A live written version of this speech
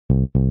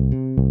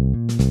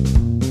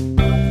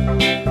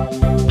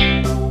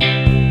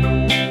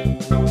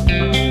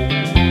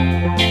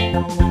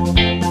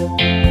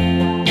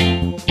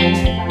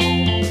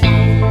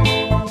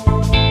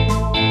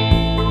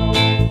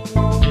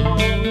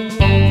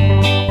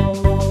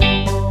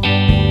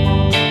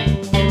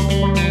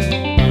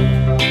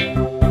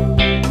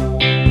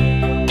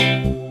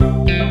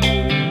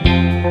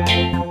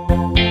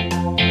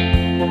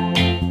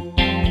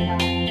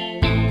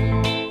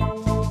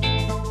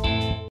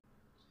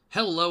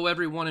Hello,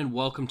 everyone, and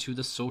welcome to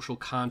the Social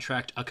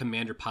Contract, a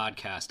Commander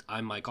podcast.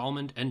 I'm Mike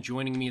Almond, and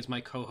joining me is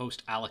my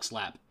co-host, Alex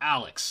Lapp.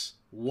 Alex,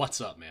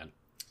 what's up, man?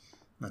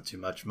 Not too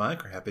much,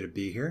 Mike. We're happy to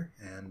be here,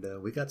 and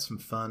we got some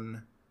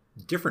fun,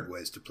 different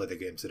ways to play the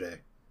game today.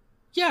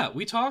 Yeah,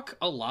 we talk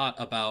a lot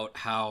about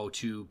how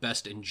to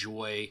best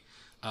enjoy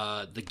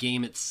the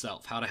game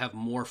itself, how to have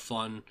more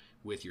fun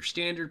with your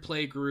standard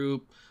play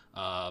group,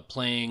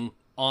 playing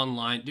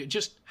online,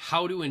 just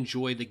how to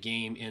enjoy the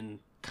game in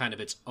kind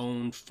of its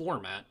own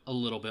format a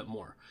little bit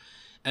more.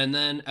 And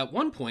then at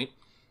one point,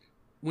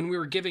 when we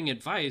were giving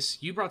advice,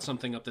 you brought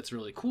something up that's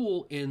really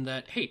cool in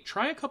that, hey,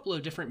 try a couple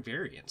of different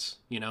variants.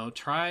 You know,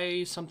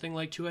 try something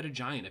like Two-Headed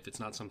Giant if it's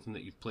not something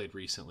that you've played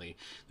recently.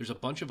 There's a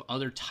bunch of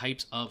other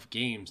types of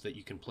games that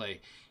you can play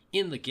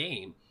in the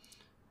game.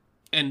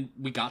 And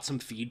we got some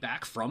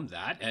feedback from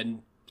that,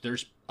 and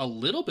there's a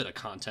little bit of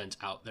content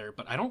out there,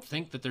 but I don't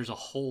think that there's a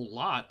whole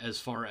lot as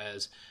far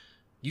as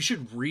you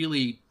should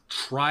really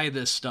try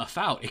this stuff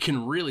out. It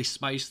can really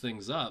spice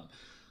things up.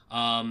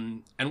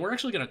 And we're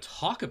actually going to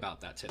talk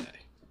about that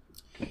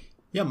today.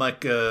 Yeah,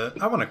 Mike,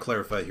 I want to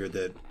clarify here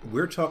that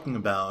we're talking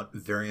about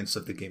variants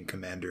of the game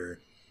Commander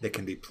that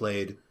can be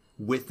played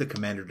with the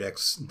Commander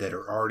decks that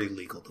are already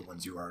legal, the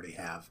ones you already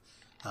have.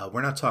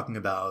 We're not talking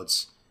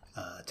about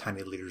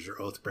Tiny Leaders or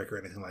Oathbreaker or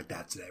anything like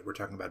that today. We're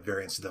talking about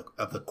variants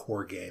of the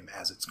core game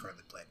as it's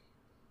currently played.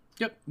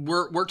 Yep,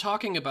 we're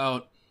talking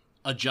about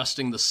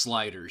adjusting the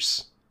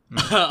sliders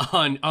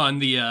on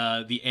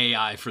the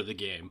AI for the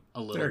game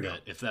a little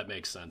bit, if that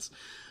makes sense.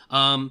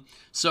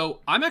 So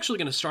I'm actually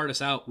going to start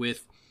us out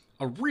with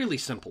a really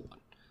simple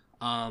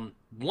one.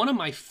 One of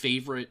my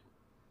favorite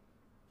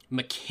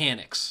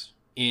mechanics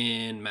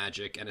in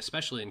Magic, and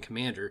especially in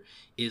Commander,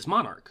 is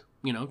Monarch.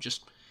 You know,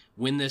 just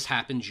when this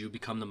happens, you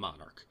become the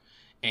Monarch.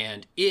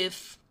 And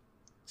if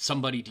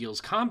somebody deals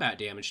combat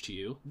damage to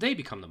you, they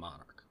become the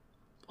Monarch.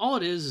 All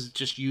it is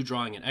just you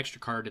drawing an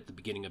extra card at the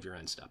beginning of your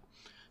end step.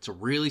 It's a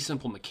really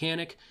simple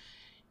mechanic,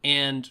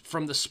 and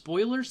from the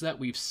spoilers that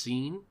we've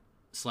seen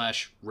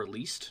 /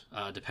 released,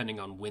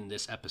 depending on when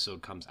this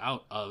episode comes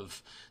out,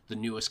 of the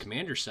newest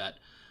Commander set,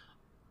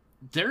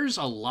 there's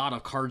a lot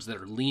of cards that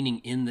are leaning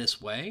in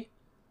this way,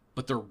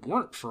 but there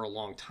weren't for a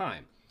long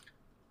time.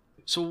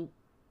 So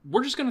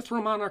we're just going to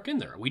throw Monarch in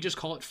there. We just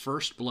call it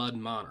First Blood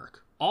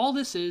Monarch. All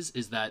this is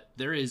that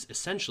there is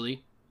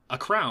essentially a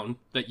crown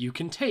that you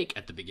can take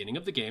at the beginning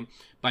of the game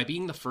by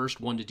being the first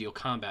one to deal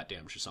combat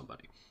damage to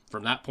somebody.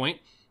 From that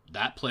point,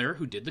 that player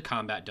who did the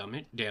combat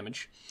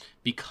damage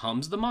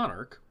becomes the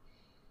Monarch,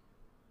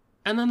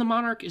 and then the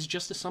Monarch is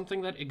just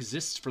something that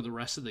exists for the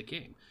rest of the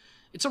game.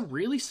 It's a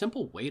really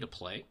simple way to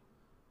play,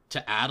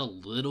 to add a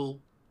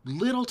little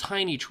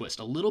tiny twist,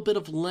 a little bit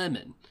of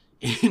lemon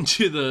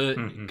into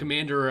the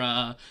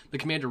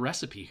Commander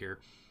recipe here.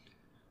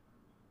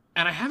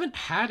 And I haven't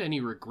had any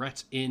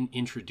regrets in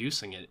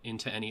introducing it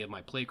into any of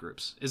my play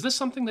groups. Is this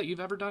something that you've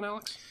ever done,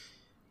 Alex?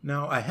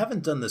 No, I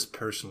haven't done this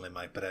personally,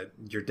 Mike, but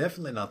you're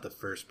definitely not the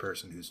first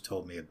person who's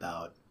told me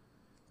about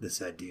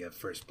this idea of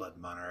First Blood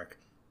Monarch.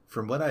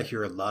 From what I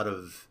hear, a lot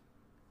of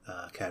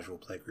casual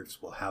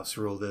playgroups will house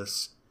rule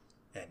this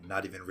and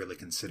not even really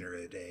consider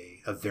it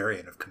a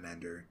variant of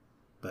Commander,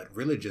 but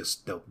really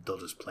just they'll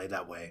just play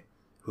that way.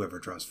 Whoever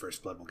draws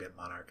First Blood will get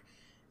Monarch.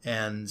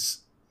 And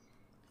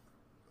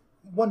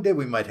one day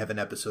we might have an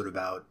episode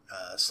about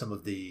some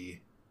of the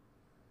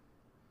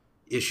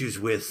issues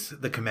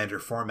with the Commander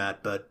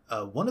format, but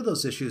one of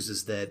those issues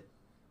is that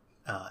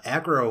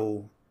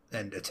aggro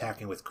and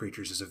attacking with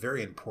creatures is a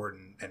very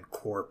important and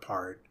core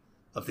part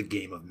of the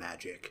game of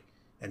Magic,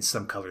 and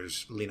some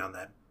colors lean on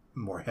that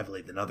more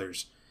heavily than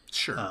others.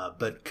 Sure.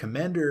 But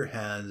Commander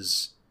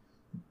has,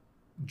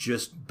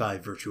 just by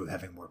virtue of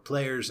having more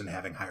players and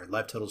having higher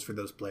life totals for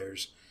those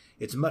players,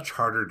 it's much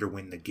harder to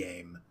win the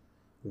game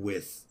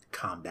with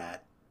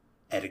combat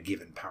at a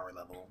given power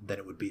level than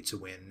it would be to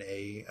win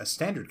a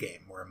standard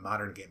game or a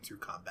modern game through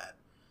combat.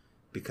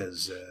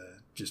 Because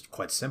just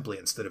quite simply,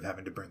 instead of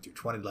having to burn through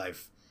 20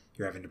 life,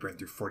 you're having to burn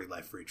through 40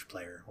 life for each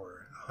player,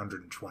 or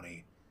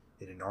 120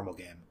 in a normal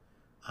game.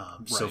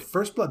 Right. So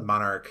First Blood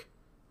Monarch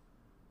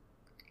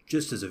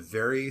just is a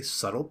very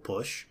subtle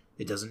push.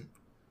 It doesn't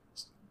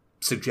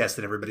suggest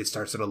that everybody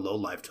starts at a low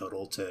life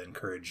total to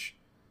encourage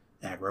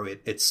aggro.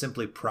 It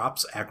simply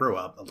props aggro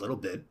up a little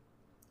bit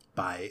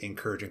by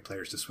encouraging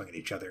players to swing at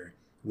each other,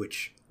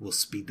 which will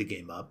speed the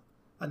game up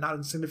a not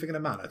insignificant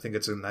amount. I think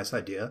it's a nice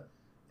idea,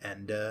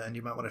 and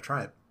you might want to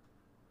try it.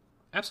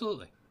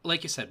 Absolutely.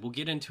 Like you said, we'll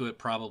get into it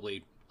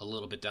probably a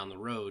little bit down the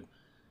road.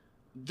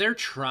 they're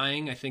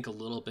trying, I think, a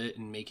little bit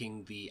in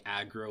making the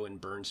aggro and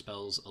burn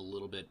spells a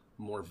little bit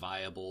more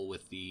viable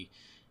with the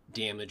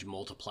damage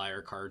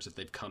multiplier cards that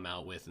they've come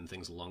out with and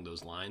things along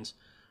those lines.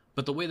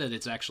 But the way that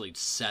it's actually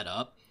set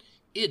up,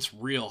 it's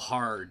real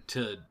hard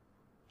to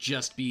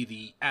just be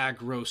the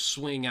aggro,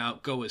 swing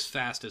out, go as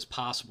fast as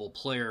possible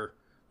player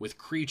with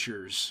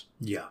creatures,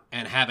 Yeah,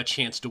 and have a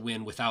chance to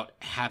win without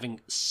having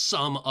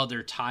some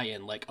other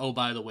tie-in, like, oh,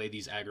 by the way,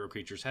 these aggro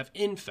creatures have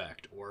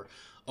infect, or,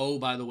 oh,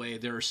 by the way,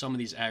 there are some of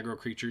these aggro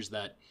creatures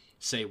that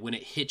say when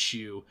it hits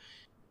you,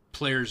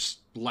 player's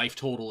life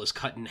total is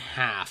cut in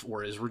half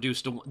or is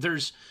reduced to...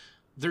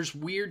 There's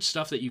weird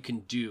stuff that you can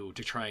do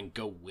to try and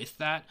go with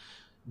that,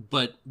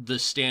 but the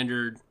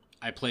standard,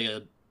 I play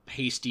a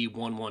hasty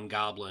 1/1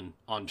 goblin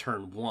on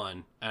turn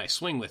 1, and I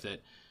swing with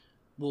it.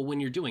 Well,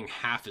 when you're doing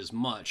half as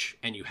much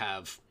and you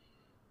have,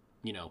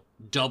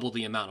 double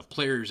the amount of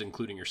players,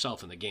 including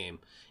yourself in the game,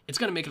 it's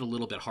going to make it a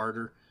little bit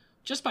harder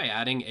just by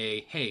adding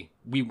hey,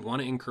 we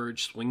want to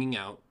encourage swinging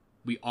out.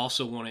 We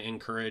also want to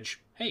encourage,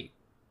 hey,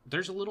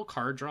 there's a little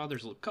card draw.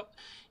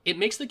 It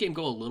makes the game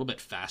go a little bit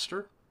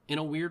faster in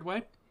a weird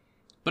way.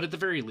 But at the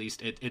very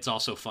least, it's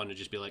also fun to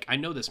just be like, I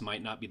know this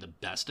might not be the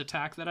best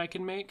attack that I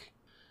can make,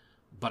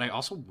 but I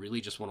also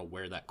really just want to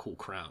wear that cool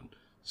crown.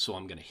 So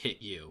I'm going to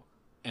hit you,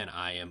 and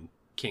I am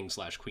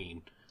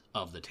king/queen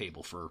of the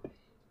table for,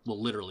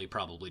 well, literally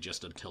probably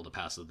just until the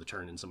pass of the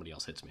turn and somebody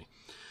else hits me.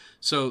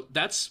 So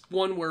that's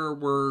one where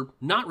we're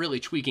not really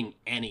tweaking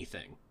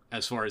anything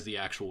as far as the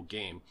actual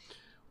game.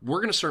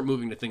 We're going to start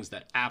moving to things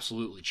that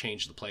absolutely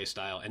change the play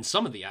style and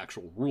some of the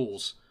actual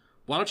rules.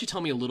 Why don't you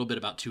tell me a little bit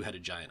about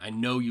Two-Headed Giant? I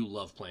know you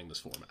love playing this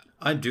format.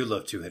 I do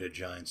love Two-Headed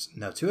Giants.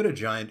 Now, Two-Headed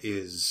Giant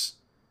is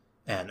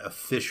an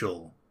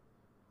official...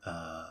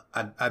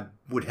 I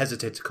would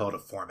hesitate to call it a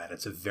format.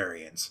 It's a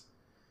variance.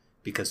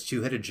 Because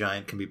Two-Headed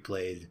Giant can be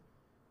played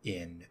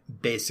in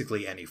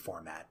basically any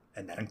format,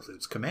 and that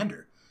includes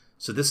Commander.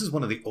 So this is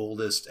one of the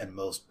oldest and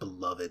most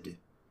beloved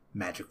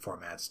Magic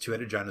formats.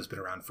 Two-Headed Giant has been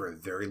around for a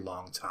very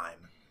long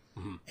time.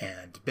 Mm-hmm.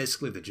 And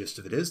basically the gist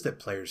of it is that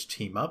players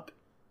team up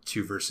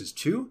 2 versus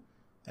 2,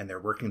 and they're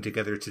working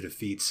together to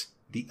defeat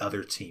the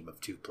other team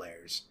of 2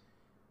 players.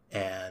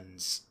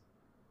 And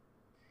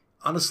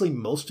honestly,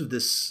 most of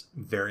this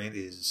variant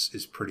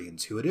is pretty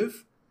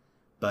intuitive,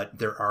 but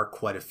there are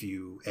quite a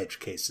few edge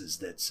cases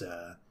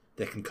that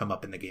can come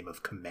up in the game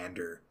of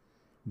Commander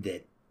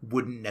that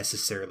wouldn't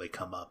necessarily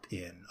come up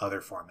in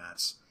other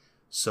formats.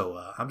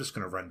 So I'm just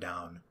going to run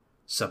down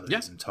some of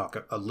these and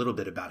talk a little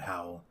bit about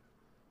how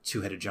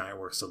Two-Headed Giant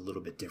works a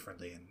little bit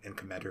differently in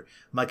Commander.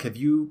 Mike, have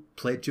you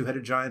played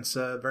Two-Headed Giants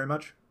very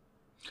much?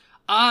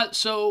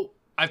 So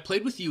I've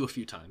played with you a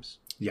few times.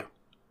 Yeah.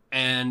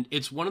 And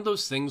it's one of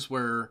those things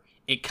where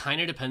it kind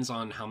of depends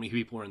on how many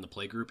people are in the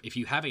play group. If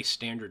you have a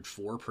standard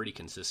 4 pretty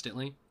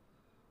consistently,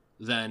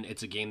 then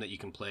it's a game that you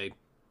can play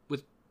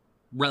with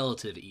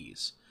relative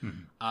ease.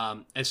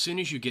 Mm-hmm. As soon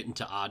as you get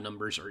into odd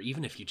numbers, or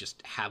even if you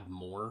just have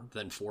more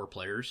than 4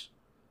 players,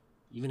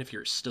 even if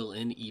you're still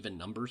in even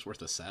numbers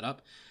worth of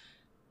setup,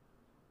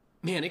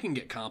 man, it can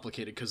get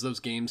complicated because those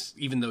games,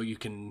 even though you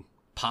can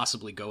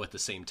possibly go at the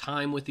same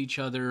time with each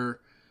other,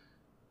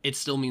 it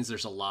still means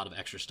there's a lot of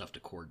extra stuff to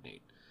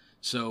coordinate.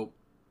 So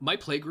my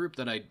play group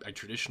that I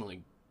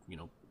traditionally,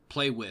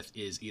 play with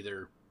is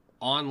either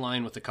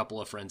online with a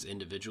couple of friends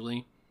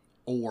individually,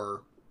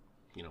 or,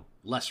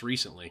 less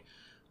recently,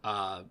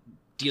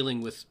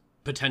 dealing with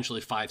potentially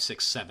 5,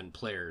 6, 7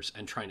 players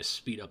and trying to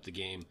speed up the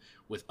game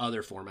with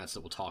other formats that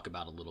we'll talk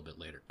about a little bit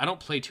later. I don't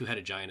play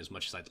Two-Headed Giant as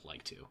much as I'd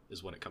like to,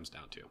 is what it comes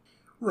down to.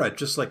 Right,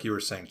 just like you were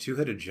saying,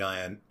 Two-Headed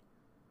Giant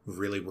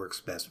really works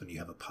best when you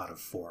have a pot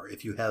of 4.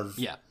 If you have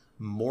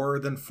more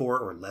than 4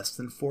 or less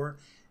than 4,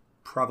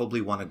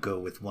 probably want to go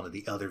with one of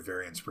the other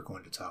variants we're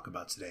going to talk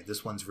about today.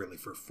 This one's really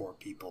for 4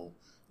 people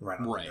right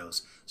on the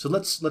nose. So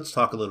let's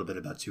talk a little bit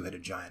about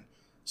Two-Headed Giant.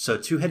 So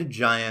Two-Headed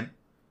Giant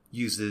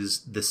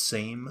uses the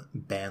same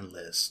ban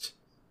list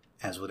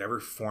as whatever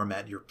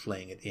format you're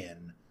playing it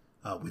in,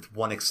 with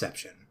one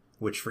exception,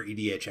 which for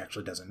EDH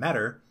actually doesn't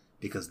matter,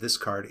 because this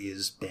card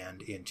is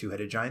banned in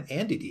Two-Headed Giant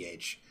and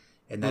EDH,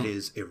 and that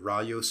is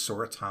Irayo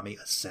Soratami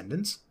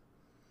Ascendant,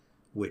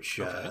 which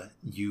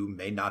you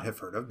may not have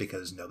heard of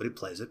because nobody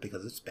plays it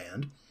because it's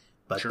banned.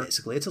 But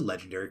basically it's a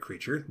legendary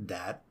creature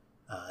that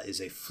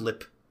is a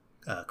flip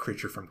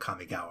creature from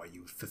Kamigawa.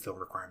 You fulfill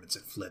requirements,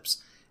 it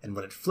flips. And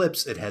when it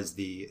flips, it has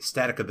the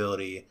static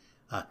ability,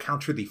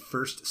 counter the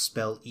first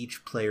spell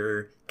each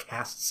player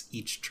casts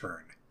each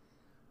turn,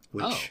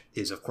 which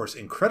is, of course,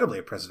 incredibly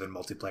oppressive in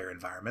multiplayer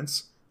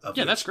environments.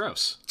 That's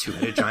gross.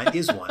 Two-Headed Giant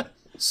is one.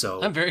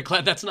 So I'm very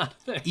glad that's not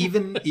a thing.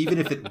 even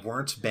if it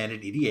weren't banned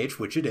in EDH,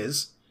 which it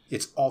is,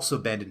 it's also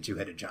banned in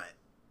Two-Headed Giant.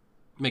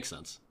 Makes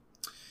sense.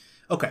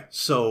 Okay,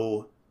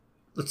 so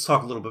let's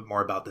talk a little bit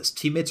more about this.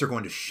 Teammates are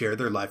going to share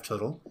their life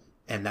total,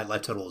 and that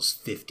life total is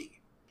 50.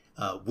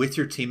 With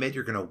your teammate,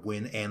 you're going to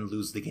win and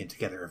lose the game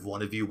together. If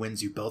one of you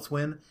wins, you both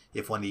win.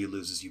 If one of you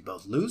loses, you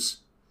both lose.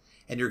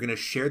 And you're going to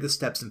share the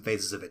steps and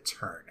phases of a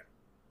turn,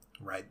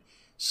 right?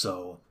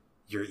 So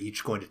you're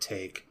each going to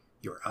take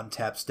your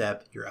untap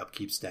step, your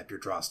upkeep step, your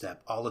draw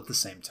step, all at the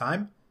same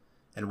time.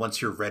 And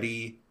once you're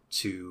ready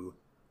to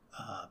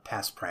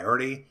pass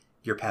priority,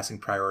 you're passing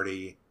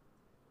priority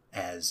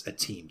as a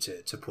team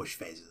to push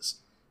phases.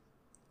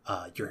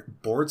 Your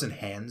boards and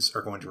hands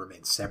are going to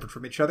remain separate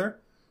from each other.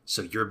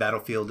 So your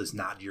battlefield is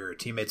not your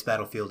teammate's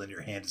battlefield, and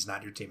your hand is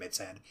not your teammate's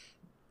hand.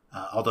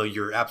 Although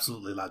you're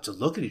absolutely allowed to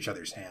look at each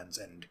other's hands,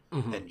 and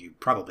you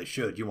probably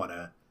should. You want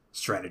to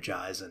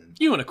strategize and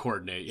you want to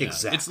coordinate. Yeah.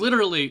 Exactly.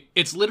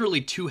 It's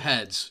literally two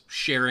heads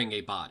sharing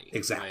a body.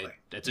 Exactly. Right?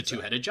 It's a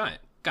two-headed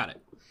giant. Got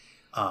it.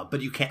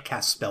 But you can't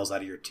cast spells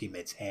out of your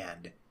teammate's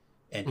hand,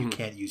 and you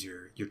can't use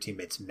your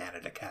teammate's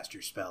mana to cast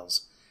your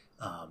spells.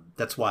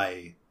 That's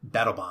why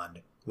Battle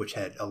Bond, which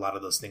had a lot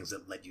of those things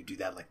that let you do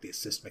that, like the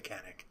assist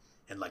mechanic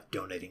and like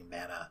donating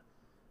mana,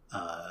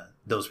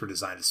 those were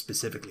designed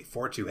specifically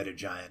for two-headed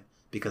giant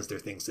because they're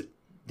things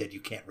that you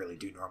can't really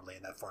do normally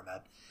in that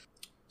format.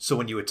 So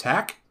when you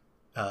attack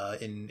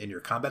in your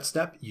combat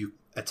step, you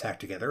attack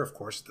together, of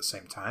course, at the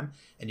same time,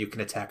 and you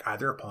can attack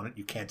either opponent.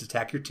 You can't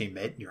attack your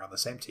teammate. You're on the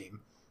same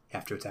team. You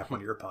have to attack one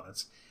of your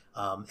opponents.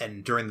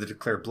 And during the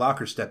declare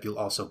blocker step, you'll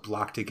also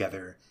block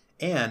together,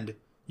 and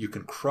you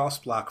can cross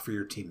block for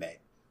your teammate.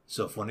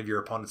 So if one of your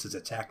opponents is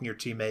attacking your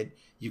teammate,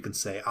 you can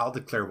say, I'll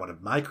declare one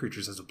of my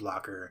creatures as a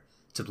blocker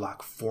to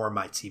block for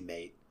my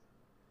teammate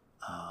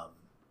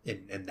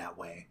in that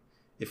way,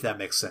 if that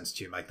makes sense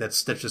to you, Mike.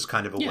 That's just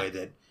kind of a way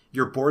that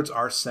your boards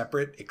are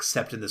separate,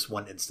 except in this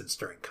one instance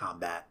during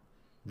combat.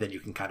 Then you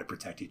can kind of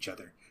protect each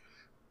other.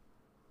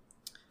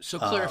 So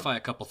clarify a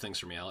couple things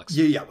for me, Alex.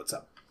 Yeah, what's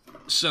up?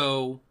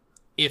 So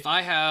if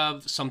I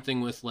have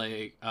something with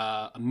like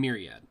a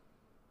myriad,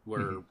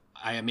 where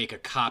I make a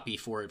copy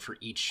for it for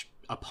each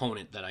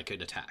opponent that I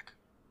could attack,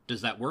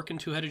 does that work in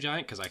two-headed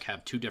giant? Because I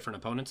have two different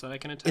opponents that I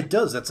can attack? It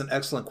does. That's an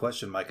excellent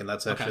question, Mike, and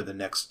that's actually the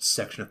next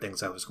section of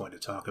things I was going to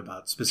talk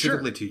about.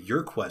 Specifically to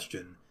your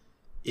question,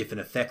 if an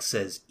effect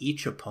says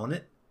each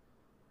opponent,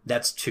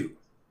 that's two.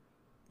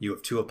 You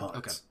have two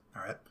opponents. Okay.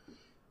 All right.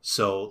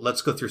 So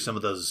let's go through some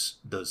of those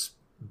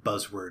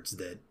buzzwords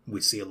that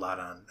we see a lot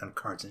on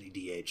cards in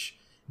EDH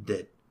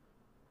that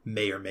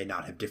may or may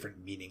not have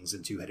different meanings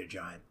in two-headed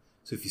giant.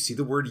 So if you see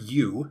the word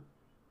you,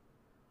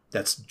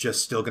 that's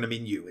just still going to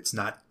mean you. It's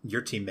not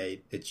your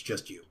teammate. It's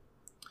just you.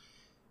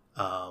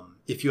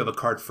 If you have a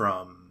card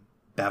from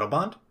Battle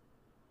Bond,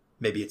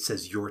 maybe it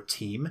says your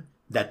team.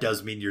 That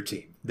does mean your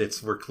team.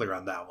 We're clear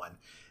on that one.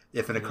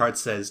 If a card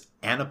says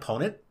an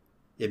opponent,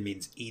 it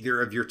means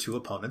either of your two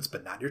opponents,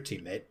 but not your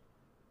teammate.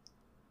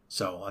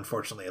 So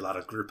unfortunately, a lot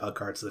of group hug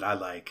cards that I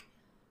like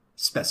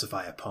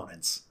specify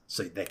opponents,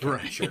 so they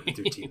can't be shared with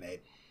your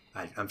teammate.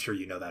 I'm sure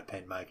you know that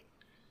pain, Mike.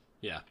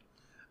 Yeah.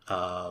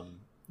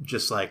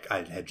 Just like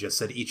I had just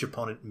said, each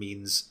opponent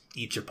means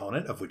each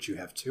opponent, of which you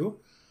have two.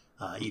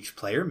 Each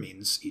player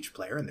means each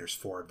player, and there's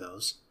 4 of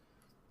those.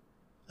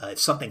 If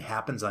something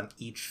happens on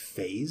each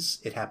phase,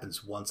 it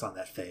happens once on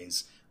that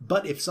phase.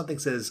 But if something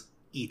says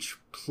each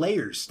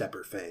player's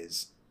stepper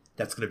phase,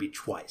 that's going to be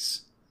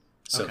twice.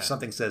 So if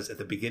something says at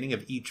the beginning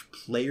of each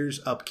player's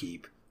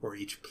upkeep or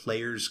each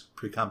player's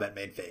pre-combat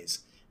main phase,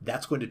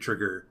 that's going to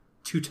trigger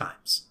 2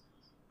 times.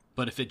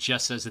 But if it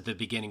just says at the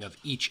beginning of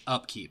each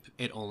upkeep,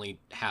 it only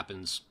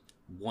happens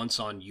once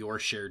on your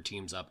shared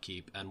team's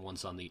upkeep and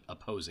once on the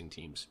opposing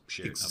team's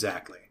shared upkeep.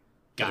 Exactly.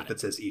 If it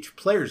says each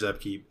player's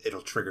upkeep,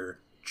 it'll trigger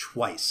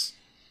twice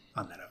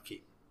on that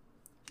upkeep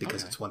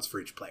because it's once for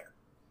each player.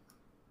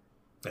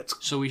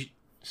 So we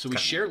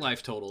share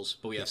life totals,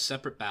 but we have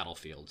separate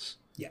battlefields.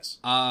 Yes.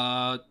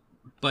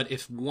 But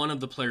if one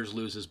of the players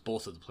loses,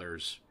 both of the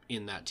players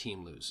in that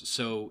team lose.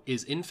 So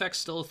is Infect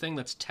still a thing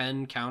that's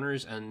 10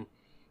 counters and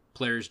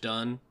players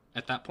done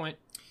at that point?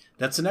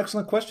 That's an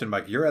excellent question,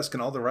 Mike. You're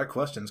asking all the right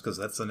questions because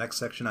that's the next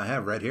section I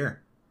have right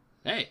here.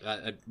 Hey,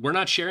 we're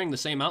not sharing the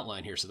same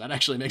outline here, so that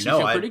actually makes me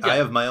feel pretty good. I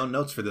have my own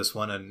notes for this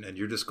one, and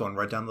you're just going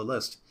right down the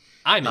list.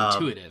 I'm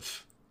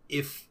intuitive.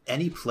 If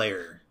any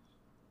player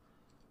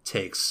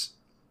takes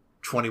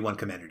 21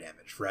 commander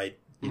damage, right?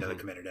 You know the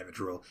commander damage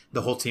rule.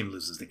 The whole team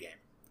loses the game.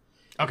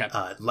 Okay.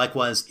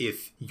 Likewise,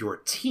 if your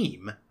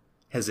team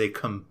has a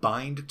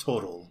combined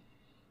total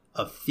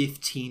of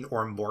 15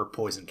 or more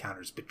poison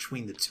counters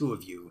between the two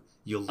of you,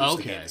 you'll lose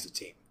the game as a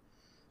team.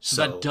 So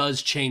that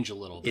does change a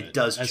little bit. It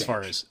does change. As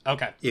far as...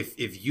 Okay.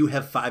 If you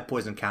have 5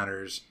 poison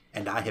counters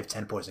and I have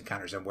 10 poison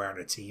counters and we're on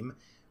a team,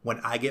 when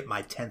I get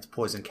my 10th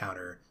poison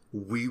counter,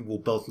 we will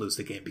both lose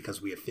the game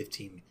because we have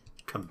 15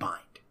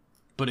 combined.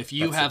 But if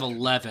you have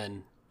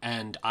 11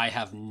 and I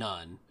have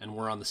none and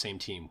we're on the same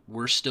team,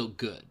 we're still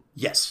good.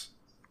 Yes.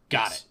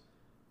 Got it.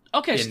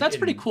 Okay, so that's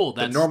pretty cool.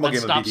 That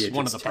stops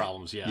one of the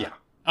problems. Yeah.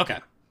 Okay.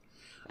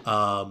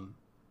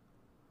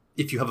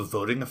 If you have a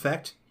voting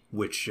effect,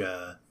 which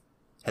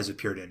has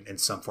appeared in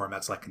some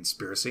formats like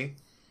Conspiracy,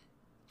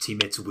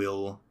 teammates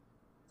will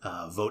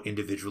vote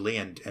individually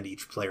and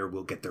each player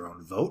will get their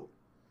own vote.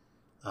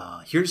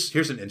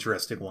 Here's an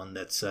interesting one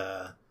that's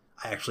I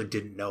actually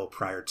didn't know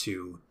prior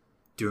to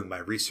doing my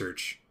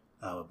research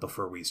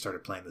before we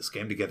started playing this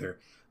game together.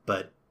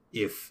 But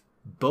if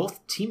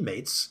both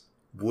teammates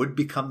would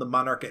become the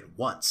monarch at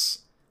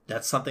once.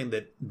 That's something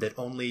that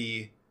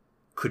only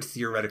could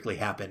theoretically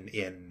happen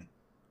in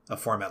a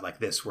format like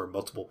this where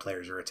multiple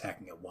players are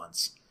attacking at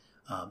once.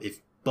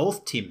 If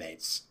both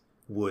teammates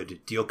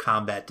would deal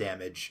combat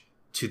damage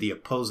to the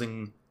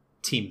opposing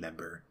team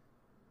member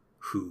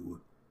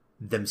who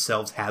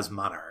themselves has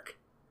monarch,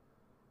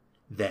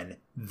 then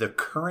the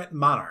current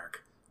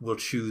monarch will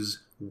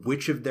choose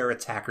which of their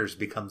attackers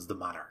becomes the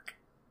monarch.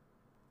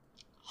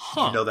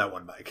 Huh. You know that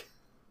one, Mike?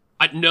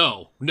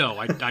 No,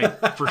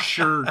 I for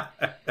sure.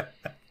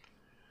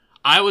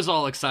 I was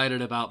all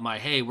excited about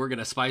hey, we're going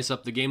to spice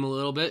up the game a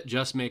little bit,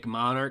 just make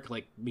monarch,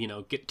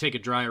 take a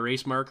dry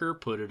erase marker,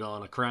 put it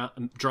on a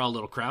crown, draw a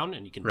little crown,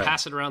 and you can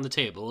pass it around the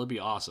table. It'll be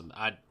awesome.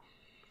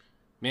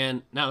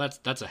 Now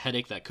that's a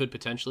headache that could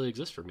potentially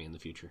exist for me in the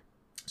future.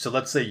 So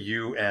let's say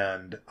you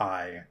and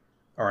I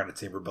are on a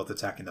team. We're both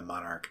attacking the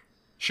monarch.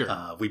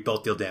 Sure. We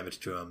both deal damage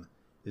to him.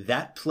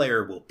 That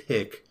player will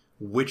pick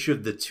which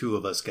of the two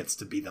of us gets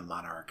to be the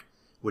monarch,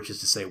 which is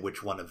to say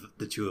which one of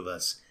the two of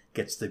us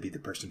gets to be the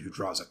person who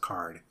draws a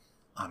card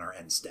on our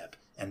end step.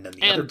 And then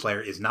the other player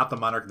is not the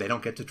monarch. They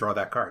don't get to draw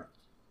that card.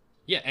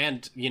 Yeah,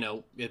 and,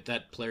 if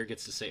that player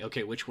gets to say,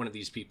 okay, which one of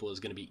these people is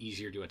going to be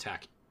easier to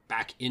attack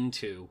back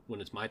into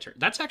when it's my turn.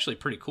 That's actually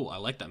pretty cool. I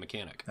like that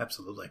mechanic.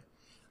 Absolutely.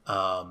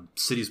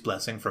 City's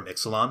Blessing from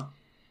Ixalan.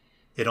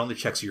 It only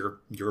checks your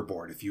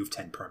board. If you have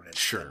 10 permanents,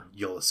 sure,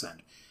 you'll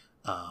ascend.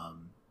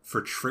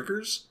 For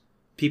triggers,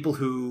 people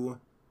who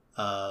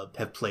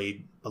have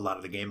played a lot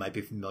of the game might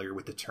be familiar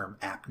with the term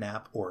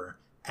AppNap, or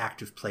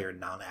active player,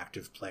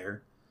 non-active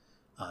player.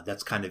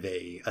 That's kind of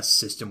a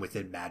system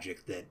within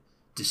Magic that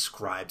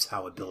describes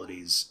how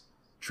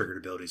triggered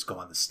abilities go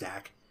on the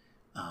stack.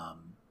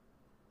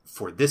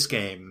 For this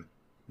game,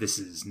 this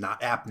is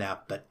not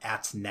AppNap, but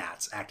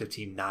ATS-NATS, active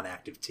team,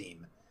 non-active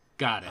team.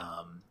 Got it.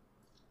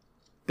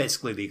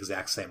 Basically the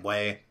exact same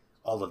way.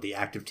 All of the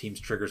active team's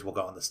triggers will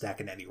go on the stack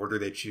in any order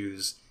they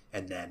choose,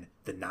 and then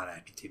the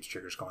non-active team's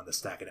triggers go on the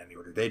stack in any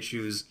order they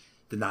choose.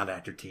 The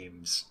non-active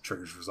team's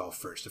triggers resolve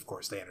first. Of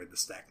course, they enter the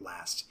stack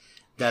last.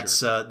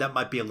 That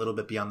might be a little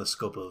bit beyond the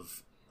scope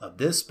of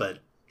this, but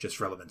just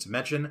relevant to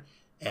mention.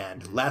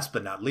 And last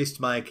but not least,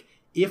 Mike,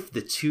 if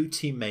the two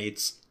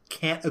teammates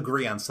can't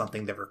agree on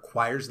something that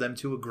requires them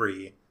to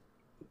agree,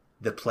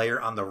 the player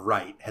on the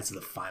right has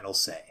the final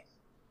say.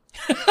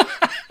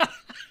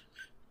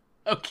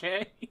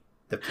 Okay.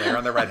 The player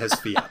on the right has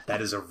fiat.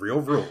 That is a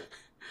real rule.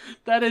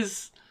 That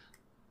is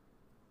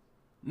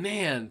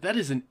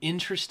an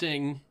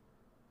interesting...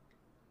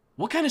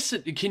 What kind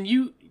of... Can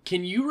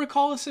you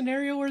recall a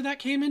scenario where that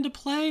came into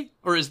play?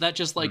 Or is that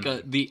just like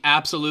the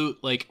absolute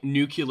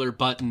nuclear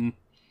button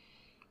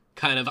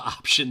kind of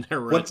option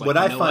there? Where what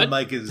I find,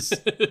 Mike, is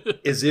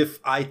if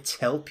I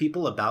tell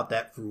people about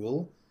that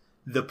rule,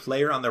 the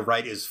player on the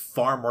right is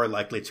far more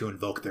likely to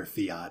invoke their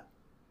fiat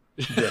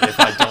than if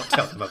I don't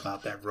tell them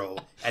about that rule,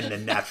 and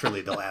then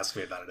naturally they'll ask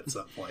me about it at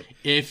some point.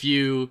 If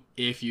you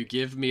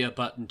give me a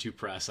button to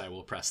press, I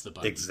will press the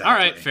button. Exactly. All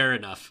right, fair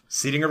enough.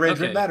 Seating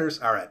arrangement matters.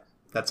 All right,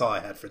 that's all I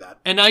had for that.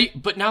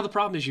 But now the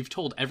problem is you've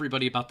told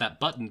everybody about that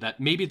button that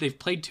maybe they've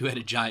played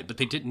Two-Headed Giant, but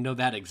they didn't know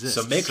that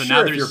exists. So make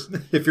sure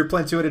if you're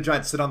playing Two-Headed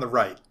Giant, sit on the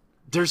right.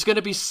 There's going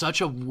to be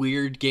such a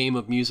weird game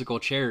of musical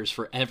chairs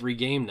for every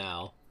game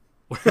now.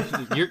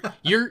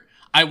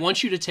 I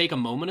want you to take a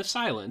moment of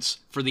silence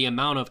for the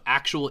amount of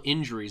actual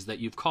injuries that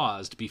you've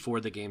caused before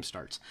the game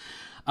starts.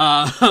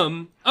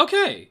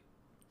 Okay.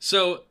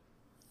 So,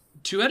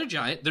 Two-Headed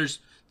Giant,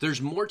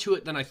 there's more to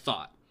it than I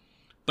thought.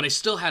 But I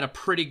still had a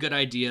pretty good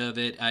idea of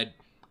it. I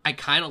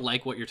kind of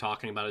like what you're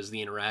talking about as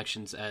the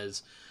interactions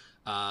as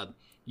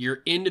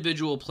you're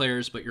individual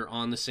players, but you're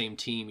on the same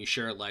team. You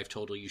share a life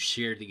total. You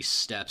share these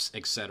steps,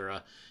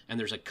 etc. And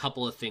there's a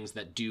couple of things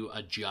that do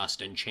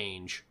adjust and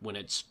change when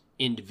it's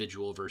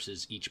individual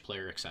versus each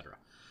player, etc.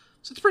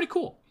 So it's pretty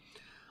cool.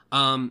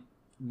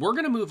 We're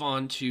going to move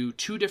on to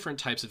two different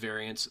types of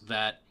variants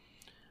that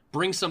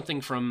bring something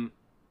from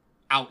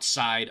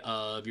outside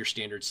of your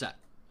standard set.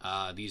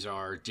 These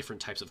are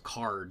different types of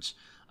cards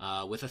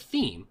with a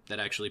theme that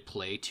actually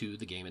play to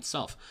the game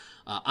itself.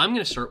 I'm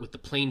going to start with the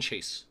Plane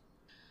Chase.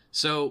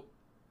 So,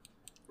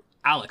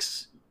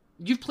 Alex,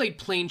 you've played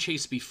Plane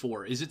Chase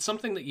before. Is it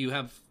something that you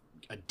have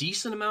a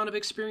decent amount of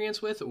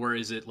experience with, or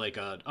is it like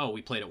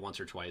we played it once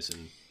or twice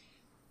and...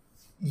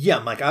 Yeah,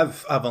 Mike,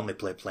 I've only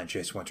played Plane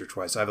Chase once or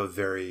twice. I have a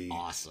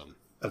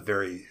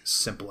very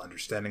simple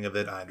understanding of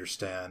it. I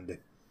understand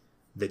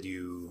that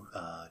you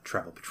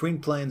travel between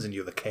planes and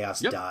you have a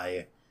chaos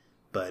die,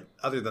 but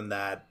other than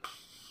that,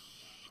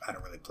 I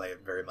don't really play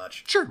it very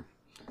much. Sure.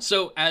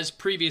 So, as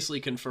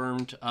previously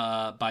confirmed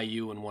by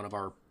you in one of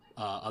our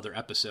other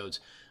episodes,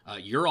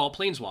 you're all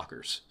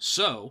planeswalkers.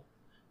 So,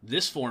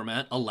 this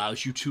format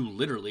allows you to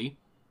literally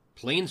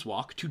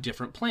planeswalk to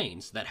different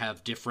planes that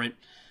have different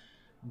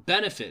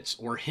benefits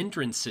or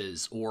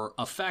hindrances or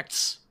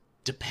effects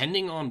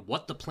depending on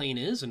what the plane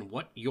is and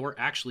what you're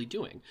actually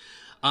doing.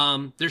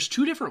 There's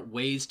two different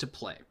ways to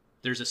play.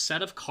 There's a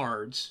set of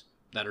cards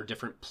that are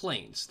different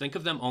planes. Think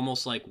of them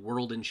almost like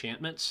world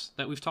enchantments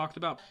that we've talked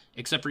about,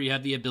 except for you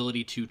have the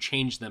ability to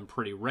change them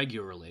pretty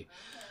regularly.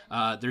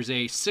 There's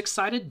a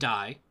 6-sided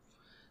die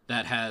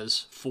that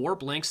has 4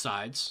 blank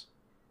sides,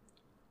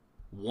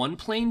 1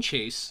 plane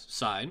chase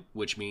side,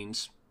 which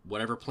means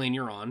whatever plane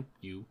you're on,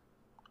 you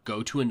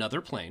go to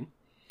another plane,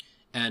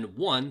 and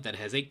 1 that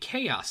has a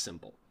chaos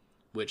symbol,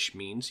 which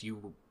means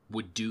you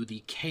would do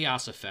the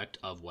chaos effect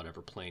of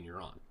whatever plane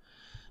you're on.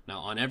 Now,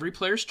 on every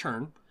player's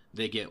turn,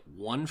 they get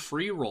 1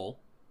 free roll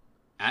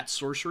at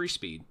sorcery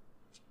speed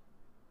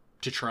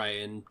to try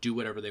and do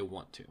whatever they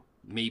want to.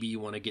 Maybe you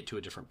want to get to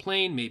a different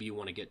plane. Maybe you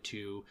want to get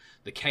to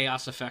the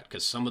chaos effect,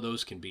 because some of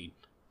those can be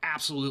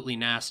absolutely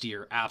nasty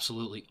or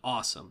absolutely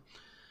awesome.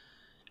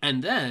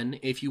 And then,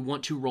 if you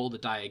want to roll the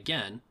die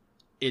again,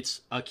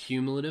 it's a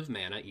cumulative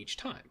mana each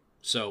time.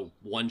 So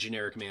 1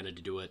 generic mana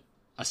to do it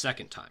a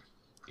second time.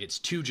 It's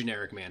 2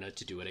 generic mana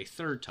to do it a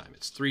third time.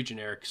 It's 3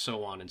 generic,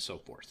 so on and so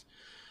forth.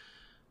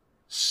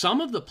 Some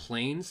of the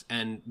planes,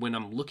 and when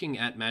I'm looking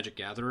at Magic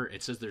Gatherer,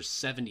 it says there's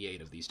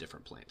 78 of these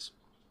different planes.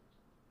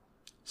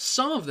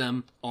 Some of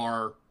them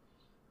are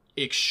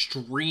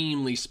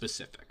extremely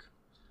specific.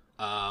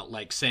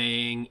 Like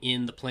saying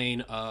in the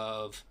plane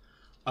of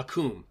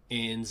Akum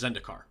in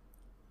Zendikar.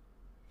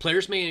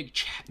 Players may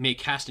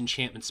cast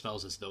enchantment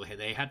spells as though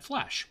they had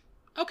flash.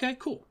 Okay,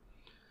 cool.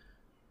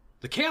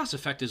 The chaos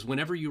effect is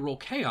whenever you roll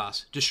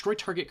chaos, destroy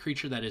target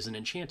creature that isn't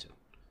enchanted.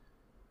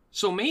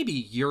 So maybe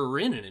you're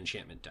in an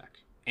enchantment deck,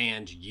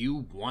 and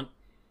you want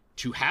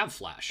to have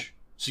flash,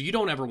 so you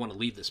don't ever want to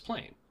leave this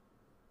plane.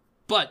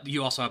 But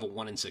you also have a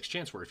 1 in 6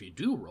 chance where if you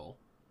do roll,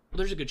 well,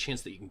 there's a good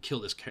chance that you can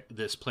kill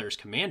this player's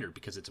commander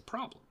because it's a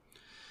problem.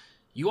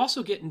 You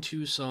also get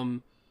into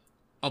some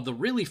of the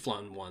really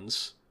fun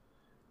ones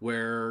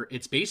where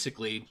it's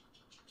basically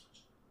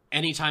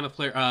anytime a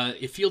player...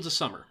 it Fields of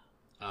Summer.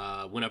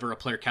 Whenever a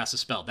player casts a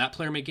spell, that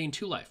player may gain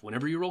 2 life.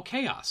 Whenever you roll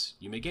chaos,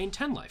 you may gain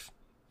 10 life.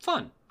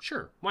 Fun.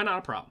 Sure. Why not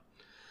a problem?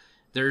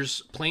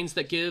 There's planes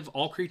that give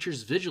all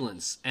creatures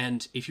vigilance,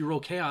 and if you roll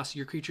chaos,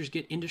 your creatures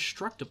get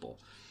indestructible.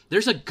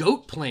 There's a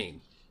goat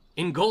plane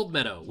in Gold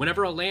Meadow.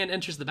 Whenever a land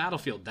enters the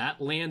battlefield, that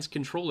land's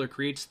controller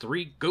creates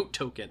 3 goat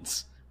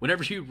tokens.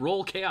 Whenever you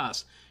roll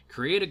chaos,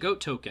 create a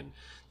goat token.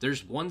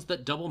 There's ones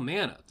that double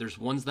mana. There's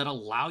ones that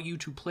allow you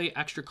to play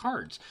extra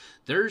cards.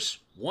 There's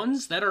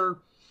ones that are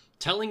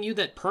telling you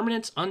that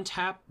permanents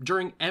untap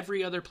during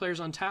every other player's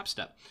untap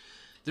step.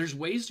 There's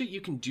ways that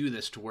you can do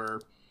this to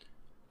where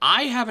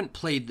I haven't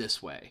played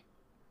this way,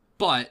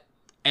 but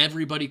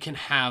everybody can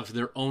have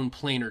their own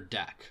planar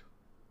deck.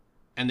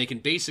 And they can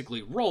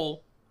basically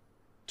roll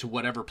to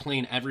whatever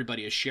plane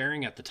everybody is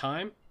sharing at the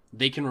time.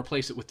 They can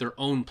replace it with their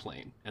own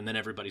plane, and then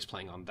everybody's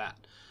playing on that.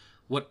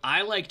 What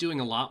I like doing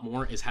a lot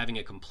more is having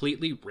a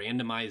completely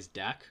randomized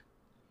deck,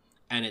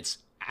 and it's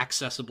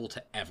accessible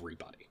to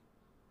everybody.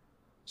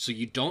 So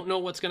you don't know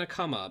what's going to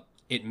come up.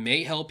 It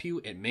may help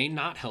you. It may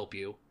not help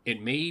you.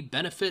 It may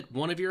benefit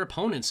one of your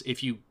opponents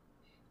if you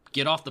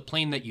get off the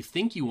plane that you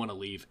think you want to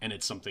leave, and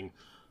it's something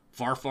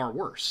far, far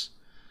worse.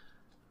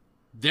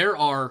 There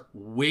are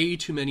way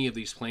too many of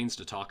these planes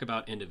to talk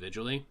about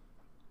individually,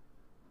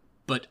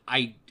 but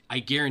I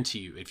guarantee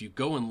you, if you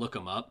go and look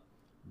them up,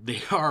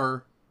 they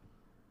are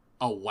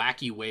a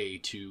wacky way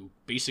to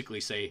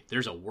basically say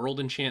there's a world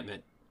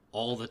enchantment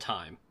all the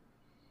time.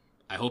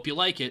 I hope you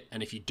like it,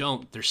 and if you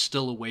don't, there's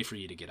still a way for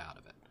you to get out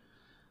of it.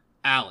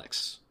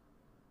 Alex,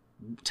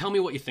 tell me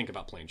what you think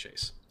about Plane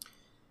Chase.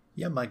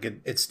 Yeah, Mike,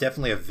 it's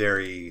definitely a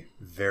very,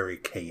 very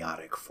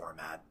chaotic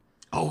format.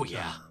 Oh,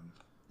 yeah.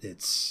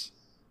 It's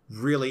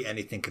really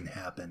anything can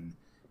happen.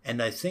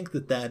 And I think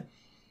that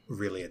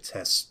really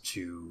attests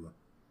to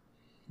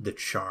the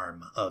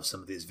charm of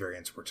some of these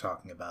variants we're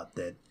talking about,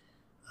 that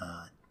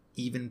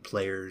even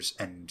players,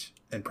 and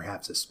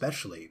perhaps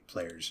especially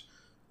players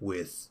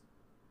with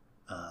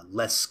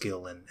less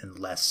skill and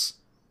less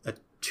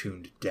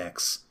attuned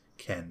decks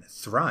can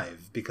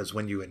thrive, because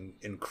when you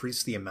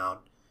increase the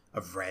amount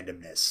of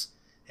randomness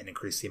and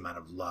increase the amount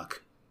of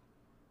luck,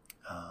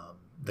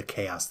 the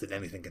chaos that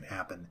anything can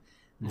happen,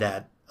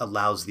 that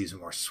allows these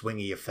more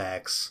swingy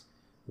effects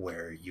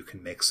where you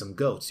can make some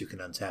goats, you can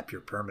untap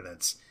your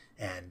permanents,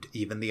 and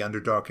even the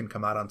underdog can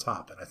come out on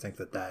top. And I think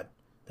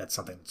that's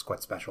something that's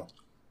quite special.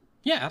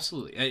 Yeah,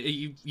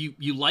 absolutely.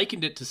 You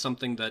likened it to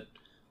something that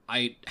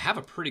I have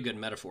a pretty good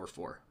metaphor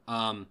for.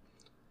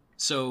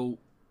 So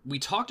we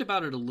talked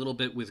about it a little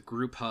bit with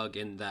Group Hug,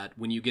 in that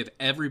when you give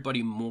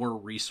everybody more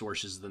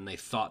resources than they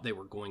thought they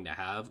were going to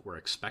have or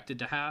expected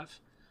to have,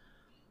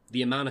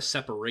 the amount of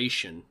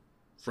separation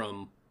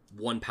from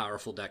one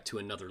powerful deck to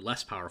another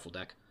less powerful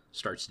deck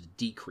starts to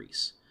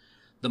decrease.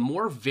 The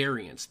more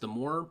variance, the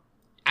more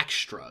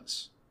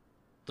extras,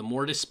 the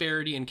more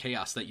disparity and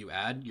chaos that you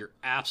add, you're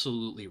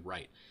absolutely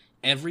right.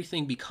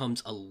 Everything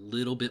becomes a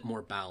little bit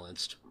more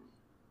balanced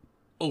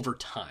over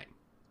time.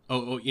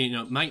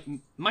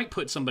 Might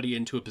put somebody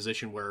into a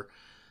position where,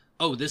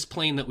 this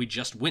plane that we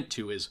just went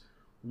to is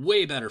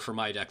way better for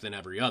my deck than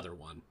every other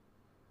one,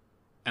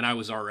 and I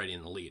was already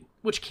in the lead,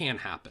 which can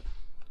happen.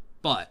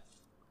 But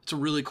it's a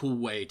really cool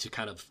way to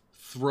kind of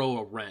throw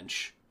a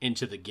wrench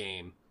into the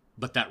game,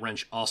 but that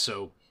wrench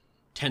also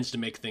tends to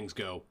make things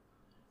go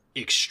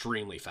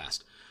extremely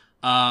fast.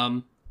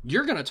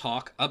 You're going to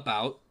talk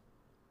about,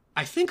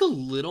 I think, a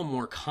little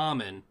more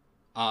common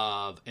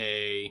of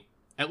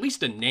at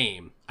least a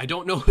name. I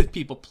don't know if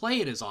people play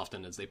it as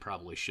often as they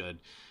probably should,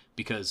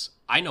 because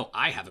I know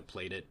I haven't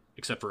played it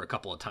except for a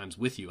couple of times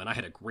with you, and I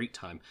had a great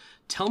time.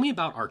 Tell me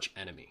about Arch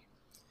Enemy.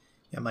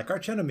 Yeah, Mike,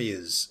 Arch Enemy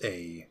is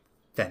a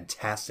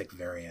fantastic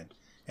variant,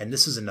 and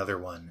this is another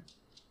one,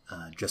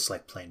 just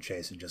like Plane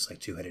Chase and just like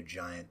Two-Headed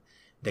Giant,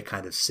 that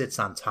kind of sits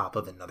on top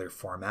of another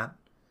format.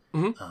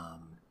 Mm-hmm.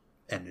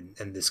 And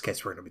in this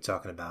case, we're going to be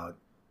talking about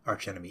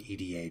Arch Enemy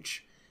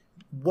EDH.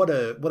 What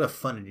a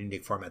fun and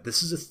unique format.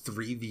 This is a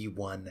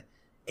 3v1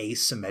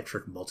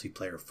 asymmetric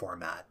multiplayer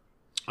format.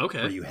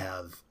 Okay. Where you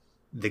have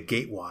the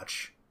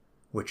Gatewatch,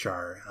 which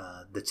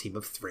are the team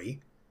of 3.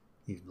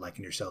 You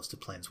liken yourselves to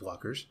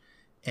planeswalkers.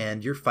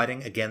 And you're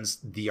fighting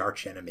against the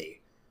Arch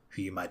Enemy,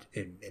 who you might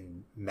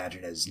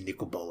imagine as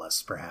Nicol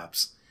Bolas,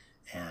 perhaps.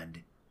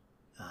 And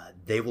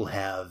they will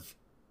have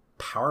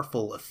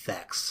powerful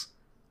effects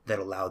that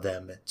allow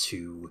them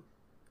to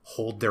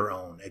hold their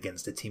own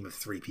against a team of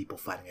 3 people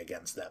fighting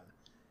against them.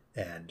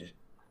 And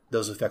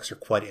those effects are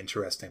quite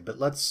interesting. But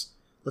let's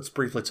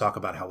briefly talk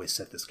about how we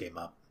set this game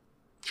up.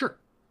 Sure.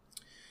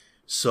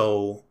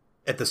 So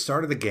at the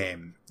start of the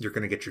game, you're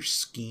going to get your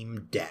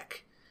Scheme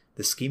deck.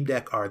 The Scheme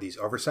deck are these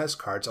oversized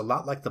cards, a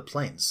lot like the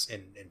planes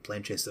in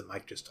Plane Chase that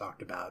Mike just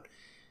talked about.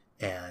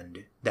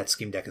 And that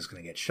Scheme deck is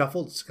going to get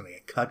shuffled. It's going to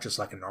get cut just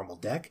like a normal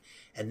deck.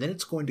 And then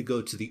it's going to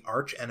go to the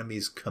Arch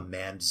Enemy's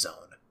command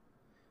zone,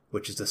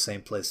 which is the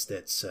same place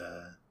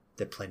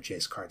that Plane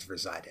Chase cards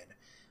reside in.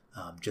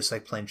 Just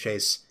like Plane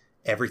Chase,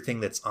 everything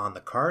that's on the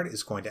card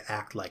is going to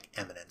act like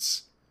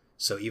Eminence.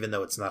 So even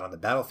though it's not on the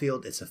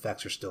battlefield, its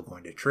effects are still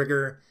going to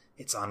trigger.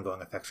 Its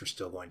ongoing effects are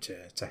still going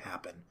to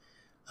happen.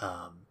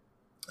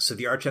 So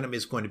the Arch Enemy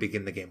is going to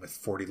begin the game with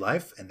 40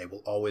 life, and they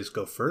will always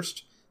go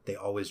first. They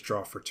always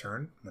draw for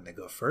turn when they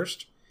go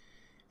first.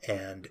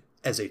 And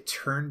as a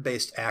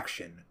turn-based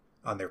action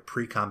on their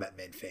pre-combat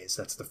main phase,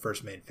 that's the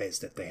first main phase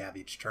that they have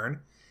each turn,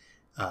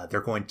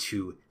 they're going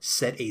to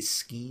set a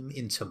scheme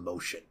into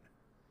motion.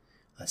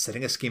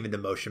 Setting a scheme into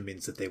motion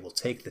means that they will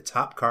take the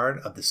top card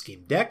of the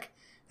Scheme deck,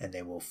 and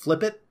they will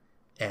flip it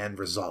and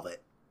resolve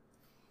it.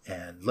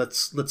 And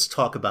let's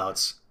talk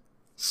about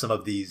some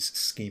of these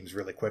schemes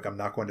really quick. I'm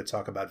not going to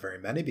talk about very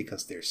many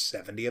because there's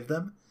 70 of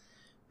them,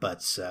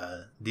 but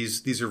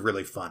these are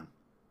really fun.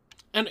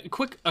 And a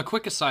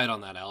quick aside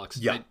on that, Alex.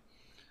 Yeah.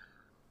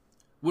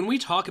 When we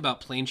talk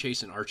about Plane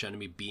Chase and Arch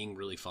Enemy being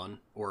really fun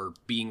or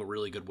being a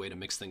really good way to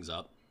mix things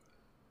up,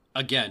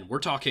 again, we're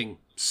talking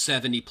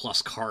 70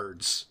 plus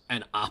cards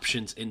and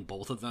options in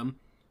both of them.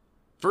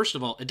 First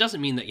of all, it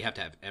doesn't mean that you have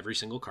to have every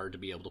single card to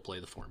be able to play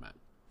the format,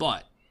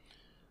 but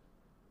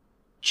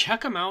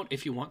check them out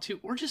if you want to,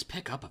 or just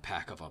pick up a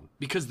pack of them,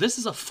 because this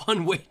is a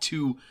fun way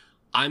to,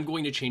 I'm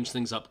going to change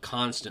things up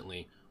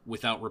constantly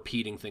without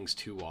repeating things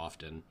too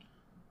often.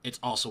 It's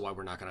also why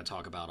we're not going to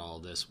talk about all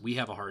of this. We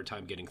have a hard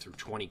time getting through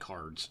 20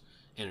 cards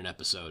in an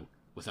episode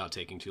without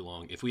taking too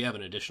long. If we have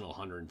an additional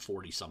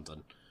 140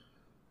 something,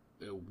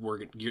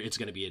 it's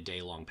going to be a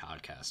day-long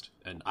podcast,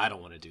 and I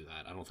don't want to do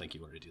that. I don't think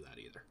you want to do that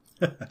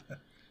either.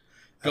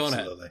 Go on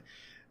ahead.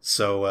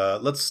 So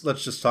let's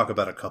just talk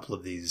about a couple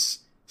of these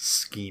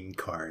Scheme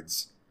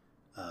cards.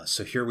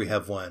 So here we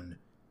have one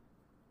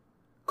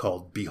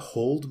called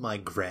Behold My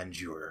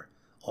Grandeur.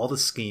 All the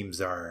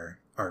schemes are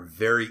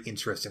very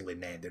interestingly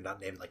named. They're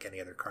not named like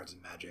any other cards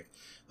in Magic.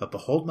 But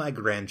Behold My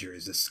Grandeur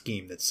is a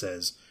scheme that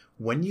says,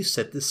 when you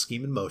set this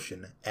scheme in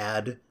motion,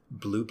 add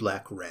blue,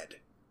 black, red.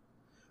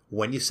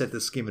 When you set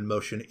this scheme in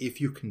motion,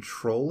 if you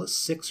control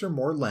 6 or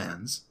more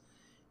lands,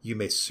 you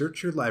may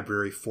search your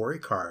library for a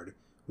card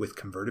with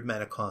converted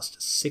mana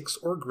cost 6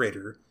 or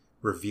greater,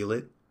 reveal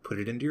it, put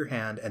it into your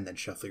hand, and then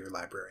shuffle your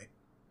library.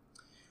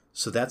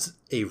 So that's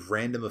a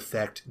random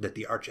effect that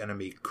the Arch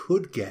Enemy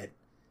could get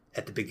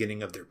at the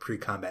beginning of their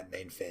pre-combat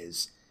main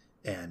phase,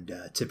 and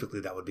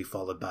typically that would be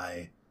followed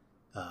by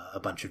a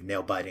bunch of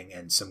nail biting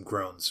and some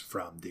groans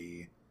from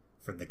the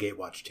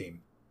Gatewatch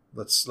team.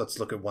 Let's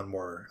look at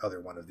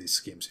other one of these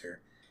schemes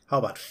here. How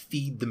about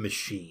Feed the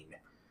Machine?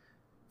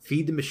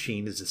 Feed the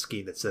Machine is a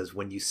scheme that says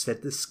when you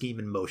set this scheme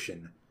in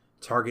motion,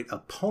 target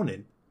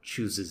opponent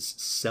chooses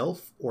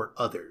self or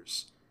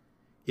others.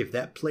 If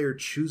that player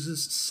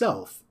chooses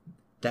self,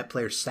 that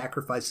player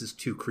sacrifices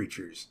 2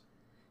 creatures.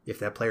 If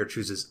that player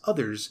chooses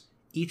others,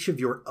 each of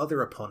your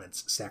other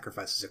opponents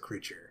sacrifices a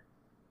creature.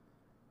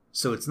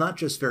 So it's not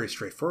just very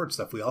straightforward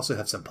stuff. We also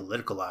have some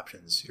political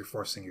options. You're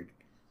forcing your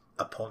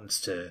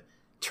opponents to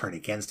turn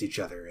against each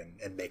other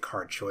and make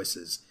hard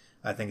choices.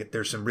 I think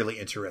there's some really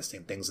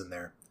interesting things in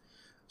there.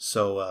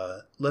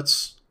 So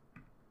let's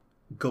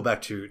go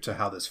back to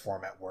how this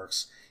format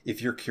works.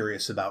 If you're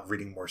curious about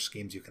reading more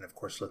schemes, you can of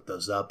course look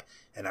those up,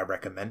 and I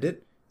recommend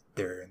it.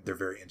 They're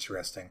very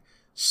interesting.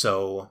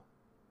 So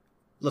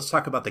let's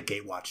talk about the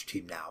Gatewatch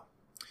team now.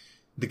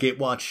 The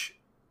Gatewatch,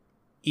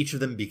 each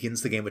of them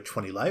begins the game with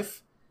 20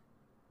 life,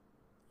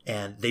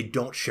 and they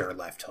don't share a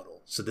life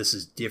total. So this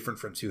is different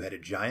from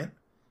Two-Headed Giant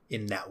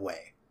in that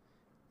way,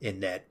 in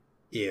that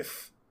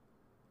if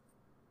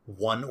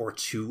one or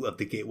two of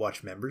the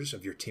Gatewatch members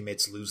of your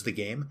teammates lose the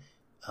game,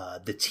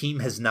 the team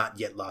has not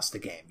yet lost the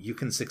game. You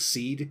can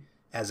succeed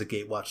as a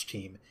Gatewatch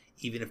team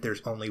even if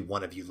there's only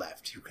one of you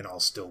left. You can all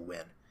still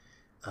win.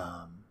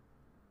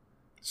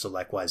 So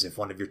likewise, if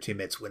one of your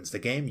teammates wins the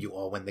game, you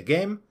all win the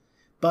game.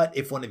 But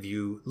if one of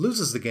you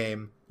loses the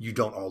game, you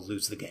don't all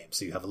lose the game.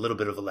 So you have a little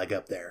bit of a leg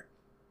up there.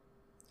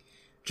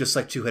 Just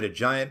like Two-Headed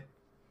Giant,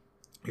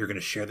 you're going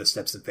to share the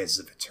steps and phases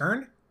of a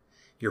turn.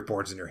 Your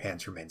boards and your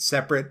hands remain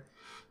separate.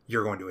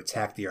 You're going to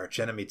attack the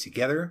archenemy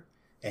together,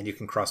 and you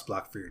can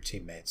cross-block for your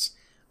teammates.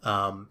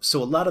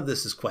 So a lot of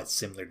this is quite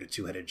similar to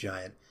Two-Headed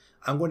Giant.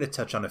 I'm going to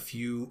touch on a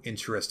few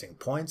interesting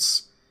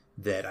points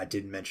that I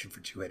didn't mention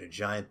for Two-Headed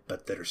Giant,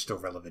 but that are still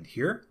relevant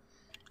here.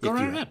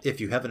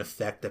 If you have an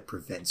effect that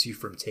prevents you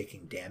from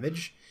taking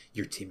damage,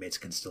 your teammates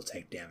can still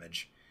take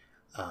damage.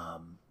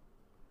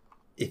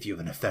 If you have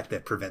an effect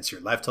that prevents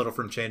your life total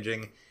from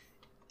changing,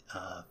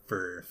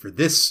 for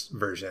this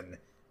version,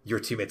 your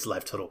teammate's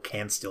life total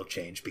can still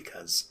change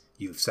because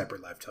you have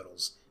separate life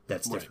totals.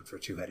 That's different for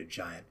Two-Headed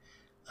Giant.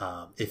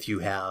 If you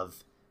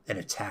have an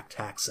attack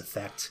tax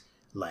effect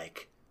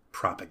like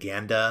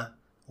Propaganda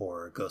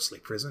or Ghostly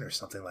Prison or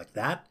something like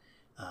that,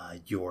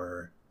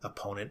 your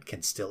opponent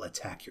can still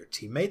attack your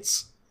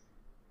teammates,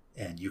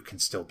 and you can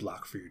still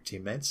block for your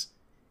teammates.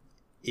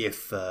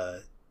 If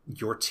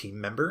your team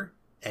member,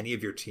 any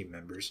of your team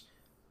members,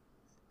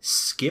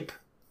 skip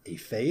a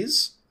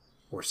phase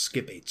or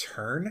skip a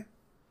turn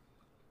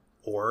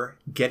or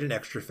get an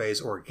extra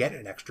phase or get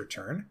an extra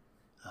turn,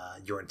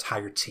 your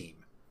entire team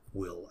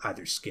will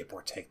either skip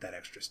or take that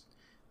extra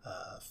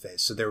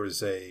phase. So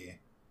there's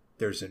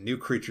a new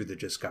creature that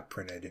just got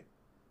printed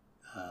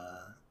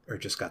or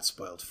just got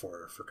spoiled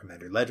for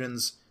Commander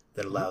Legends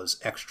that allows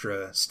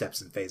extra steps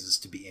and phases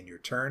to be in your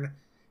turn.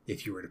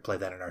 If you were to play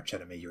that in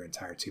Archenemy, your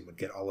entire team would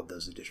get all of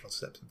those additional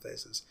steps and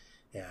phases.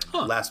 And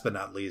last but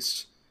not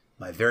least,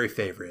 my very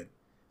favorite,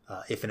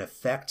 if an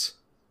effect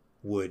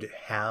would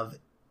have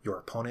your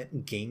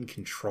opponent gain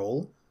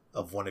control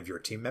of one of your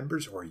team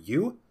members or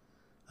you,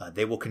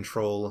 they will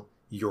control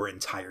your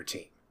entire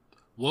team.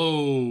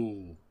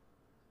 Whoa.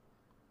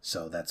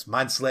 So that's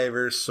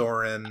Mindslaver,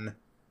 Sorin.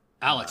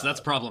 Alex, that's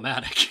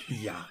problematic.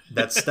 Yeah,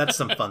 that's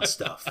some fun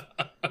stuff.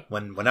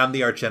 When I'm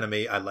the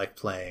archenemy, I like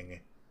playing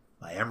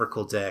my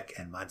Emrakul deck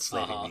and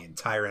Mindslaving the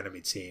entire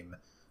enemy team.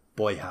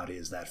 Boy, howdy,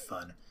 is that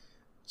fun.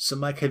 So,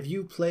 Mike, have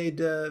you played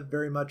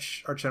very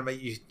much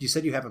archenemy? You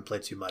said you haven't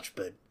played too much,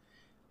 but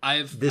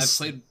I've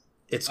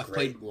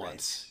played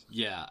once. Right?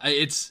 Yeah,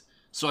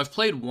 I've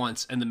played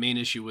once, and the main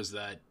issue was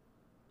that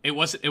it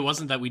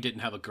wasn't that we didn't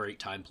have a great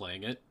time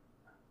playing it.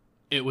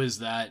 It was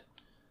that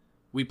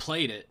we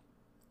played it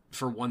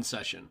for one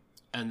session,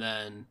 and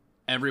then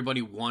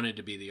everybody wanted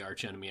to be the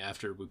archenemy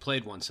after we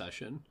played one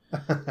session,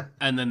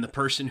 and then the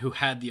person who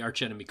had the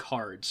archenemy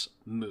cards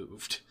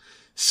moved.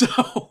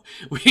 So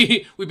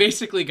we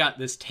basically got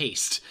this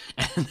taste,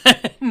 and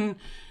then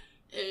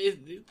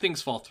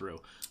things fall through.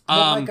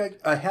 Well,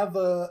 Mike, I have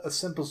a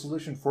simple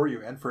solution for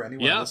you and for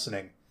anyone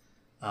listening.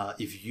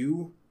 If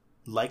you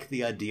like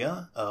the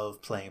idea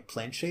of playing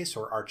Plane Chase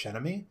or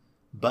Archenemy,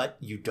 but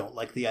you don't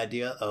like the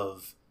idea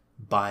of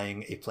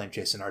buying a Plane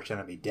Chase and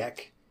Archenemy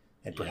deck,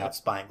 and perhaps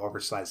buying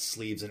oversized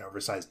sleeves and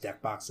oversized deck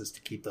boxes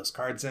to keep those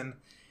cards in,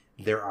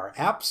 there are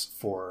apps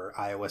for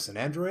iOS and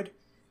Android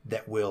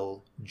that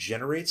will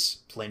generate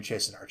Plane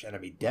Chase and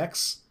Archenemy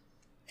decks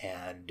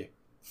and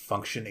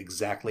function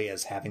exactly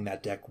as having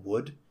that deck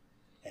would.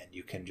 And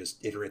you can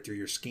just iterate through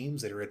your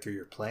schemes, iterate through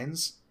your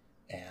planes,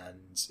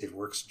 and it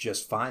works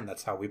just fine.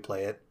 That's how we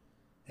play it.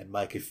 And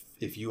Mike,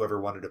 if you ever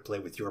wanted to play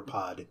with your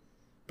pod,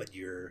 but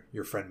your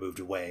friend moved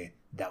away,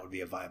 that would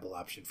be a viable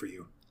option for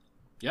you.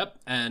 Yep,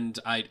 and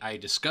I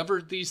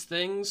discovered these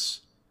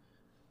things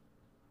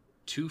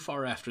too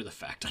far after the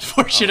fact,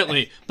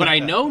 unfortunately. Okay. But I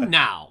know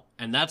now,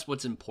 and that's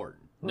what's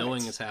important. Right.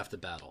 Knowing is half the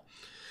battle.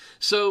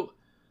 So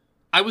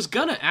I was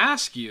going to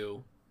ask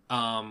you,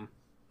 and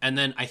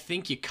then I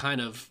think you kind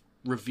of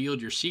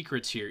revealed your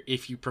secrets here,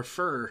 if you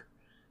prefer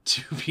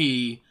to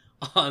be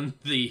on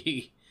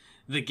the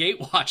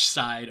Gatewatch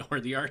side or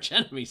the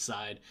archenemy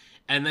side.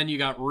 And then you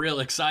got real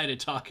excited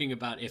talking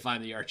about, if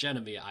I'm the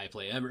archenemy, I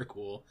play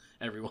Emrakul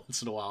every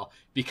once in a while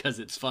because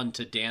it's fun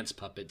to dance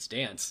puppets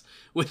dance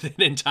with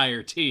an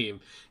entire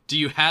team. Do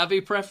you have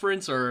a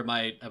preference, or am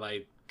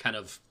I kind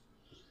of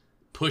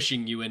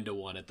pushing you into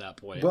one at that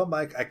point? Well,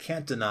 Mike, I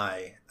can't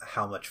deny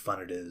how much fun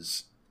it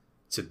is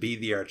to be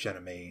the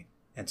archenemy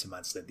and to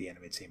mindslave the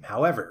enemy team.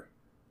 However,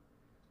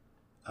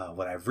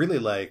 what I really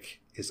like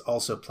is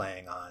also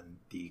playing on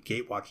the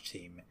Gatewatch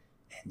team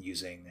and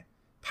using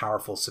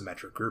powerful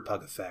symmetric group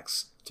hug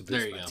effects to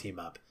boost my team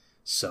up.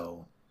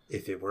 So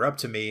if it were up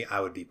to me, I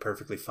would be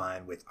perfectly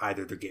fine with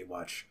either the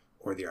Gatewatch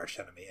or the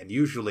archenemy. And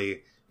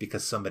usually,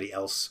 because somebody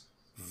else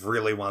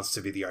really wants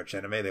to be the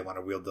archenemy, they want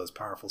to wield those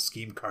powerful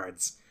scheme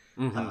cards,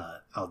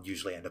 I'll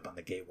usually end up on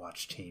the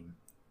Gatewatch team.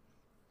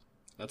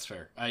 That's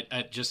fair.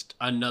 I just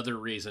another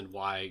reason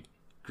why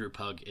group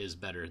hug is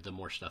better the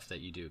more stuff that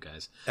you do,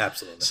 guys.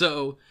 Absolutely.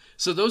 So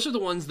those are the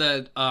ones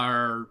that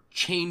are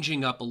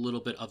changing up a little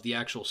bit of the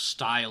actual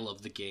style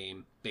of the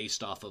game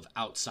based off of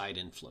outside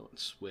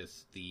influence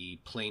with the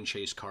plane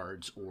chase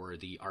cards or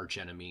the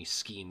archenemy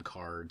scheme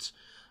cards,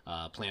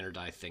 plan or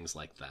die, things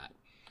like that.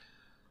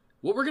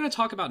 What we're going to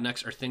talk about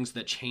next are things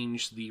that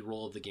change the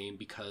role of the game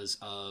because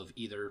of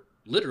either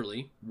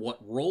literally what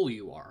role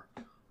you are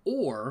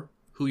or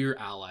who your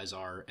allies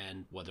are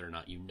and whether or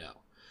not you know.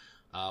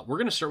 We're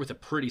going to start with a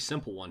pretty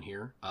simple one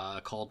here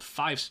called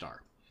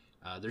 5-star.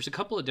 There's a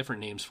couple of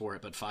different names for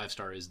it, but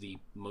 5-star is the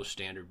most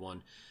standard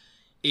one.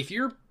 If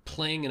you're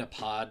playing in a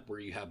pod where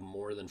you have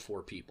more than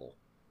 4 people,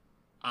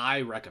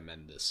 I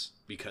recommend this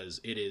because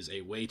it is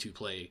a way to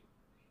play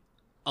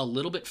a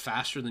little bit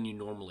faster than you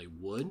normally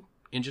would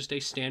in just a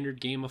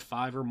standard game of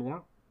 5 or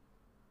more.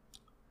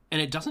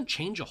 And it doesn't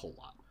change a whole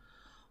lot.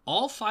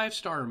 All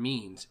 5-star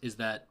means is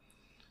that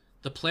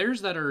the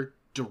players that are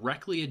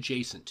directly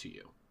adjacent to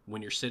you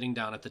when you're sitting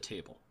down at the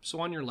table, so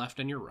on your left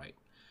and your right,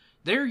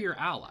 they're your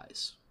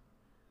allies.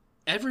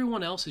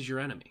 Everyone else is your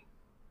enemy.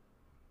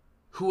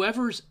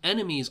 Whoever's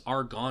enemies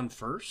are gone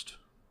first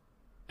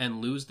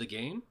and lose the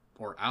game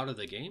or out of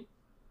the game,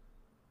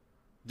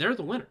 they're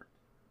the winner.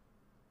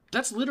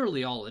 That's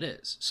literally all it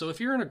is. So if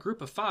you're in a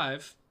group of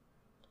 5,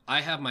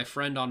 I have my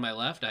friend on my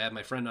left, I have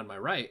my friend on my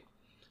right,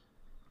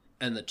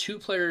 and the 2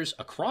 players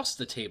across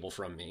the table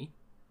from me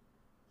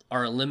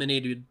are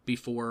eliminated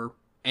before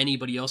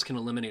anybody else can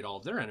eliminate all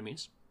of their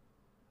enemies,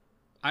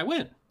 I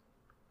win.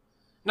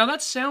 Now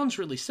that sounds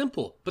really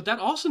simple, but that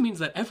also means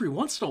that every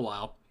once in a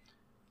while,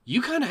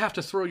 you kind of have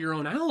to throw your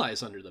own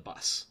allies under the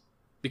bus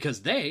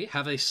because they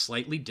have a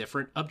slightly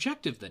different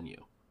objective than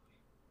you.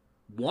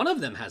 One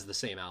of them has the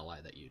same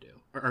ally that you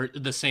do, or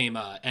the same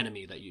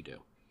enemy that you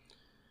do,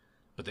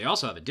 but they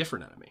also have a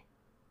different enemy.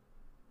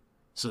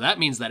 So that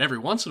means that every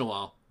once in a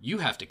while, you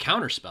have to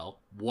counterspell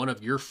one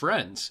of your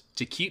friends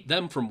to keep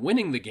them from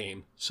winning the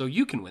game so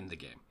you can win the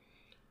game.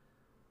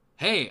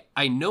 Hey,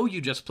 I know you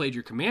just played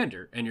your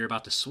commander and you're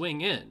about to swing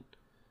in,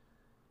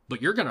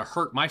 but you're going to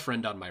hurt my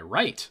friend on my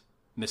right,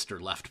 Mr.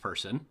 Left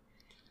Person.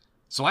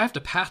 So I have to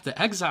path to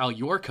exile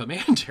your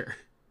commander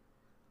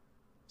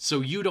so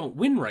you don't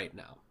win right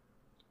now.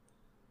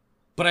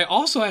 But I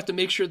also have to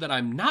make sure that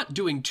I'm not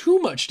doing too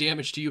much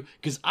damage to you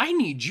because I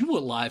need you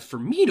alive for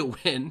me to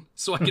win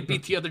so I can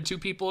beat the other 2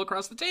 people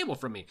across the table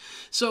from me.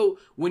 So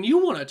when you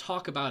want to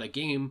talk about a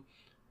game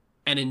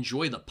and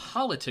enjoy the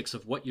politics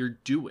of what you're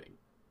doing,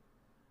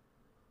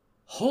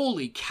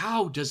 holy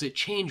cow, does it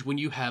change when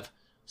you have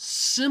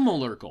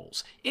similar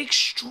goals,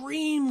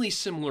 extremely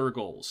similar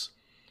goals,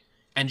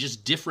 and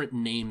just different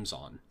names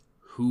on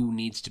who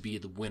needs to be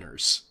the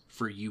winners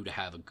for you to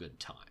have a good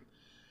time.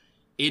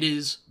 It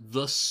is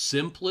the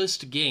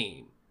simplest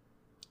game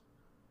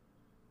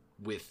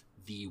with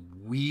the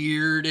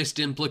weirdest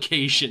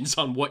implications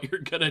on what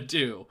you're going to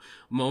do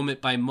moment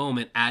by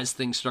moment as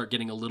things start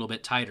getting a little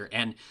bit tighter.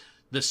 And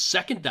the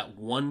second that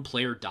one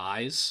player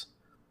dies,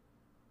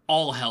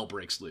 all hell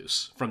breaks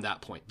loose from that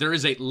point. There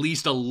is at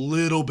least a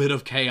little bit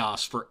of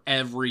chaos for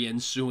every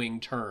ensuing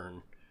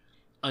turn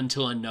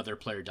until another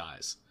player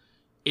dies.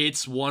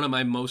 It's one of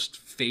my most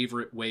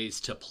favorite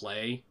ways to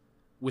play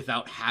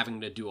without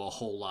having to do a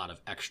whole lot of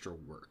extra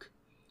work.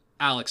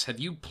 Alex, have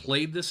you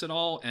played this at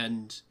all?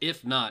 And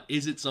if not,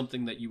 is it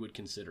something that you would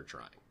consider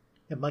trying?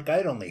 Yeah, Mike, I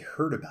had only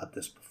heard about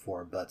this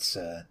before, but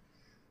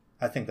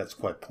I think that's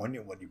quite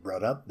poignant what you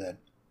brought up, that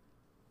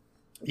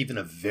even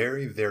a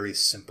very, very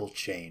simple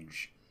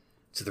change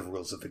to the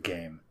rules of the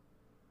game,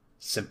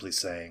 simply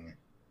saying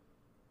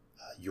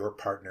your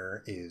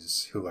partner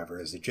is whoever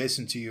is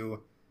adjacent to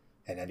you,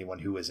 and anyone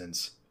who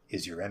isn't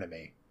is your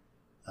enemy.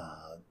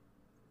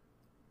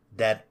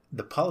 That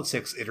the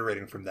politics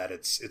iterating from that,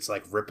 it's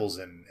like ripples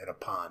in a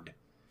pond.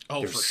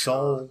 Oh, There's for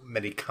so sure.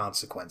 many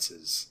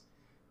consequences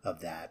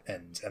of that,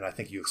 and I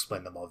think you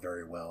explained them all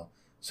very well.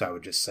 So I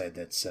would just say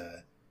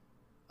that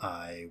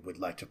I would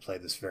like to play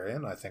this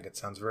variant. I think it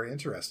sounds very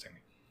interesting.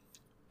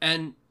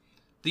 And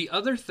the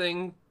other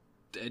thing,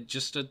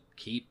 just to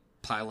keep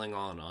piling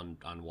on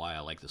why I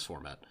like this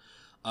format.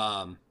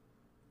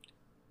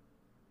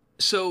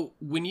 So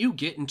when you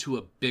get into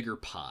a bigger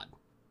pod,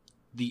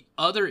 the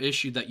other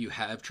issue that you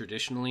have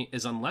traditionally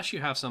is unless you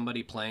have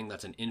somebody playing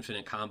that's an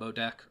infinite combo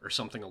deck or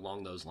something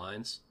along those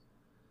lines,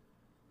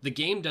 the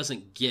game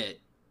doesn't get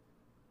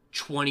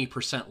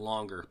 20%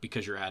 longer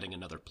because you're adding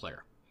another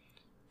player.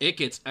 It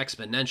gets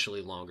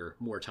exponentially longer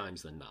more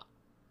times than not.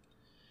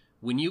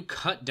 When you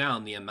cut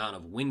down the amount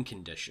of win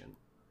condition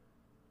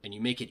and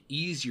you make it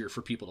easier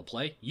for people to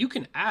play, you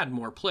can add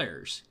more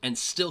players and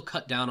still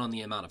cut down on the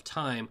amount of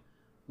time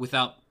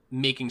without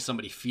making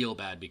somebody feel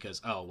bad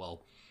because, oh,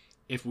 well,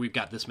 if we've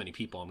got this many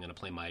people, I'm going to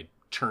play my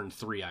turn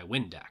 3 I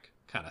win deck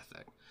kind of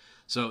thing.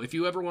 So if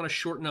you ever want to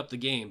shorten up the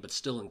game but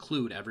still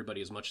include everybody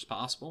as much as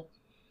possible,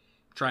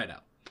 try it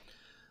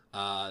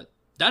out.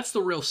 That's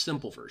the real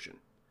simple version.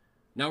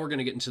 Now we're going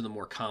to get into the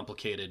more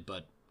complicated,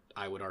 but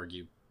I would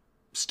argue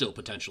still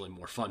potentially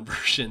more fun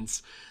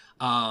versions.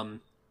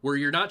 where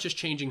you're not just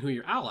changing who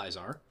your allies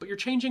are, but you're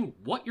changing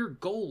what your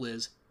goal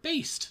is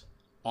based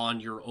on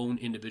your own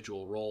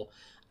individual role.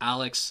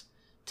 Alex,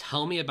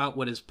 tell me about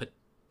what is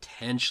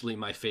potentially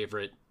my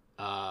favorite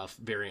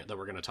variant that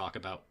we're going to talk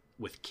about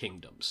with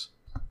Kingdoms.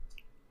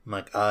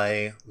 Mike,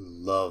 I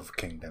love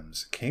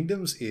Kingdoms.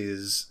 Kingdoms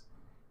is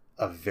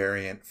a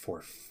variant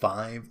for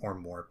 5 or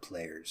more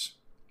players.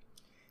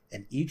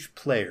 And each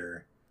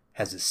player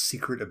has a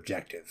secret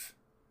objective.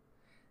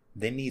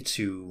 They need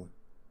to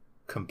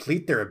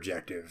complete their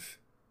objective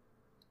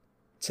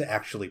to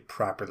actually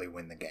properly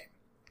win the game.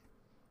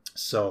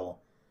 So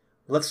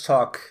let's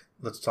talk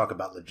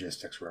about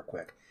logistics real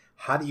quick.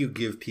 How do you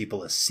give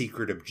people a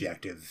secret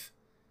objective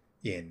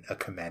in a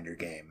Commander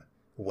game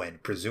when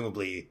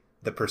presumably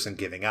the person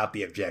giving out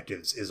the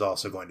objectives is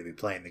also going to be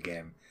playing the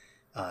game?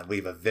 We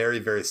have a very,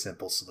 very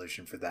simple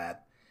solution for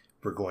that.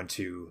 We're going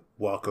to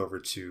walk over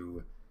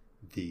to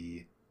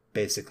the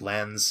basic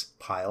lands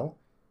pile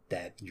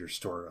that your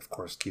store, of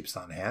course, keeps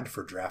on hand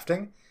for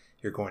drafting.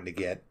 You're going to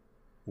get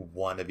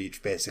 1 of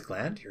each basic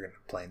land. You're going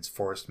to plains,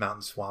 forest,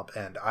 mountain, swamp,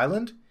 and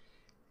island.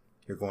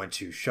 You're going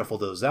to shuffle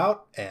those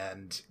out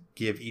and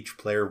give each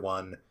player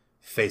 1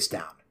 face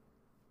down.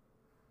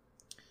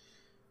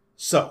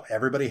 So,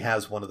 everybody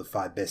has 1 of the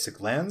 5 basic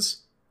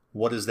lands.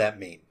 What does that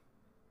mean?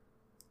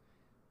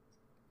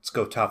 Let's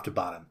go top to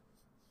bottom.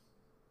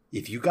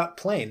 If you got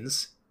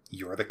plains,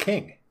 you're the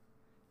king.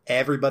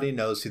 Everybody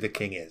knows who the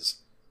king is.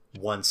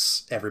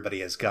 Once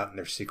everybody has gotten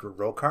their secret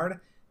role card,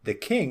 the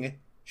king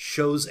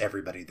shows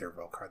everybody their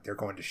role card. They're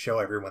going to show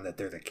everyone that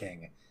they're the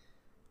king.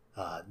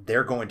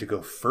 They're going to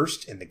go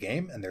first in the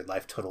game, and their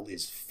life total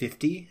is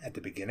 50 at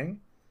the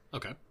beginning.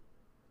 Okay.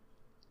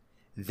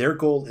 Their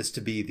goal is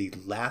to be the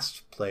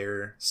last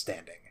player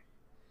standing.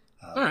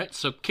 All right,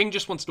 so king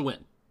just wants to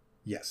win.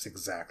 Yes,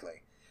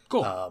 exactly.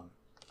 Cool.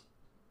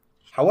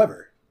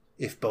 However,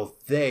 if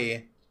both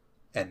they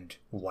and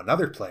one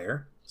other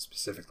player,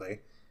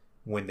 specifically,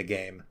 win the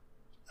game,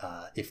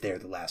 if they're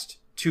the last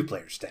 2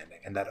 players standing,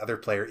 and that other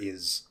player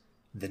is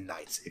the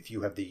knight. If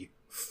you have the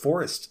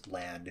forest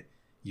land,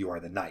 you are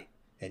the knight,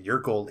 and your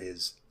goal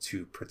is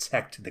to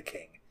protect the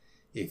king.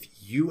 If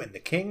you and the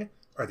king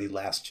are the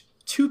last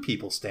 2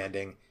 people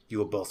standing, you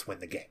will both win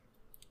the game.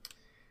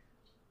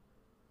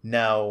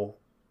 Now,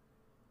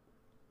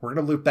 we're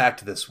going to loop back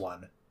to this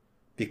one,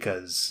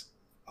 because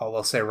all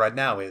I'll say right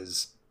now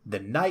is the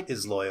knight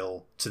is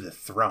loyal to the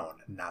throne,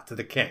 not to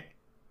the king.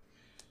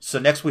 So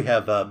next we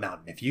have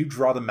mountain. If you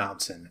draw the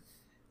mountain,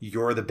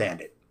 you're the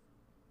bandit.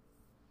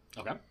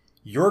 Okay.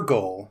 Your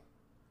goal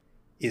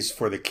is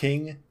for the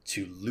king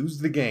to lose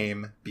the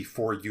game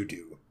before you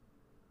do.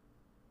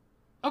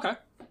 Okay.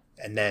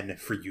 And then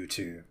for you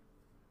to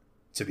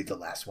be the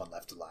last one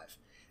left alive.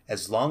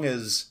 As long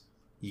as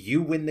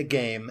you win the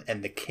game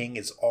and the king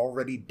is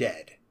already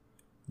dead,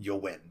 you'll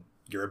win.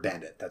 You're a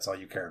bandit. That's all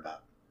you care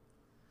about.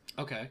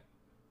 Okay.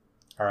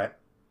 All right.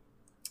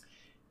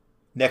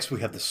 Next,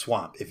 we have the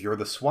swamp. If you're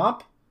the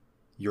swamp,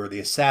 you're the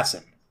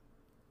assassin.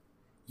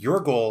 Your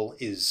goal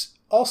is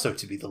also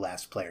to be the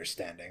last player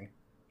standing.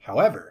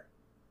 However,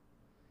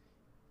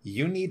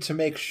 you need to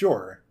make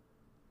sure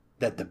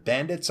that the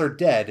bandits are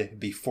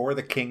dead before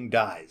the king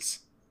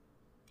dies.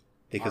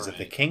 Because if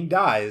the king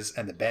dies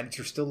and the bandits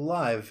are still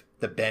alive,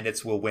 the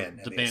bandits will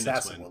win, and the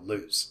assassin will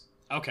lose.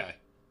 Okay.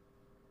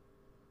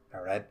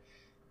 All right.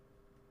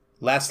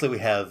 Lastly, we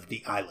have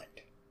the island.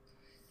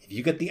 If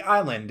you get the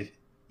island,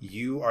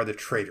 you are the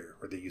traitor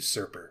or the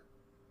usurper.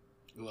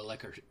 Ooh, I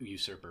like our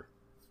usurper.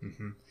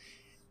 Mm-hmm.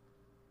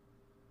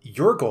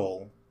 Your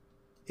goal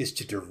is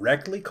to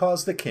directly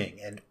cause the king,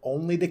 and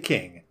only the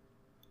king,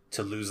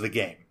 to lose the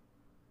game.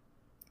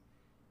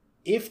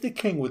 If the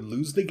king would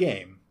lose the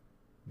game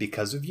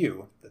because of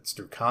you, that's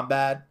through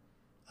combat,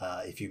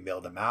 if you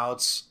mill them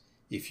out,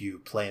 if you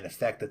play an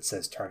effect that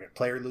says target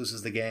player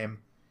loses the game,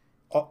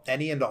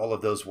 any and all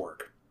of those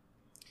work.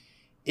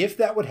 If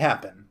that would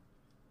happen,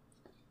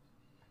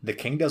 the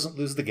king doesn't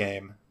lose the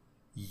game,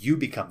 you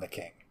become the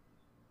king.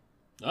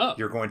 Oh.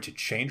 You're going to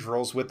change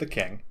roles with the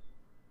king.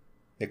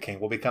 The king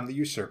will become the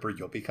usurper,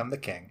 you'll become the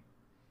king.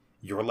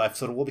 Your life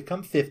total will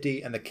become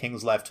 50, and the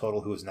king's life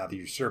total, who is now the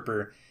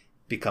usurper,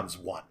 becomes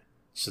 1.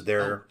 So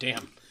they're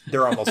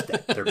almost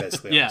dead. They're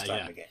basically almost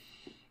out of the game.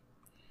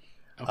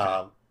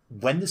 Okay.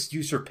 When this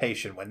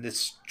usurpation, when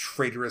this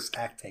traitorous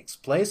act takes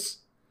place,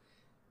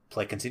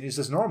 play continues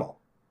as normal.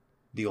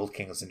 The old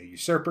king is the new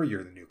usurper,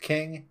 you're the new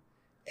king,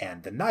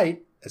 and the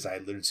knight, as I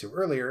alluded to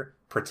earlier,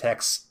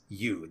 protects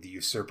you, the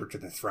usurper, to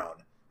the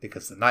throne,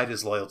 because the knight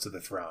is loyal to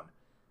the throne.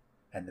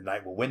 And the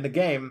knight will win the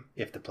game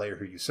if the player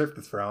who usurped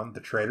the throne, the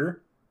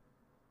traitor,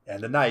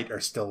 and the knight are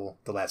still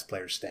the last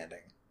players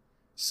standing.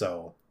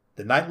 So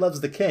the knight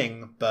loves the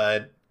king,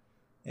 but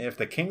if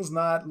the king's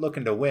not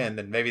looking to win,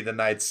 then maybe the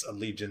knight's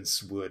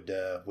allegiance would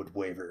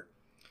waver.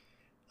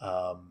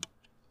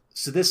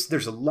 So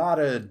there's a lot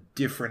of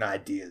different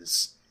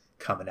ideas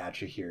coming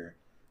at you here,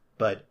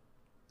 but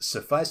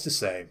suffice to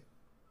say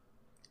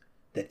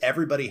that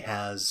everybody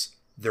has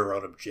their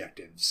own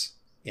objectives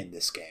in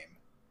this game.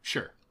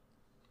 Sure.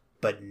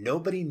 But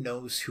nobody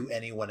knows who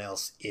anyone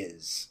else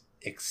is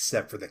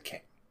except for the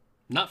king.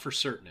 Not for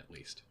certain, at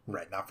least.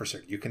 Right, not for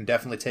certain. You can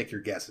definitely take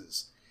your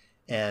guesses.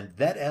 And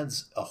that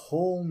adds a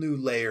whole new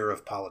layer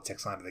of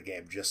politics onto the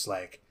game, just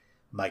like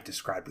Mike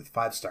described with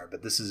 5-star.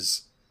 But this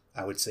is,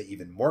 I would say,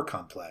 even more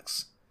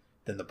complex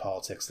than the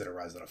politics that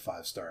arise out of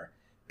 5-star.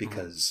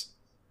 Because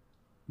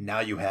now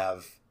you're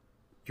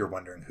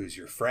wondering who's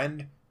your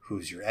friend,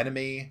 who's your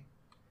enemy.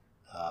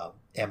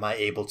 Am I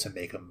able to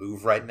make a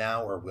move right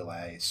now, or will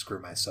I screw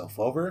myself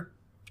over?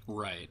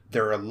 Right.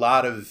 There are a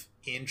lot of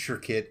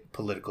intricate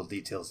political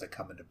details that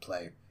come into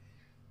play.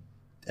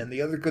 And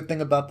the other good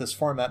thing about this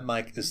format,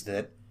 Mike, is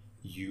that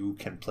you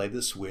can play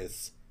this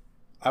with,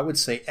 I would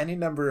say, any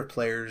number of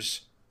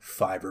players,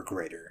 5 or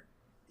greater.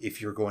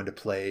 If you're going to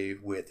play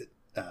with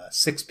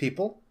 6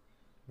 people,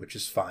 which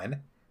is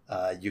fine,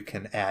 you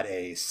can add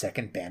a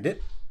second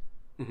bandit,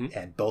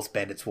 and both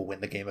bandits will win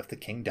the game if the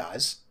king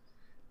dies.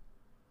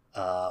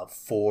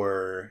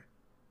 For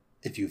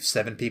if you have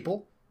 7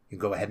 people, you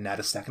can go ahead and add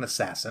a second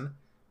assassin,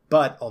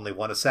 but only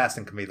one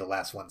assassin can be the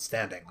last one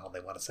standing. Only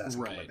one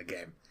assassin can win the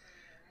game.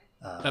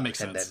 That makes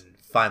sense. And then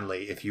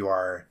finally, if you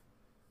are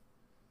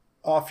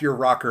off your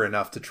rocker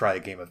enough to try a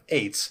game of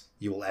 8s,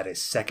 you will add a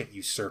second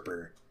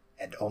usurper,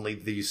 and only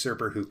the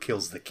usurper who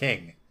kills the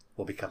king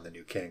will become the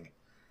new king.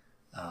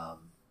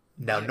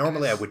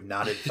 Normally I would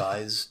not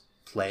advise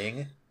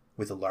playing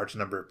with a large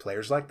number of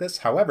players like this.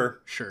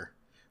 However,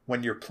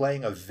 when you're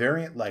playing a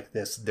variant like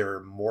this, there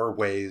are more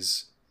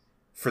ways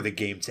for the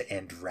game to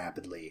end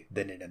rapidly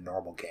than in a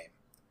normal game.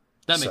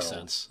 That makes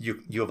sense.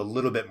 You have a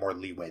little bit more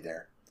leeway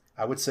there.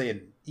 I would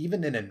say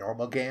even in a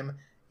normal game,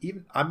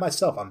 even I'm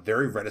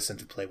very reticent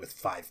to play with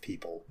 5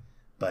 people,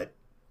 but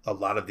a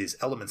lot of these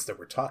elements that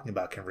we're talking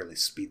about can really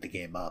speed the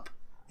game up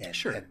and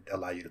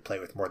allow you to play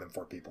with more than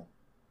 4 people.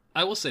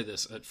 I will say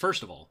this.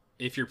 First of all,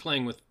 if you're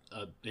playing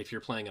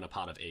in a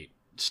pot of 8,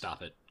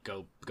 stop it.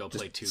 Go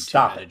play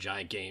two-headed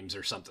giant games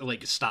or something.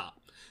 Like, stop.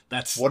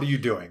 What are you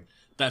doing?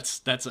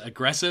 That's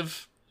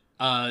aggressive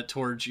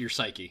towards your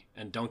psyche,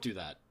 and don't do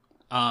that.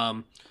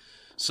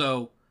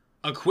 So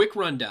a quick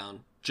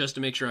rundown just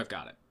to make sure I've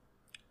got it.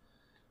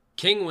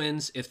 King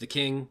wins if the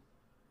king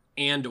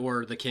and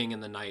or the king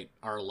and the knight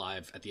are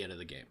alive at the end of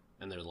the game,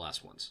 and they're the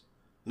last ones.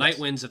 Knight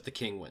wins if the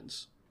king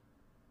wins.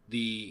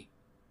 The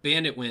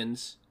bandit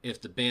wins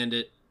if the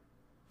bandit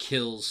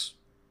kills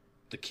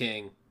the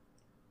king.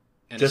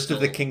 And just if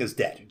the king is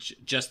dead.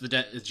 Just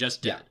dead.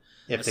 Yeah.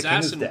 If the king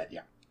is dead,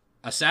 yeah.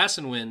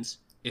 Assassin wins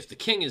if the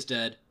king is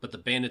dead, but the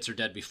bandits are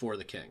dead before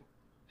the king.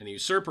 And the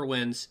usurper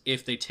wins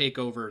if they take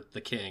over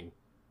the king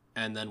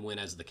and then win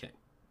as the king.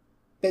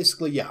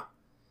 Basically, yeah.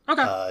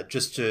 Okay.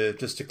 Just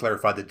to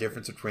clarify the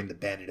difference between the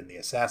bandit and the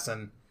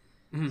assassin,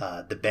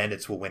 the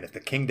bandits will win if the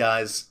king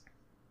dies,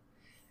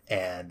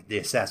 and the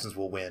assassins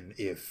will win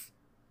if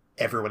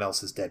everyone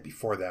else is dead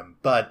before them.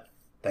 But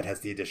that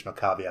has the additional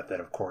caveat that,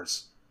 of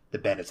course, the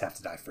bandits have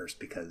to die first,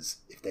 because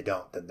if they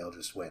don't, then they'll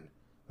just win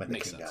when the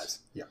king dies.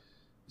 Yeah.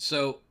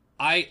 So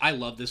I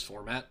love this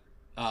format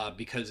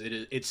because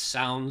it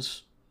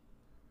sounds.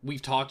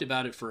 We've talked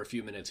about it for a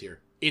few minutes here.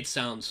 It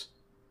sounds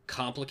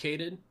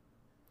complicated,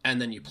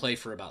 and then you play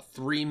for about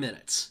 3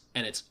 minutes,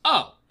 and it's,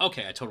 oh,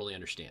 okay, I totally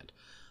understand.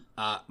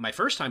 My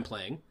first time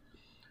playing,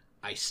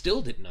 I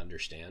still didn't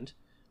understand,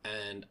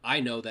 and I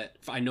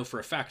know for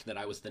a fact that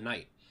I was the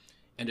knight,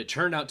 and it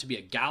turned out to be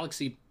a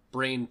galaxy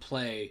brain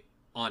play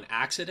on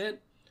accident,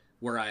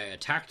 where I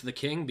attacked the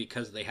king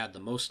because they had the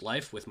most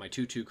life with my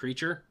 2/2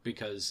 creature,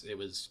 because it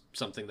was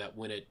something that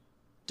when it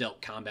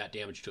dealt combat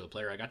damage to a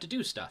player, I got to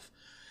do stuff.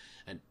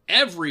 And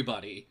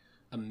everybody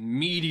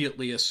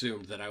immediately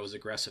assumed that I was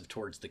aggressive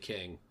towards the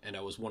king, and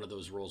I was one of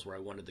those roles where I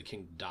wanted the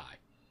king to die.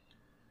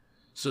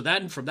 So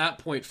then, from that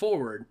point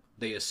forward,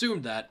 they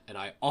assumed that, and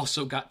I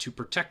also got to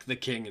protect the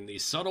king in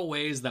these subtle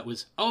ways that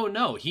was, oh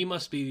no, he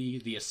must be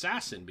the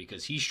assassin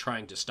because he's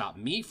trying to stop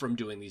me from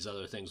doing these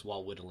other things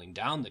while whittling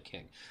down the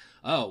king.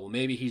 Oh, well,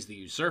 maybe he's the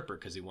usurper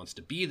because he wants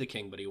to be the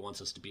king, but he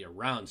wants us to be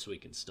around so he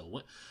can still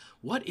win.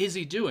 What is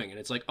he doing? And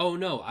it's like, oh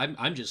no,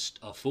 I'm just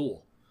a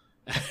fool.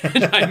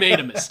 And I made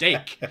a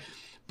mistake,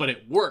 but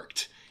it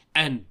worked.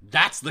 And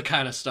that's the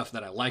kind of stuff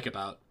that I like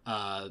about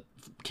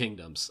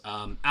Kingdoms.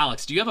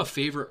 Alex, do you have a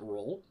favorite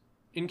role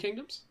in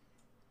Kingdoms?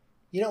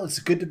 You know, it's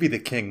good to be the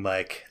king,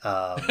 Mike,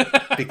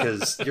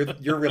 because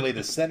you're really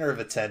the center of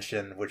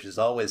attention, which is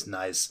always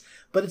nice.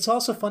 But it's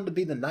also fun to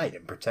be the knight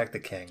and protect the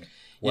king,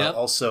 while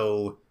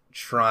also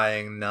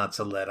trying not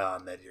to let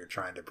on that you're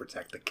trying to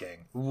protect the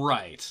king.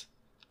 Right.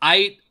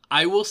 I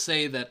will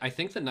say that I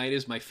think the knight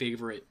is my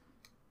favorite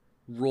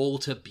role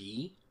to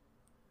be,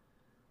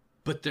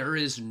 but there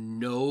is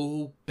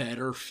no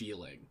better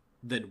feeling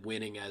than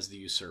winning as the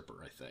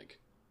usurper, I think.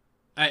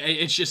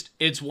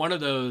 It's one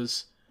of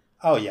those...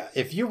 Oh, yeah.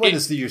 If you win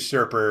as the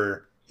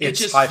usurper,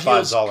 it's high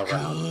fives all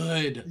around.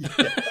 Good.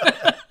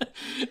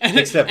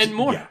 Yeah. and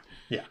more. Yeah.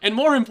 Yeah. And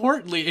more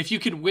importantly, if you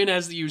can win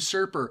as the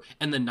usurper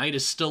and the knight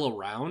is still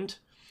around,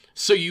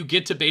 so you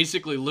get to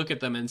basically look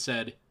at them and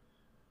said,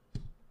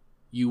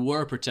 you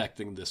were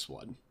protecting this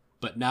one,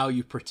 but now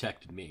you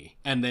protected me.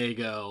 And they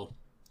go,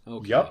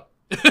 okay. Yep.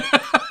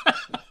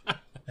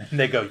 And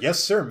they go, yes,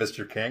 sir,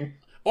 Mr. King.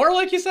 Or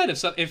like you said,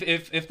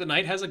 if the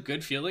knight has a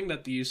good feeling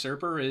that the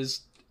usurper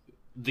is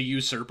the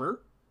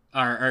usurper,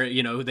 or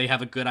they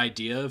have a good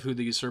idea of who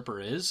the usurper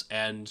is,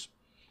 and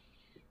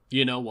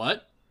you know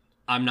what?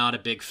 I'm not a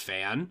big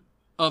fan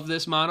of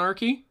this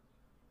monarchy,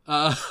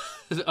 of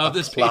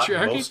this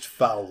patriarchy. Most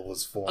foul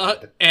was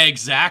formed.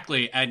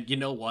 Exactly, and you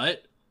know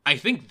what? I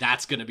think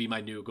that's going to be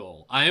my new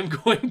goal. I'm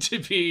going to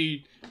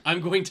be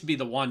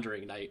the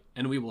Wandering Knight,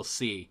 and we will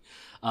see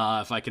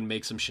if I can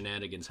make some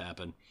shenanigans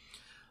happen.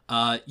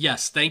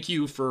 Yes, thank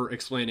you for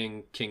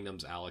explaining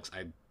Kingdoms, Alex.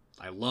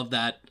 I love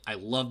that. I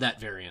love that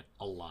variant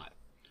a lot.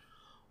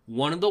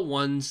 One of the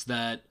ones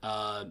that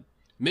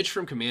Mitch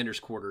from Commander's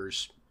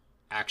Quarters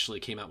actually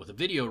came out with a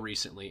video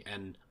recently,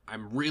 and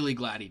I'm really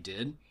glad he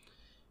did,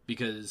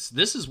 because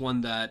this is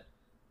one that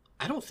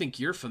I don't think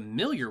you're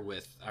familiar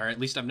with, or at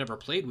least I've never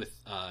played with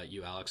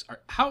you, Alex.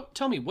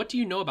 Tell me, what do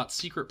you know about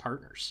Secret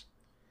Partners?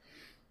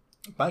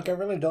 Mike, I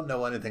really don't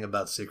know anything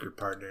about Secret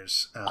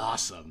Partners.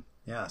 Awesome.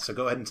 Yeah, so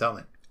go ahead and tell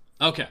me.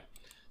 Okay,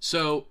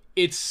 so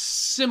it's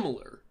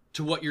similar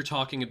to what you're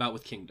talking about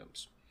with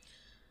Kingdoms,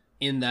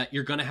 in that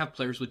you're going to have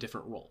players with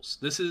different roles.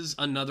 This is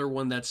another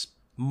one that's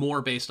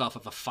more based off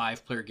of a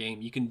 5-player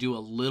game. You can do a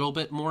little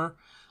bit more,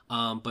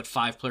 but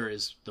 5-player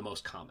is the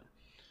most common.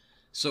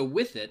 So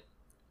with it,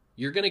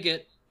 you're going to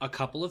get a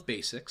couple of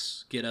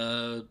basics, get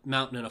a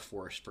mountain and a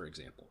forest, for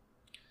example.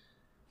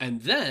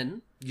 And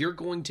then you're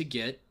going to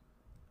get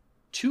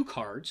 2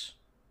 cards,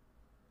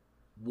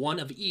 one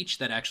of each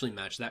that actually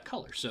match that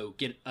color. So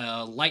get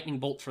a lightning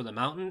bolt for the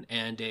mountain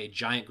and a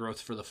giant growth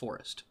for the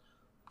forest.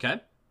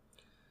 Okay?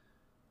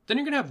 Then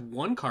you're going to have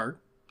 1 card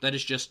that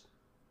is just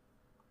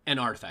an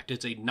artifact.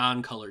 It's a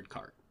non-colored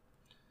card.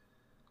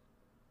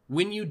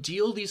 When you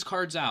deal these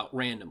cards out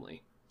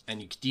randomly,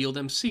 and you deal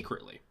them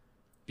secretly,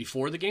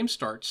 before the game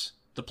starts,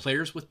 the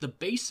players with the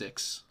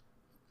basics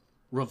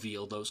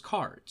reveal those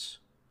cards.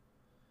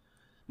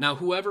 Now,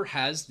 whoever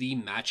has the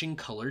matching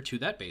color to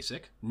that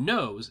basic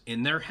knows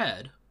in their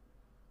head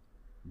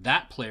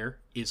that player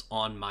is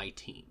on my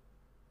team.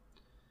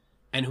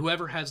 And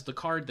whoever has the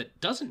card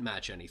that doesn't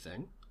match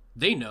anything,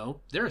 they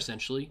know they're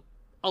essentially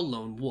a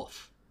lone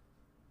wolf.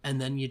 And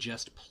then you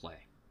just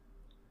play.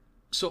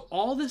 So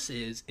all this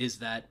is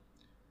that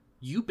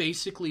you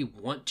basically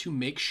want to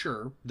make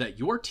sure that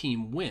your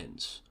team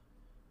wins.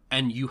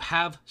 And you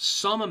have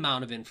some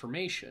amount of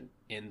information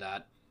in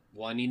that,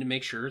 well, I need to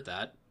make sure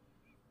that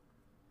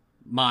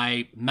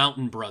my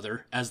mountain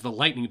brother, as the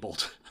lightning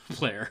bolt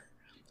player,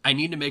 I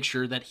need to make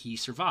sure that he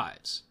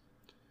survives.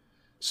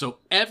 So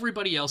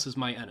everybody else is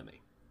my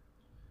enemy.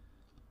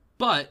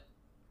 But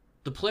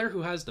the player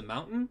who has the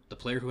mountain, the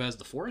player who has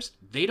the forest,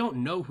 they don't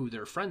know who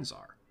their friends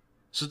are.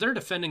 So they're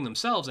defending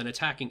themselves and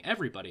attacking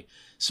everybody.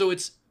 So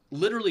it's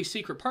literally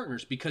Secret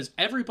Partners, because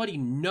everybody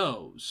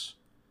knows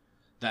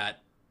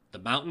that the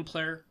mountain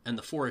player and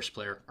the forest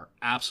player are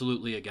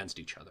absolutely against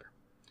each other.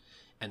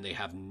 And they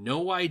have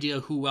no idea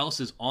who else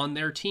is on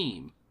their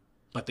team,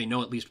 but they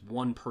know at least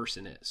one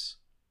person is.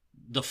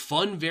 The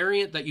fun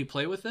variant that you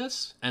play with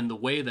this, and the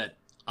way that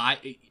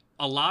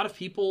a lot of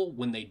people,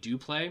 when they do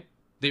play,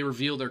 they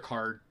reveal their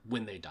card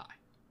when they die.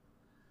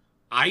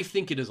 I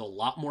think it is a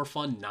lot more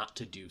fun not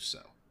to do so.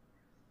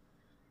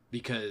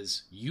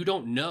 Because you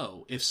don't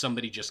know if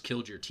somebody just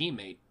killed your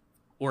teammate,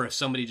 or if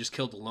somebody just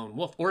killed the lone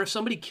wolf, or if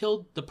somebody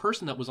killed the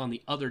person that was on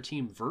the other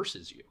team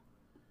versus you.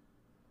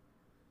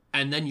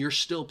 And then you're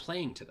still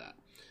playing to that.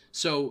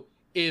 So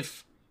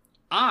if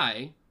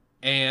I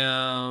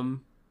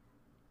am,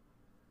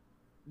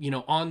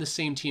 on the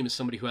same team as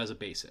somebody who has a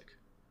basic,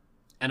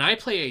 and I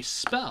play a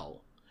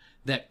spell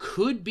that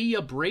could be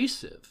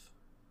abrasive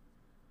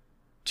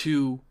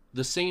to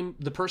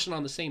the person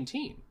on the same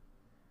team,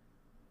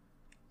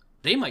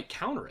 they might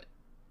counter it.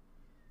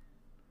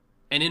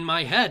 And in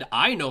my head,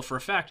 I know for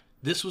a fact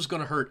this was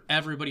going to hurt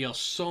everybody else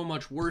so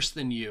much worse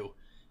than you.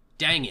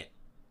 Dang it.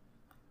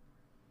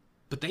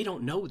 But they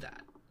don't know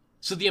that.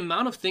 So the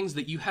amount of things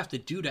that you have to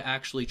do to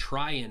actually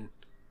try and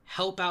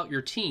help out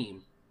your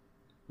team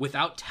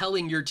without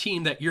telling your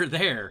team that you're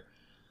there,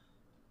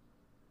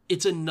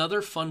 it's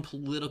another fun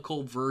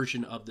political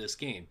version of this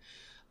game.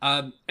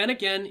 And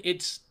again,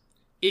 it's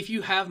if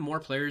you have more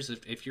players,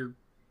 if you're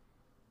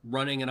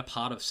running in a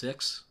pot of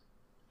 6,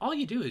 all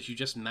you do is you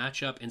just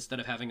match up, instead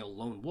of having a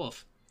lone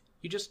wolf,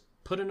 you just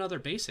put another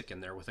basic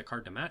in there with a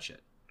card to match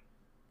it.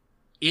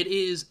 It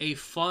is a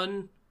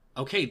fun,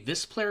 okay,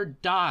 this player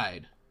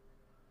died.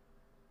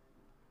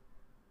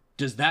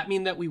 Does that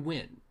mean that we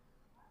win?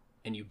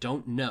 And you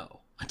don't know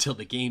until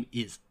the game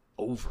is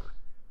over.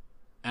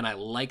 And I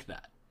like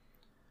that.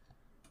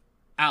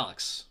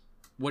 Alex,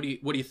 what do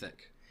you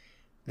think?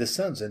 This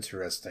sounds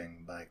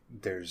interesting. Like,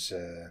 there's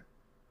I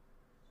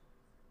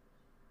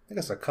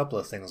guess a couple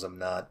of things I'm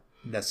not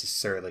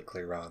necessarily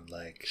clear on.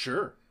 Like,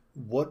 sure,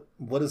 what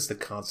is the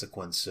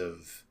consequence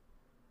of,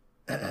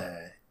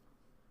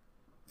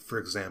 for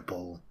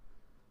example,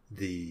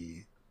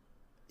 the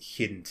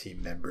hidden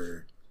team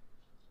member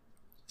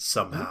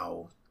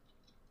somehow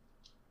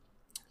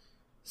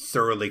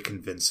thoroughly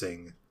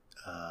convincing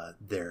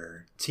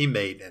their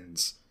teammate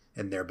and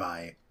and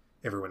thereby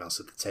everyone else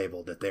at the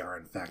table that they are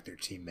in fact their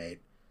teammate,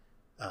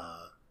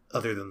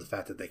 other than the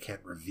fact that they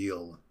can't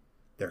reveal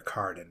their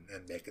card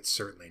and make it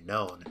certainly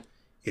known.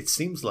 It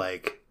seems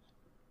like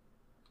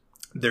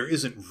there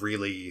isn't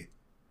really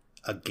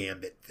a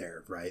gambit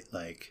there, right?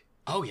 Like,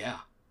 oh yeah.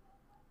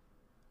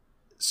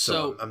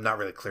 So I'm not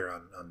really clear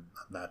on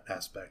that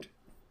aspect.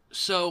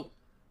 So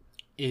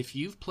if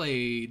you've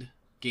played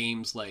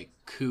games like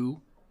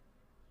Coup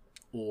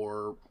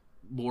or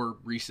more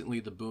recently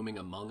the booming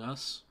Among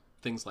Us,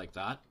 things like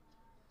that,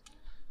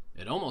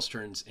 it almost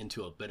turns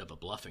into a bit of a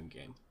bluffing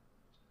game.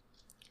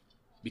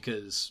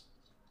 Because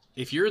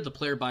if you're the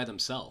player by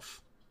themselves,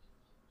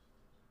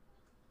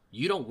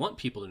 you don't want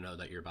people to know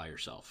that you're by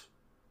yourself.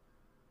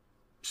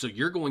 So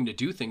you're going to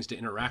do things to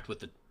interact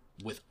with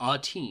a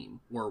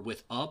team or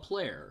with a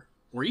player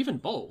or even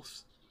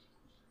both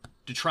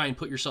to try and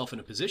put yourself in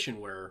a position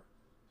where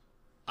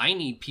I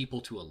need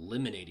people to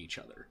eliminate each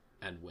other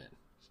and win.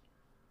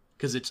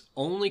 Because it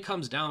only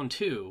comes down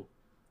to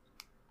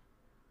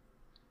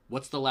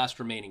what's the last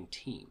remaining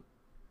team.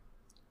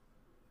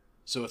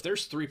 So if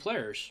there's 3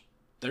 players,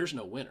 there's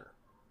no winner.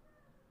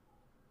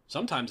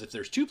 Sometimes if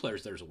there's 2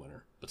 players, there's a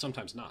winner, but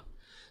sometimes not.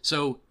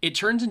 So it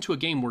turns into a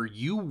game where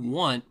you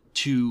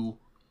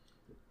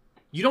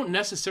don't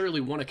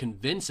necessarily want to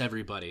convince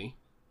everybody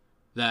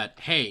that,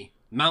 hey,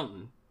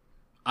 Mountain,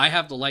 I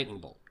have the lightning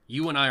bolt.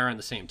 You and I are on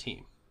the same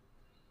team.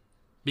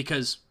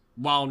 Because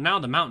while now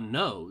the Mountain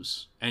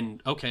knows,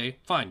 and okay,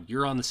 fine,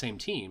 you're on the same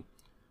team,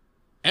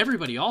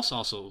 everybody else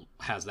also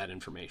has that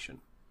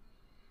information,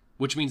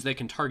 which means they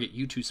can target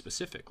you two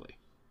specifically.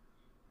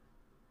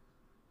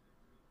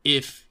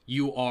 If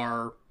you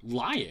are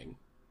lying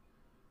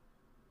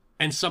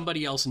and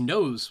somebody else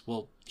knows,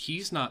 well,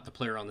 he's not the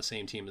player on the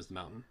same team as the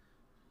Mountain,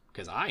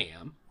 because I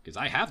am, because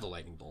I have the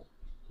lightning bolt.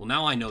 Well,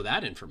 now I know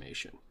that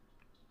information.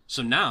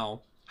 So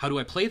now, how do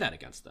I play that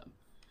against them?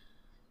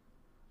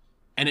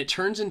 And it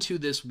turns into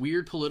this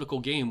weird political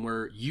game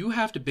where you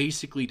have to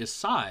basically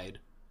decide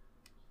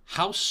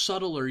how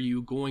subtle are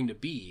you going to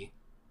be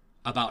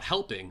about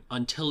helping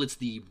until it's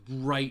the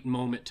right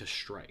moment to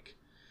strike.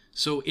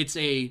 So it's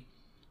a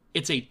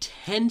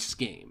tense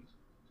game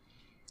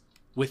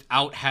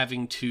without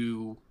having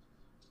to...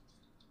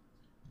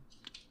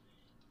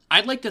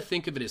 I'd like to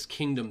think of it as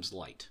Kingdoms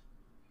Light,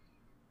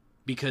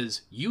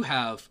 because you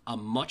have a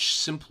much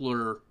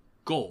simpler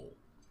goal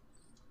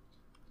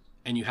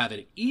and you have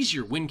an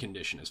easier win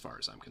condition as far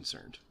as I'm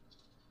concerned.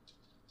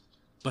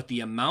 But the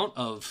amount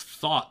of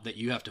thought that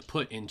you have to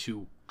put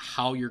into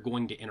how you're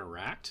going to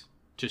interact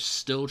to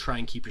still try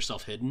and keep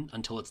yourself hidden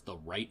until it's the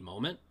right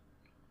moment,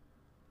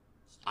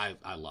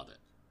 I love it.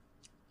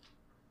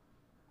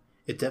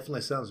 It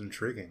definitely sounds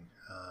intriguing.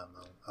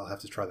 I'll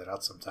have to try that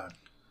out sometime.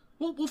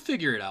 We'll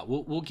figure it out.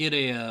 We'll get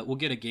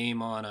a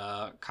game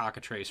on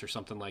Cockatrace or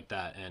something like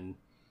that and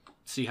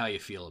see how you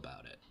feel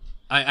about it.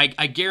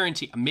 I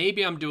guarantee,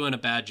 maybe I'm doing a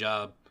bad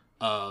job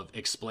of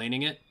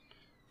explaining it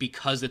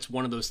because it's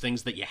one of those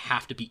things that you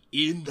have to be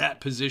in that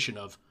position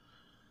of,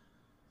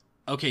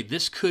 okay,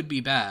 this could be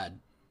bad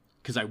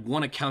because I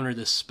want to counter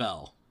this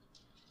spell,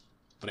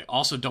 but I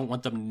also don't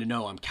want them to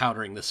know I'm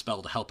countering this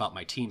spell to help out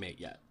my teammate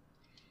yet.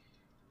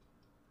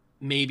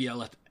 Maybe I'll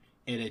let...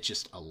 And it's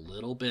just a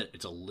little bit,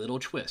 it's a little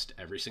twist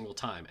every single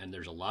time, and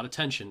there's a lot of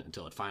tension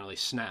until it finally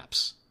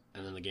snaps,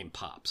 and then the game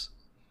pops.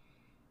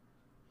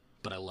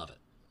 But I love it.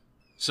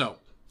 So,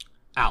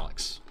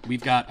 Alex,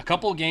 we've got a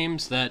couple of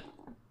games that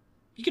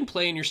you can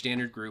play in your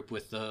standard group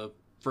with the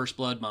First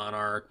Blood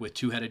Monarch, with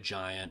Two-Headed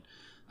Giant,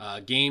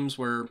 games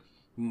where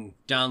you can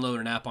download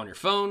an app on your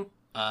phone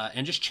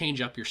and just change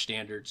up your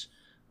standards.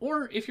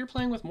 Or if you're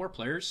playing with more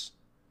players,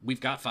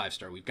 we've got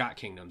 5-star, we've got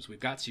Kingdoms,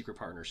 we've got Secret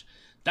Partners.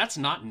 That's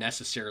not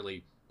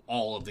necessarily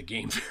all of the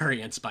game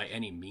variants by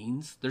any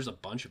means. There's a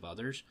bunch of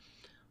others,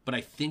 but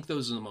I think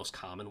those are the most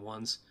common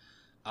ones.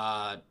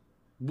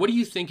 What do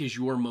you think is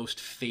your most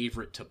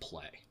favorite to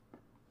play?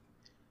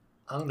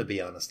 I'm going to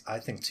be honest. I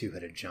think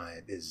Two-Headed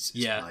Giant is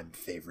my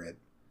favorite.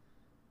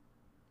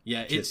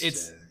 Yeah, it's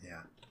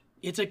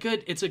a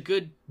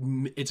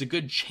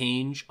good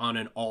change on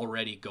an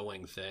already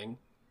going thing.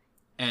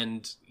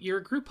 And you're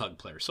a group hug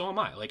player, so am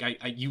I. Like,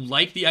 you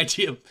like the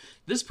idea of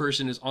this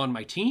person is on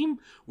my team.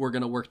 We're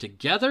going to work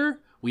together.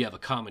 We have a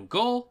common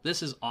goal.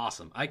 This is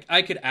awesome.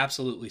 I could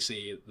absolutely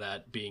see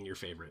that being your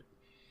favorite.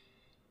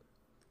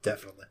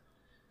 Definitely.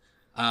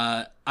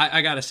 I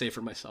got to say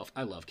for myself,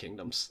 I love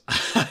Kingdoms.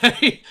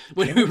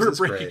 When we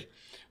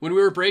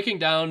were breaking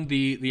down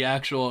the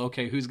actual,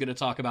 okay, who's going to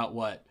talk about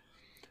what,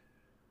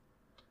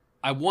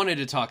 I wanted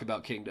to talk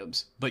about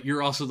Kingdoms, but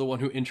you're also the one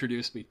who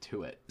introduced me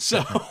to it.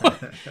 So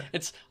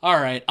it's all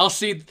right. I'll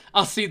cede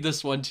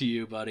this one to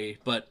you, buddy.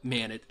 But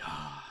man,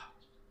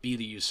 be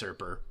the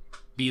usurper,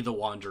 be the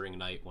wandering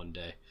knight one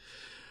day.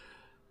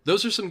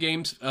 Those are some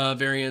games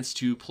variants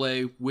to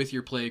play with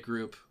your play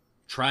group.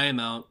 Try them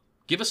out.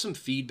 Give us some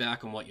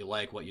feedback on what you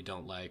like, what you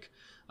don't like.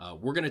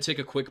 We're going to take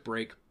a quick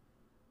break.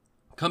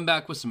 Come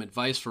back with some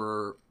advice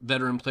for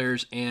veteran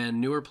players and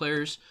newer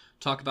players.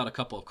 Talk about a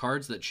couple of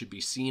cards that should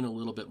be seen a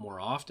little bit more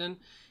often.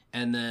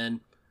 And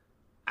then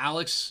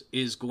Alex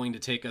is going to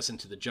take us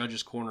into the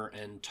judge's corner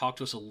and talk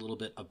to us a little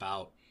bit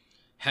about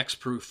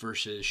hexproof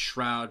versus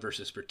shroud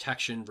versus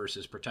protection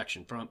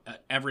from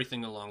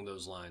everything along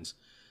those lines.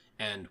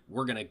 And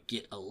we're going to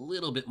get a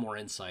little bit more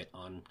insight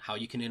on how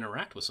you can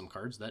interact with some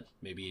cards that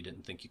maybe you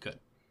didn't think you could.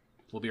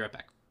 We'll be right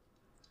back.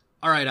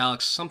 All right,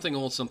 Alex, something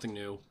old, something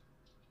new.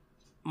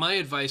 My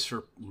advice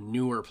for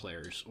newer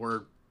players,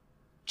 or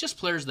just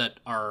players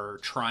that are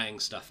trying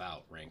stuff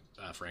out,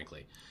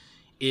 frankly,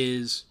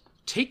 is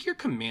take your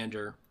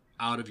commander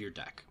out of your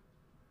deck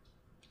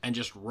and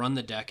just run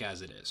the deck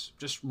as it is.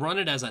 Just run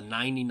it as a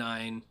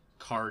 99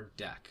 card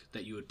deck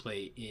that you would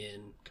play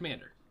in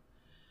Commander.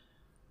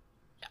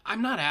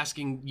 I'm not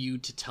asking you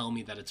to tell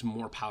me that it's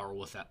more power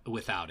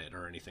without it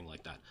or anything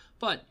like that,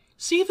 but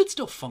see if it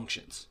still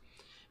functions.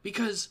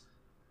 Because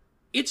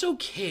it's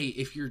okay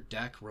if your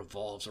deck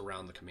revolves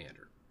around the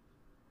commander.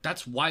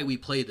 That's why we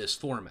play this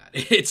format.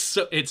 It's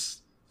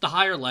the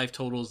higher life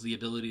totals, the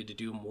ability to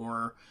do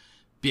more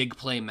big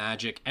play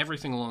magic,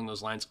 everything along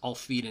those lines all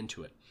feed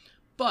into it.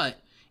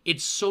 But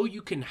it's so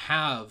you can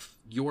have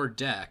your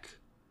deck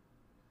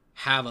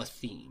have a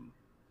theme.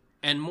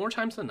 And more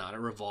times than not, it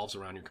revolves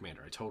around your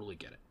commander. I totally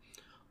get it.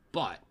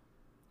 But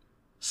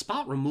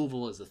spot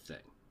removal is a thing.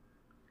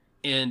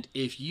 And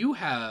if you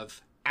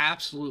have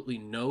absolutely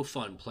no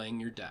fun playing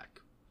your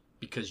deck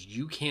because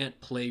you can't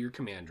play your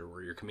commander,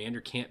 or your commander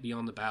can't be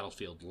on the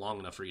battlefield long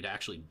enough for you to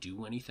actually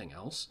do anything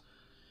else,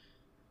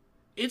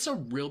 it's a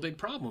real big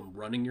problem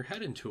running your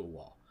head into a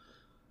wall.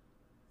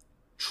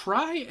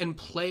 Try and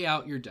play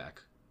out your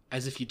deck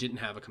as if you didn't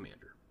have a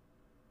commander.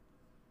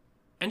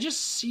 And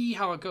just see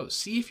how it goes.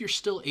 See if you're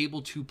still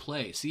able to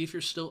play. See if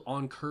you're still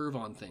on curve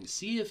on things.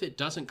 See if it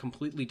doesn't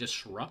completely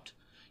disrupt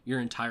your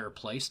entire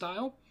play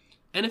style.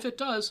 And if it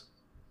does,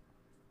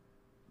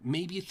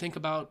 maybe think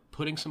about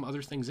putting some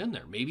other things in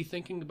there. Maybe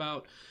thinking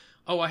about,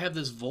 oh, I have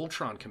this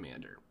Voltron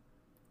commander.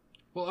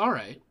 Well, all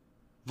right.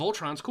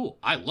 Voltron's cool.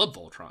 I love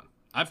Voltron.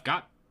 I've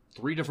got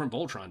 3 different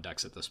Voltron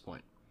decks at this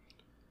point.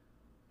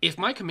 If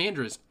my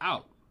commander is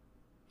out,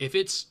 if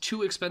it's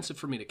too expensive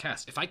for me to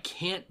cast, if I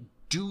can't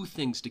do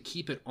things to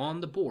keep it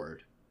on the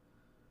board,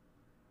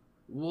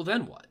 well,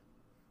 then what?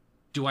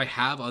 Do I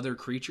have other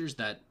creatures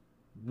that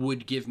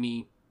would give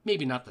me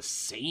maybe not the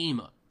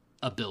same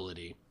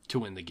ability to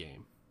win the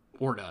game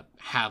or to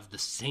have the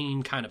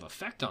same kind of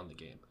effect on the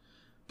game,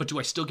 but do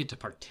I still get to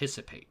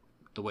participate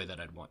the way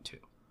that I'd want to?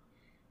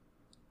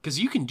 Because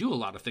you can do a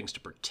lot of things to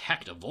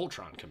protect a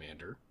Voltron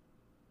commander,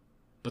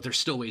 but there's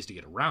still ways to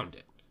get around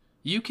it.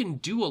 You can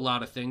do a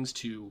lot of things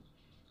to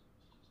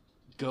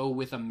go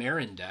with a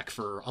Marin deck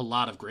for a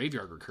lot of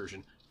graveyard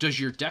recursion. Does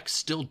your deck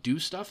still do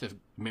stuff if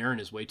Marin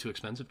is way too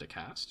expensive to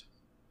cast?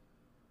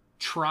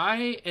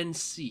 Try and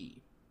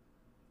see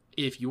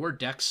if your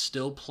deck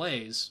still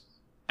plays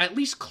at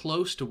least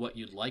close to what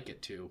you'd like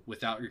it to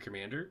without your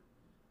commander.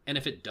 And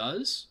if it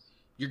does,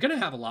 you're going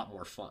to have a lot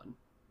more fun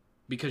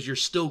because you're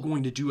still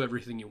going to do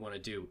everything you want to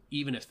do,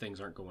 even if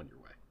things aren't going your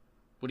way.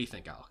 What do you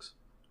think, Alex?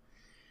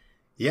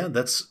 Yeah,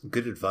 that's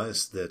good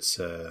advice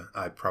that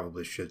I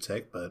probably should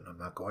take, but I'm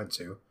not going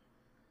to,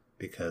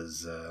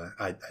 because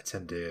I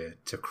tend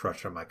to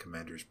crush on my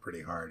commanders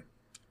pretty hard.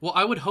 Well,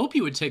 I would hope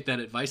you would take that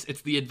advice.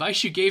 It's the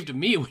advice you gave to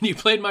me when you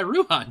played my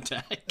Ruhan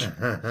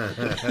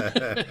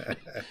deck.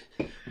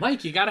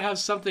 Mike, you got to have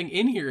something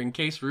in here in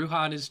case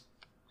Ruhan is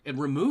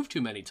removed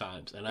too many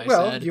times. And I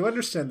said, you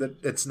understand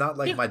that it's not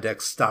like my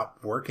decks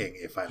stop working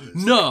if I lose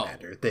the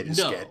commander. They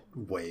just get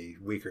way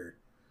weaker.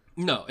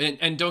 No,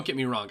 and don't get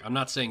me wrong. I'm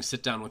not saying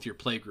sit down with your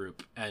play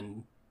group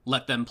and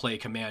let them play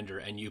commander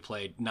and you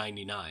play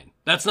 99.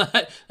 That's not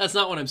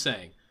what I'm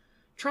saying.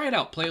 Try it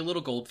out. Play a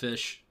little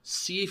goldfish.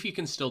 See if you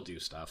can still do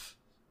stuff.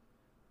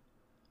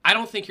 I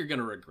don't think you're going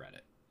to regret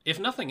it. If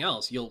nothing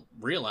else, you'll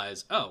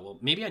realize, oh, well,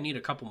 maybe I need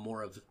a couple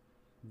more of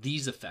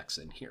these effects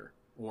in here.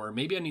 Or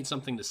maybe I need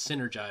something to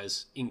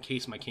synergize in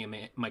case my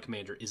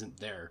commander isn't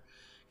there.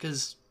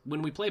 Because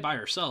when we play by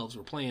ourselves,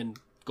 we're playing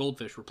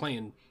goldfish, we're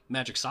playing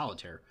Magic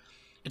Solitaire.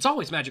 It's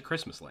always Magic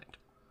Christmas Land.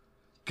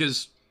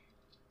 Because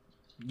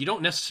you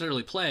don't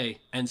necessarily play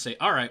and say,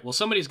 all right, well,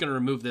 somebody's going to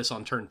remove this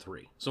on turn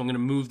 3. So I'm going to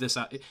move this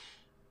out.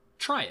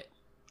 Try it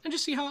and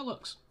just see how it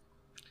looks.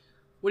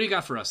 What do you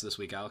got for us this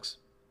week, Alex?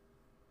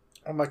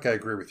 Oh, Mike, I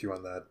agree with you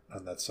on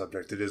that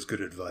subject. It is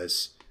good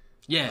advice.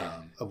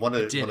 Yeah. One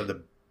of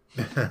the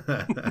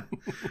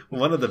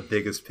one of the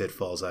biggest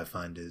pitfalls I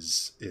find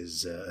is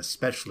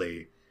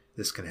especially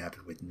this can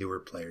happen with newer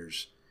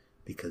players,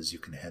 because you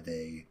can have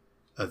a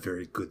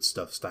very good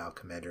stuff style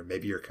commander.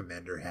 Maybe your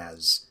commander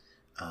has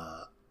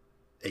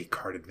a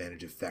card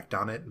advantage effect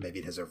on it. Maybe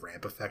it has a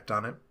ramp effect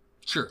on it.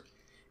 Sure.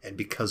 And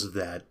because of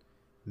that,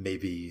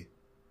 maybe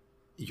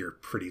you're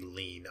pretty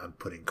lean on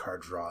putting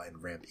card draw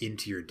and ramp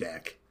into your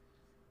deck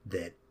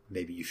that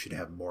maybe you should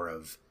have more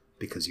of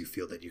because you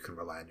feel that you can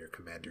rely on your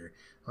commander.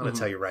 I'm going to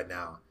tell you right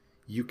now,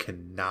 you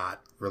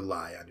cannot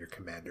rely on your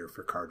commander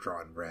for card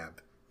draw and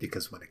ramp,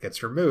 because when it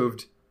gets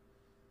removed,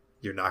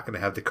 you're not going to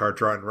have the card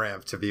draw and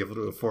ramp to be able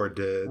to afford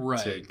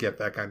to get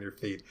back on your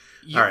feet.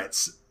 All right.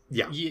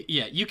 Yeah.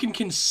 Yeah. You can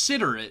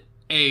consider it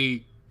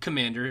a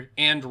commander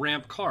and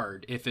ramp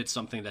card if it's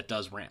something that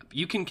does ramp.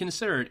 You can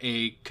consider it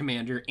a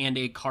commander and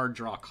a card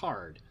draw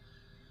card.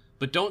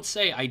 But don't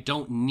say I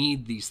don't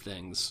need these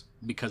things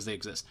because they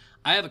exist.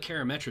 I have a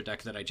Karametra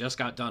deck that I just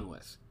got done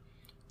with.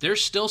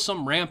 There's still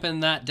some ramp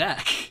in that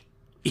deck,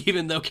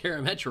 even though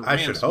Karametra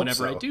ramps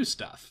whenever I do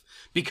stuff.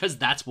 Because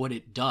that's what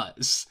it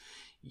does.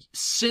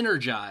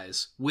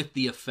 Synergize with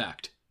the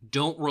effect.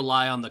 Don't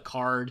rely on the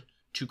card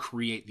to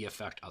create the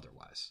effect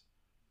otherwise.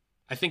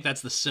 I think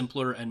that's the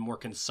simpler and more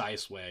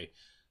concise way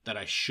that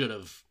I should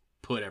have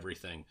put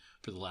everything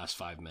for the last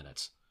 5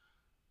 minutes.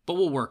 But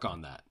we'll work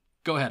on that.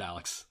 Go ahead,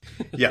 Alex.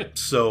 Yeah,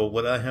 so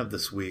what I have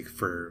this week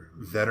for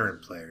veteran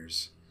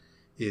players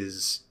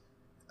is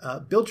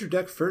build your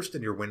deck first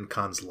and your win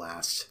cons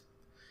last.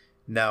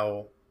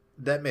 Now,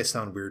 that may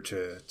sound weird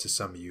to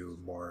some of you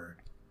more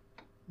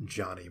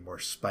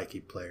spiky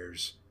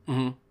players.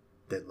 Mm-hmm.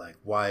 That like,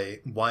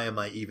 why am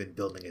I even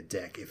building a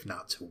deck if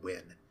not to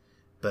win?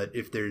 But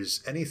if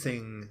there's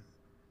anything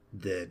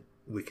that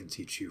we can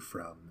teach you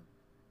from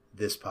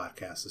this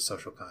podcast, The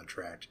Social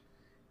Contract,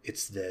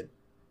 it's that,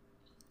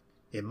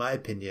 in my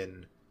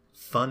opinion,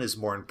 fun is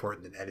more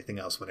important than anything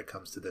else when it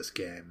comes to this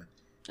game.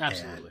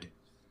 Absolutely.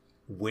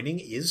 And winning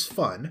is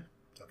fun.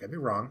 Don't get me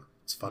wrong.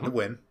 It's fun to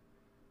win.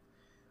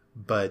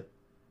 But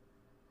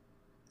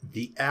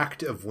the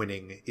act of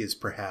winning is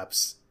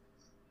perhaps,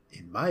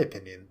 in my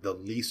opinion, the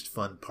least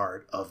fun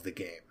part of the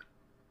game.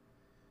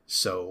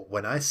 So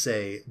when I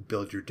say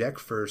build your deck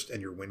first and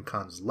your win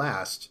cons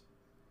last,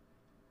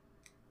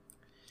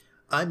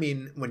 I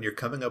mean when you're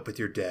coming up with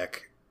your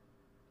deck,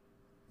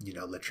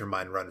 let your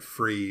mind run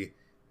free,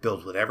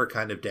 build whatever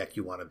kind of deck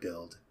you want to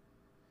build,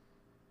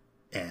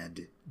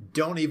 and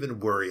don't even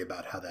worry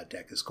about how that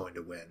deck is going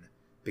to win.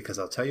 Because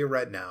I'll tell you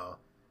right now,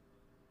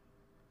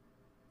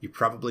 you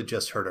probably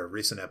just heard our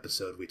recent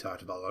episode. We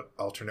talked about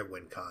alternate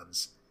win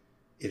cons.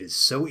 It is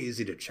so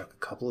easy to chuck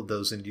a couple of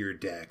those into your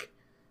deck,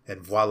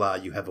 and voila,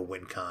 you have a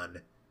win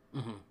con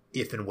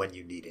if and when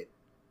you need it.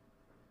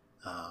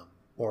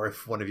 Or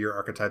if one of your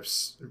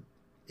archetypes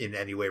in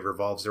any way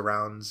revolves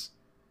around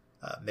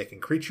making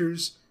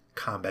creatures,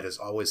 combat is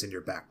always in your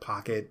back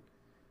pocket.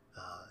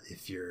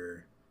 If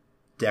your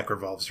deck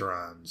revolves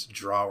around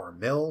draw or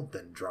mill,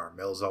 then draw or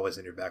mill is always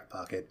in your back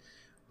pocket.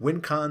 Win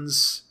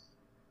cons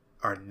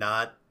are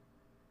not...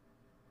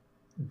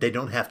 They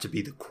don't have to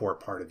be the core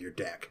part of your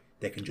deck.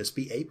 They can just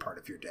be a part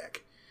of your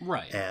deck.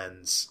 Right.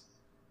 And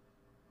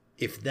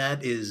if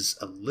that is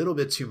a little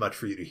bit too much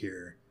for you to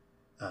hear,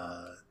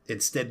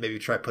 instead maybe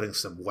try putting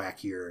some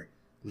wackier,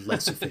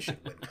 less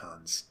efficient win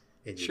cons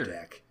in your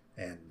deck.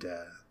 And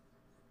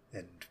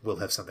we'll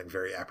have something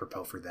very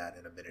apropos for that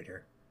in a minute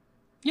here.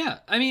 Yeah,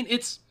 I mean,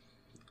 it's...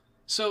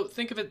 So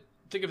think of it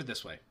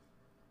this way.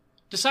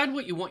 Decide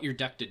what you want your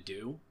deck to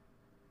do.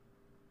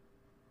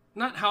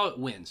 Not how it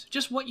wins.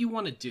 Just what you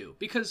want to do.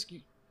 Because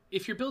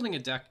if you're building a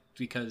deck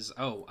because,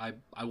 I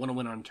want to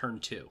win on turn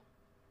 2.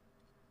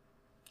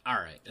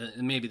 Alright,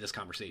 maybe this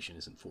conversation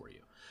isn't for you.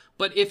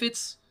 But if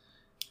it's...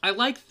 I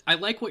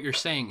like what you're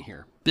saying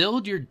here.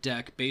 Build your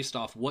deck based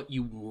off what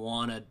you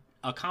want to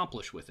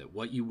accomplish with it,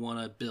 what you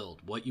want to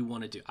build, what you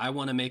want to do. I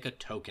want to make a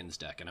tokens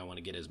deck, and I want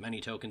to get as many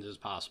tokens as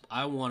possible.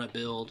 I want to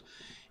build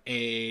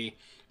a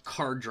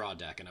card draw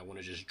deck, and I want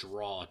to just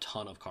draw a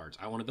ton of cards.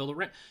 I want to build a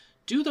ramp.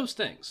 Do those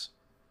things,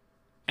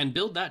 and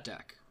build that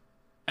deck,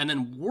 and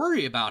then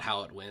worry about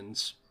how it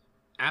wins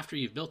after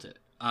you've built it.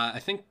 I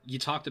think you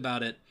talked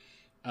about it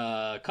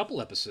a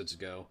couple episodes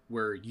ago,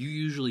 where you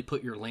usually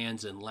put your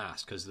lands in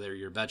last because they're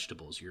your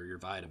vegetables, your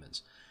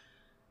vitamins.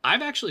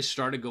 I've actually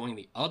started going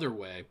the other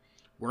way,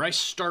 where I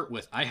start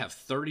with, I have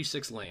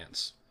 36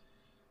 lands,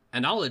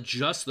 and I'll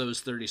adjust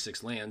those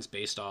 36 lands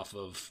based off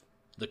of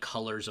the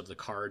colors of the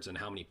cards and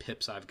how many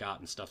pips I've got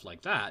and stuff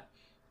like that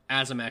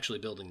as I'm actually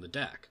building the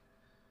deck.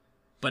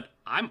 But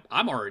I'm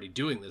already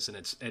doing this, and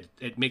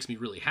it makes me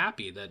really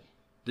happy that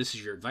this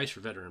is your advice for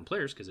veteran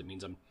players, because it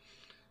means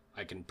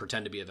I can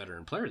pretend to be a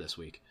veteran player this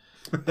week.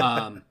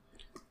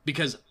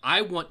 Because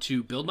I want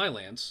to build my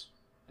lands,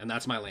 and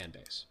that's my land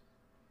base.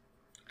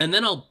 And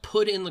then I'll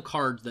put in the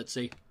cards that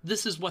say,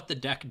 this is what the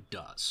deck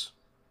does.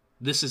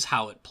 This is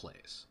how it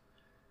plays.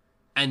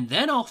 And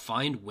then I'll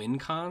find win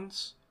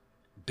cons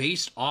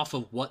based off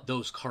of what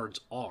those cards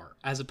are,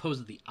 as opposed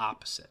to the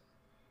opposite.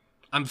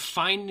 I'm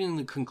finding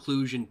the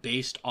conclusion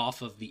based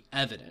off of the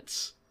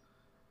evidence,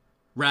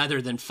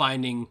 rather than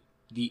finding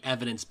the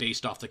evidence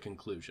based off the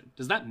conclusion.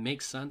 Does that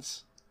make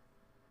sense?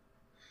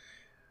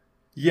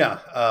 Yeah.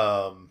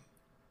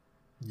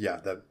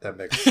 Yeah, that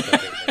makes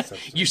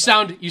sense. You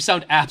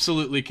sound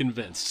absolutely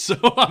convinced, so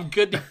I'm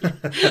good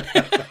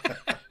to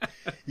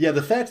Yeah,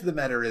 the fact of the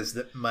matter is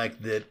that,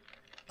 Mike, that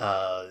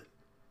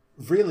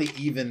really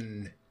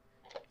even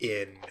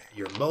in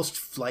your most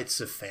flights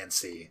of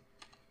fancy,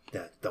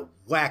 that the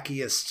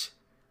wackiest,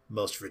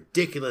 most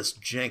ridiculous,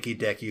 janky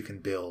deck you can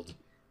build,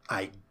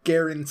 I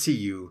guarantee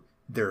you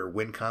there are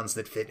win cons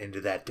that fit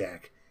into that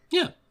deck.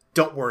 Yeah.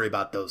 Don't worry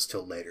about those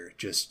till later.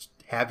 Just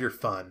have your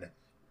fun,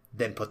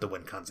 then put the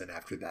win cons in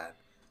after that.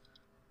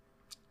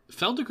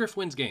 Feldegriff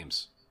wins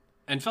games,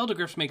 and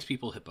Feldegriff makes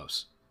people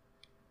hippos.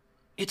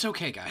 It's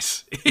okay,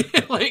 guys.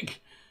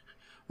 Like,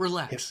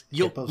 relax.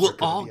 Hippos We'll are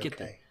gonna all be get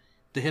okay.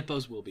 the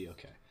hippos will be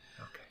okay.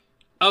 Okay.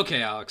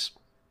 Okay, Alex.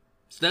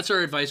 So that's our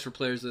advice for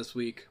players this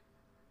week.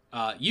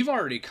 You've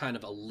already kind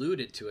of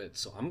alluded to it,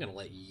 so I'm going to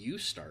let you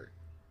start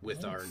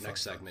with our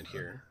next segment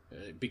here,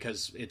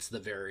 because it's the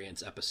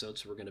variance episode,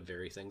 so we're going to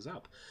vary things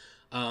up.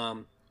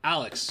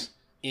 Alex,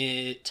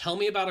 tell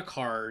me about a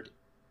card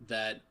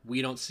that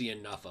we don't see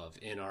enough of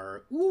in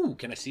our... Ooh,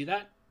 can I see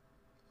that?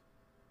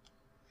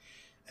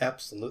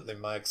 Absolutely,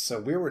 Mike.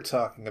 So we were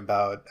talking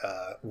about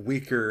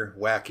weaker,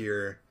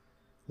 wackier,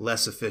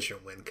 less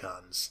efficient win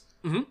cons.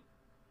 Mm-hmm.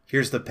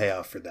 Here's the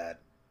payoff for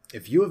that.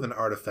 If you have an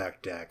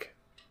artifact deck,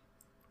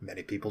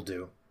 many people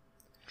do,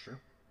 Sure.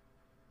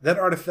 that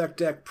artifact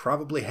deck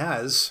probably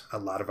has a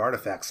lot of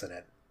artifacts in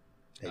it.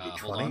 Maybe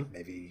 20, on.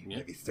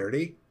 maybe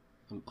 30.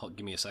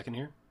 Give me a second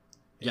here.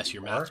 Maybe Yes,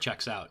 your more. math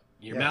checks out.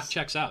 Math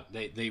checks out.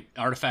 They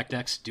artifact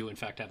decks do in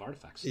fact have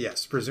artifacts.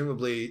 Yes,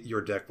 presumably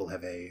your deck will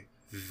have a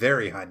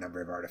very high number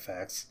of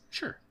artifacts.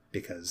 Sure.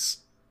 Because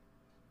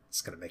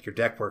it's going to make your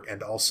deck work,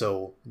 and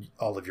also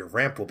all of your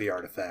ramp will be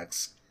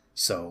artifacts.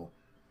 So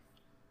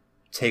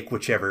take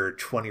whichever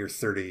 20 or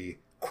 30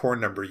 core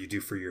number you do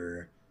for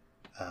your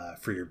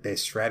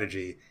base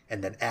strategy,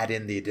 and then add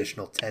in the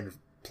additional 10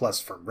 plus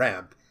from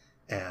ramp,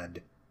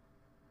 and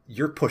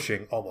you're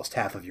pushing almost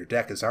half of your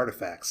deck as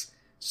artifacts.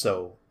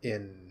 So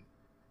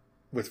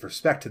with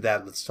respect to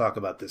that, let's talk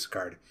about this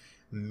card.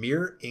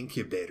 Mere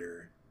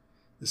Incubator.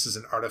 This is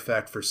an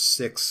artifact for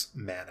 6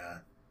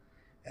 mana,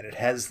 and it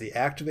has the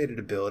activated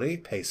ability,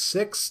 pay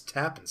 6,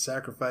 tap and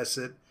sacrifice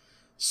it,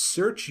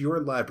 search your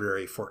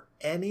library for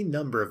any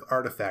number of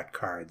artifact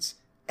cards,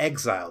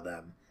 exile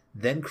them,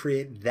 then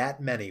create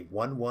that many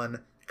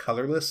 1/1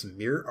 colorless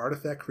mirror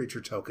artifact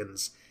creature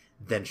tokens,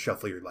 then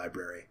shuffle your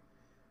library.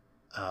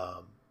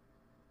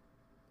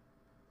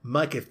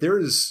 Mike, if there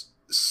is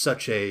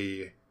such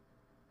a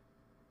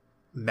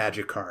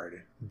magic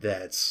card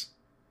that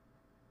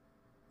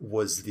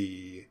was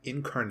the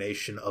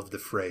incarnation of the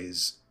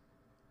phrase,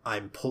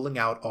 I'm pulling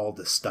out all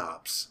the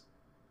stops,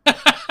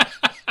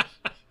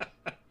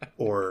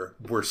 or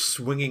we're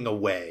swinging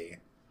away,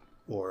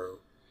 or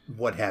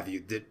what have you,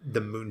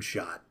 the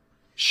moonshot.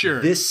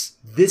 Sure. This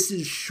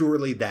is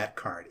surely that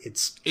card.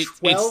 It's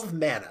 12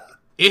 mana.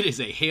 It is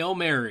a Hail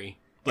Mary.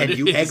 And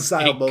you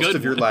exile most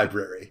of your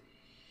library.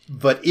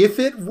 But if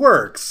it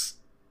works,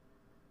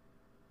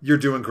 you're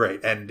doing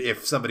great. And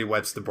if somebody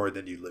wipes the board,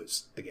 then you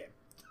lose the game.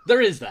 There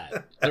is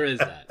that.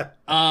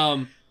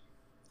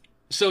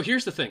 So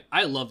here's the thing.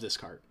 I love this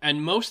card.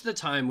 And most of the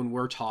time when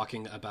we're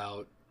talking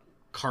about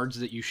cards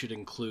that you should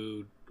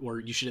include, or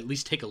you should at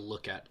least take a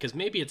look at, because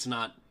maybe it's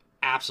not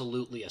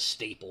absolutely a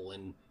staple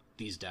in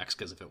these decks,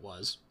 because if it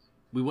was,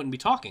 we wouldn't be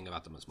talking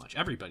about them as much.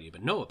 Everybody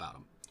would know about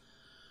them.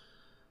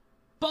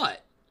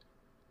 But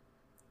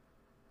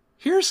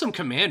here are some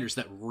commanders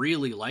that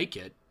really like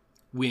it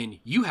when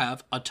you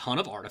have a ton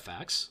of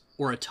artifacts,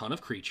 or a ton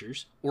of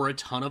creatures, or a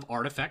ton of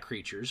artifact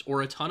creatures,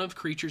 or a ton of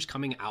creatures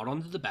coming out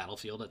onto the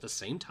battlefield at the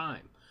same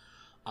time.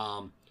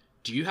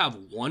 Do you have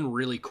one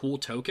really cool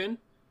token?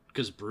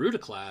 Because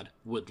Brutaclad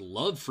would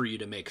love for you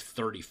to make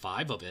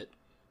 35 of it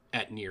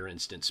at near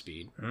instant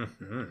speed.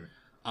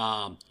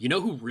 Mm-hmm. You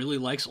know who really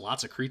likes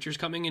lots of creatures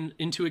coming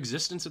into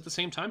existence at the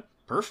same time?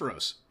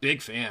 Perforos.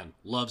 Big fan.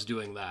 Loves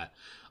doing that.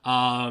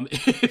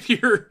 If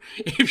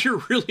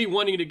you're really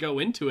wanting to go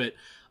into it,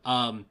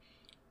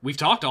 we've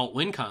talked alt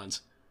win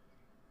cons.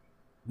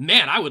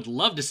 Man, I would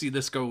love to see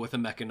this go with a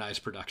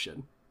mechanized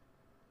production.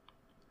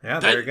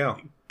 Yeah, there you go.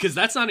 Because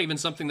that's not even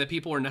something that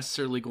people are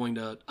necessarily going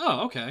to,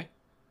 oh, okay.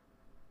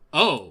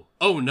 Oh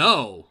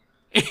no.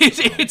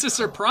 It's a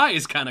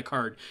surprise kind of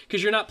card,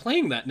 because you're not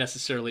playing that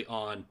necessarily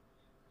on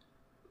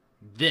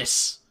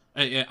this.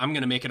 I'm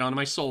going to make it onto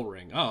my Soul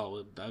Ring.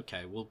 Oh,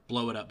 okay, we'll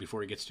blow it up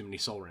before he gets too many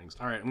Soul Rings.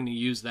 All right, I'm going to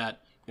use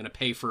that. I'm going to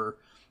pay for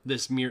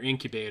this Mere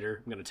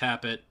Incubator. I'm going to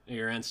tap it,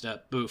 your end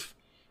step, boof.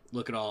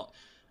 Look at all.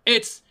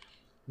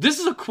 This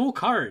is a cool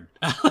card,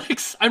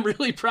 Alex. I'm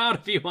really proud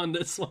of you on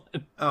this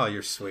one. Oh,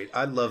 you're sweet.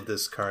 I love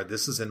this card.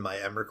 This is in my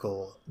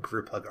Emrakul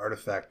Group Hug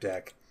Artifact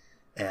deck,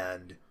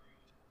 and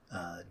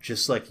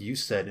just like you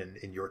said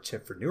in your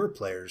tip for newer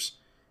players,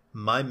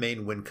 my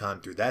main win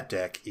con through that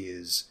deck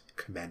is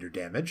commander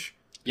damage.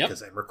 Yep.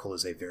 Because Emrakul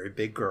is a very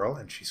big girl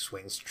and she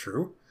swings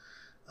true.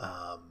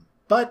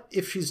 But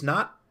if she's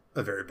not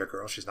a very big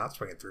girl, she's not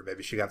swinging through,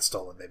 maybe she got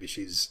stolen, maybe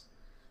she's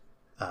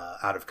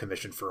out of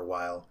commission for a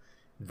while,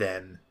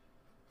 then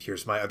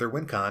here's my other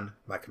win con.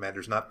 My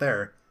commander's not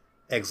there.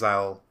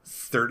 Exile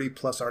 30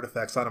 plus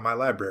artifacts out of my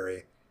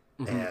library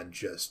and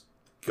just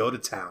go to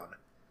town.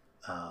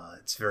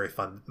 It's very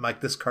fun.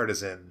 Mike, this card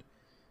is in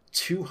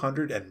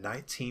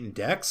 219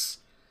 decks.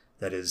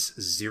 That is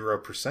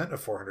 0%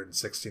 of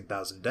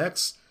 416,000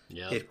 decks.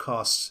 Yep. It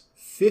costs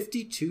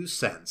 52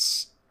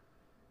 cents.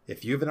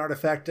 If you have an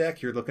artifact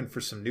deck, you're looking for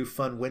some new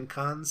fun win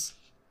cons,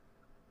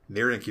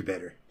 Mirror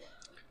Incubator.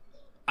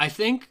 I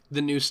think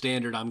the new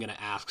standard I'm going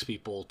to ask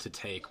people to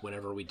take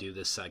whenever we do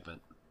this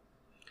segment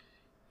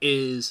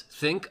is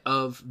think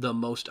of the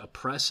most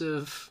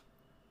oppressive,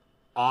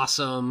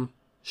 awesome,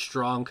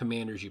 strong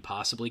commanders you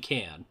possibly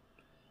can,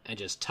 and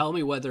just tell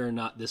me whether or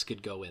not this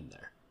could go in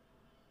there.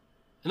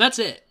 And that's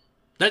it.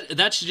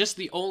 That's just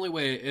the only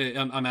way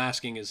I'm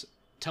asking is,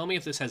 tell me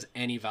if this has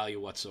any value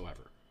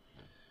whatsoever.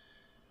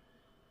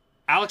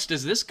 Alex,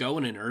 does this go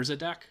in an Urza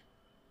deck?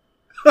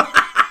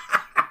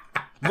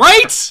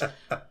 Right?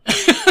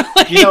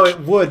 Like, you know,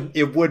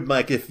 it would,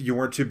 Mike, if you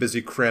weren't too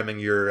busy cramming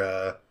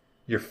your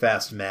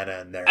fast mana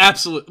in there.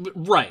 Absolutely.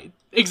 Right.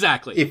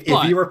 Exactly. If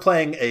you were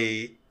playing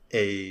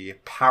a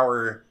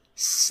power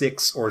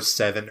 6 or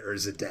 7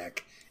 Urza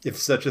deck, if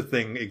such a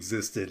thing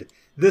existed,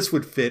 this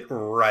would fit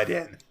right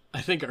in.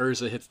 I think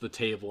Urza hits the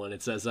table and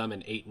it says I'm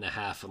an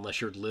 8.5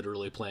 unless you're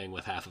literally playing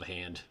with half of a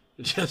hand.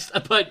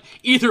 But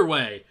either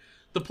way,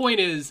 the point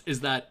is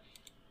that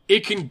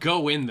it can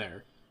go in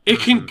there. It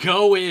can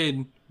go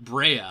in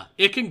Brea.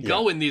 It can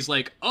go in these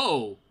like,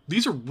 oh,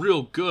 these are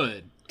real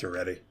good.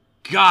 Duretti.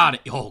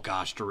 God, oh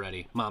gosh,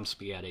 Duretti. Mom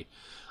spaghetti.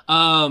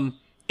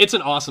 It's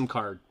an awesome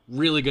card.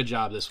 Really good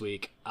job this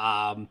week.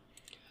 I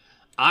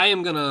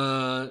am going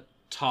to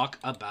talk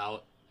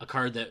about a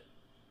card that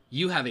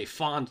you have a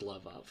fond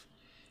love of.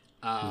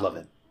 Love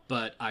it.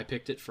 But I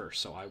picked it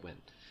first, so I win.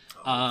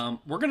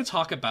 We're going to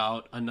talk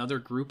about another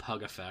group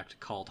hug effect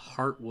called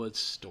Heartwood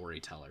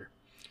Storyteller.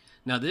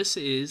 Now, this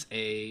is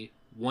a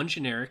 1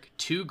 generic,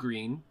 2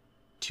 green,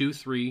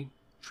 2/3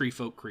 tree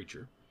folk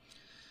creature.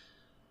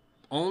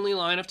 Only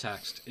line of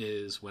text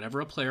is whenever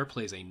a player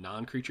plays a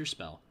non-creature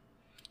spell,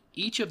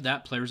 each of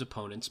that player's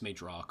opponents may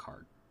draw a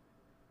card.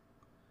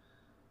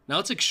 Now,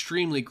 it's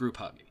extremely group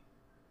huggy.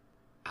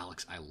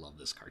 Alex, I love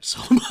this card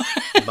so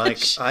much.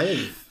 Mike, I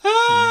have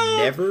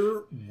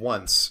never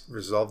once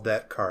resolved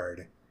that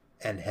card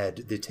and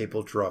had the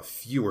table draw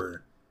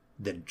fewer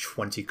than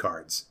 20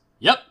 cards.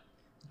 Yep.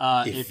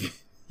 This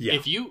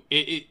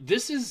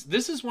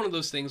is one of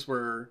those things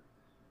where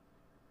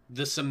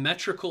the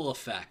symmetrical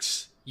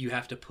effects you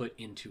have to put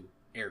into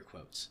air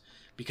quotes,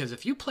 because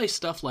if you play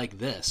stuff like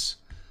this,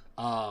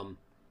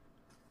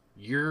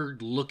 you're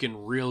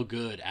looking real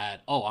good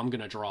at, oh, I'm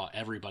gonna draw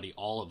everybody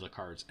all of the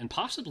cards and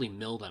possibly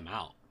mill them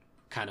out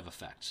kind of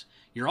effects.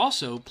 You're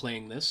also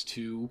playing this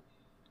to,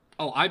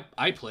 oh,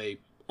 I play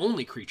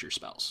only creature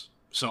spells,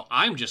 so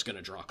I'm just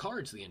gonna draw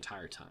cards the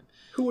entire time.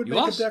 Who would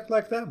make a deck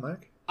like that,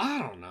 Mike? I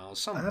don't know.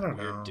 Some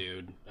weird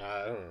dude.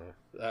 I don't know.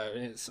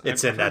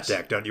 It's in that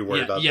deck. Don't you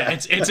worry about that. Yeah,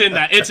 it's in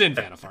that. It's in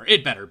Vanifar.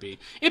 It better be.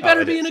 It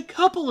better be in a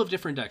couple of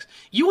different decks.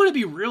 You want to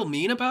be real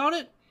mean about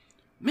it?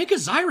 Make a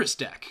Xyrus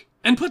deck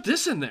and put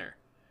this in there.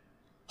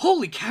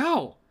 Holy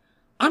cow.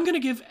 I'm going to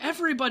give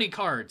everybody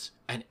cards,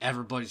 and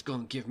everybody's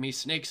going to give me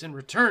snakes in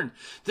return.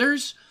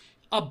 There's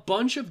a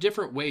bunch of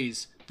different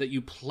ways that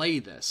you play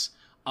this.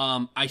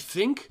 I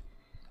think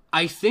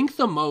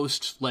the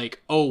most,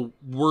 like, oh,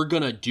 we're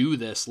going to do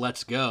this,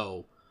 let's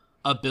go,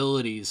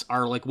 abilities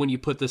are, like, when you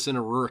put this in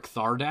a Rurik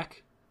Thar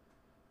deck.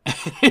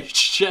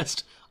 It's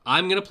just,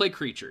 I'm going to play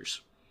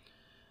creatures.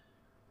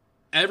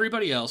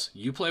 Everybody else,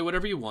 you play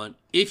whatever you want.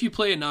 If you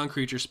play a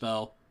non-creature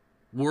spell,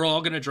 we're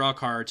all going to draw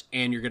cards,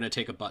 and you're going to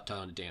take a butt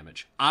ton of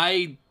damage.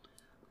 I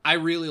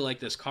really like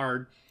this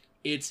card.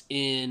 It's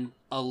in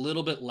a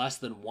little bit less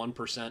than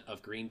 1%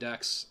 of green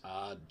decks,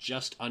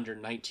 just under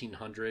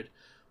 1,900.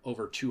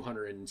 Over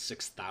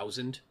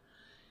 206,000.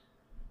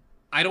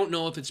 I don't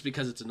know if it's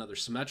because it's another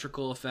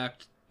symmetrical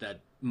effect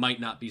that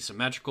might not be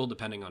symmetrical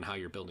depending on how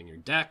you're building your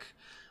deck.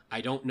 I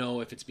don't know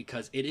if it's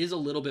because it is a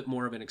little bit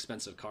more of an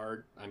expensive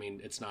card. I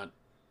mean, it's not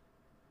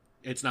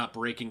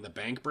breaking the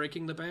bank,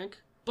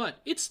 but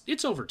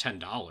it's over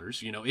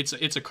 $10. You know, it's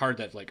a card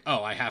that, like,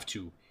 oh, I have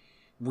to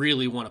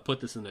really want to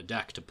put this in a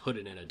deck to put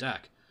it in a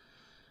deck.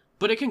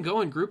 But it can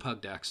go in group hug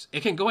decks.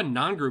 It can go in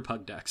non-group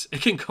hug decks.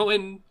 It can go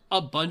in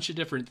a bunch of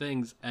different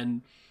things,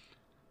 and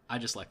I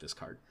just like this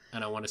card,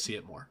 and I want to see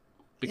it more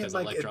because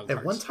I like drawing cards.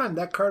 At one time,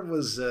 that card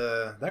was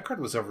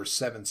over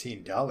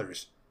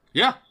 $17.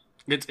 Yeah,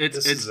 it's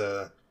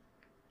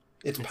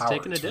power.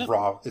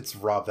 It's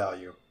raw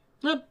value.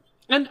 Yep.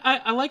 And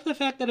I like the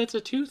fact that it's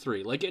a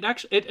 2/3. Like, it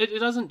actually it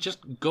doesn't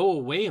just go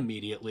away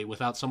immediately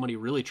without somebody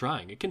really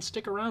trying. It can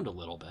stick around a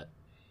little bit.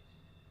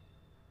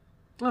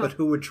 But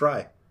who would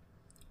try?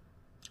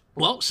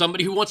 Well,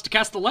 somebody who wants to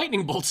cast the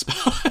lightning bolt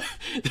spell.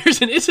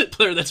 There's an Izzet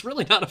player that's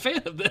really not a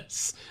fan of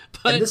this.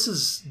 But and this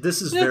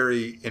is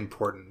very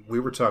important. We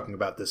were talking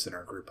about this in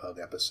our group hug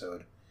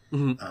episode,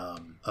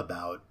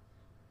 about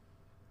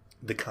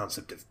the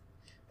concept of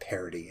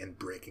parity and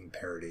breaking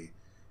parity,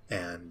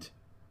 and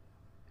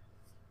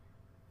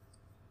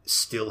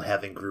still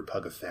having group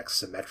hug effects,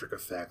 symmetric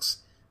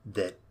effects,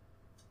 that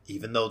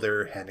even though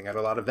they're handing out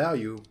a lot of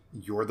value,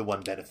 you're the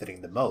one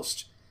benefiting the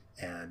most.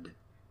 And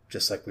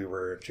just like we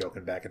were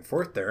joking back and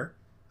forth there,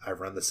 I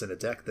run this in a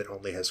deck that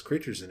only has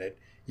creatures in it.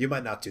 You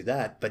might not do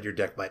that, but your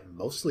deck might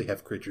mostly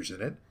have creatures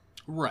in it.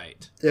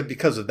 Right. And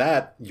because of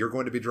that, you're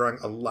going to be drawing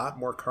a lot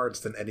more cards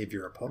than any of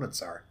your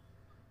opponents are.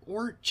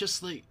 Or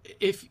just like,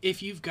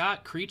 if you've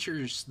got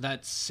creatures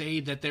that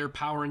say that their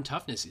power and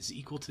toughness is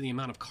equal to the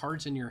amount of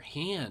cards in your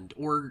hand,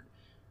 or,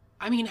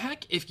 I mean,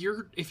 heck, if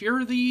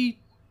you're the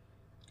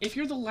if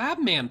you're the lab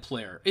man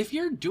player, if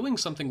you're doing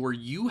something where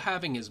you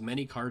having as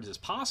many cards as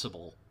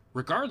possible,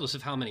 regardless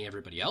of how many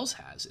everybody else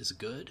has, is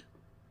good,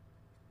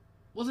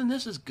 well, then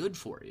this is good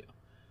for you.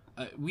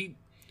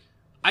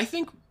 I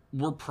think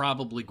we're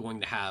probably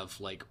going to have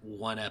like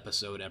one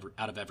episode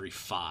out of every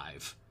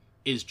 5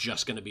 is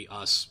just going to be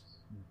us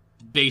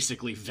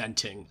basically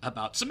venting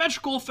about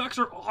symmetrical effects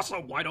are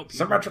awesome. Why don't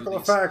people symmetrical do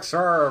these? effects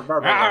are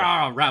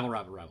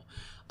Rabble.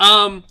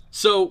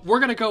 So we're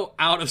going to go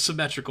out of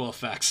symmetrical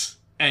effects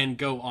and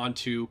go on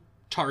to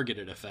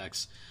targeted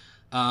effects.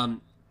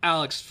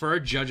 Alex, for our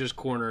judge's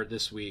corner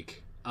this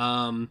week,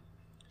 I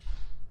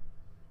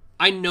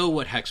know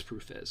what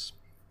hexproof is.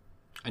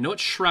 I know what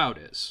shroud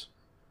is.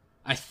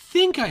 I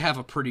think I have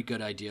a pretty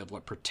good idea of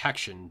what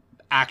protection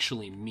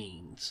actually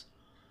means.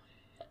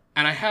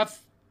 And I have,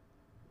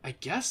 I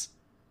guess,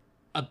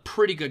 a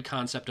pretty good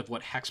concept of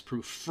what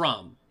hexproof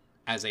from,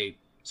 as a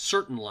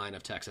certain line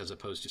of text as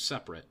opposed to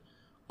separate,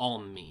 all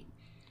mean.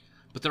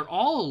 But they're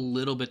all a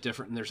little bit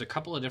different, and there's a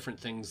couple of different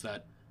things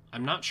that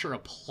I'm not sure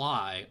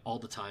apply all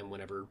the time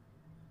whenever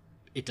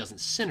it doesn't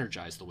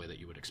synergize the way that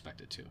you would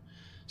expect it to.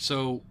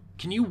 So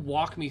can you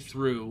walk me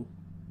through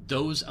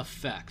those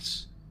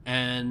effects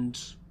and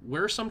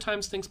where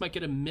sometimes things might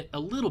get a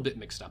little bit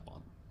mixed up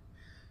on?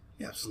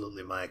 Yeah,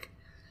 absolutely, Mike.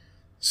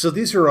 So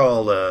these are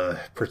all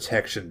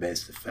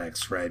protection-based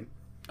effects, right?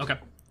 Okay.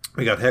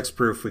 We got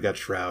hexproof, we got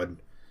shroud,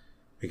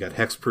 we got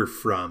hexproof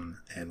from,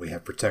 and we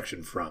have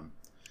protection from.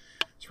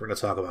 So we're going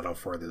to talk about all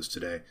 4 of those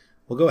today.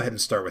 We'll go ahead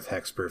and start with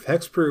hexproof.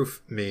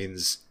 Hexproof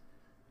means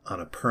on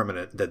a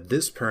permanent that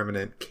this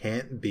permanent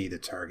can't be the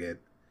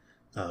target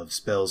of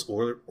spells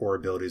or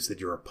abilities that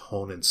your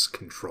opponents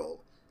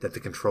control, that the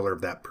controller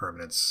of that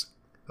permanent's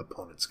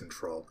opponents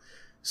control.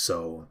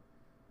 So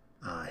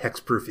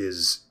hexproof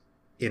is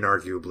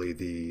inarguably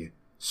the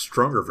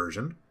stronger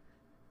version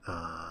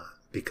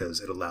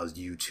because it allows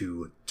you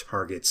to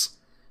target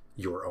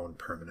your own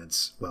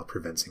permanents while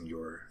preventing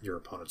your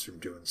opponents from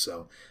doing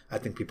so. I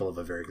think people have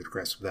a very good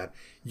grasp of that.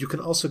 You can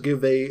also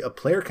give a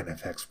player can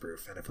have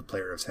hexproof, and if a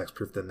player has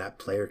hexproof, then that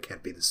player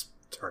can't be the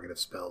target of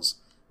spells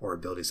or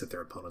abilities that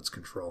their opponents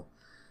control.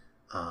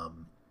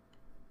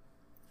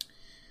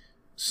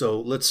 So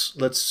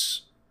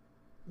let's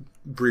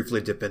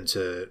briefly dip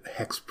into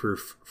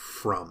hexproof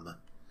from,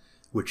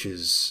 which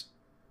is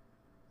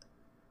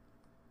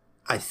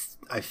I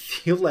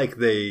feel like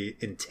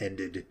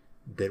Wizards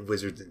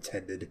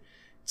intended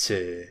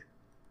to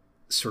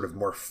sort of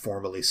more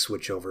formally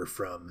switch over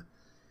from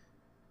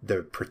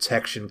the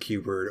protection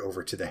keyword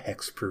over to the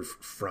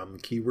hexproof from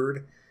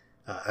keyword.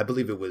 I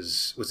believe it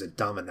was it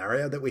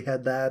Dominaria that we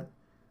had that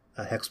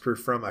hexproof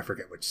from? I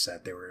forget which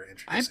set they were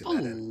introducing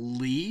that in. I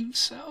believe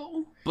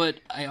so,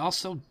 but I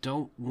also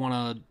don't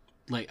want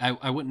to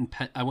I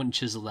wouldn't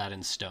chisel that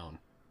in stone.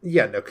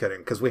 Yeah, no kidding,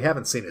 because we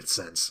haven't seen it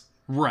since.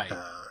 Right.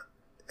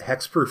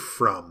 Hexproof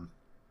from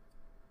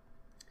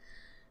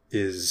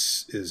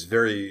is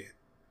very,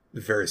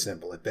 very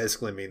simple. It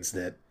basically means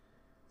that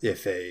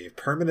if a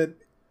permanent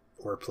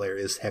or a player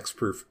is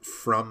hexproof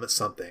from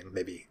something,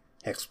 maybe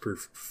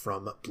hexproof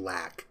from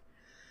black,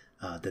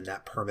 then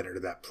that permanent or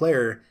that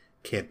player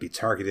can't be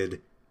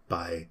targeted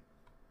by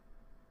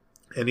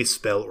any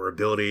spell or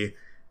ability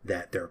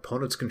that their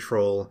opponents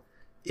control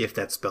if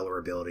that spell or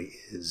ability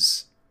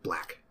is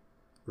black,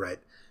 right?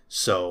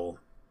 So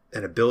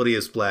an ability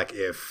is black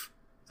if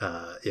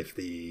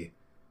the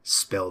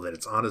spell that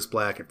it's on is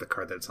black, if the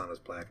card that it's on is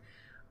black.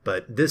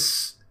 But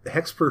this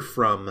hexproof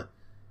from,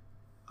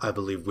 I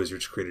believe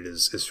Wizards created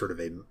is sort of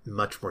a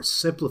much more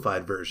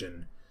simplified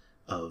version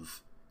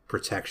of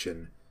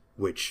protection,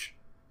 which,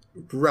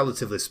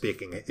 relatively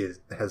speaking,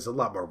 has a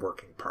lot more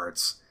working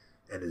parts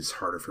and is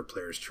harder for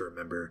players to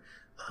remember.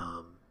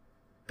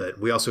 But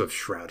we also have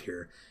Shroud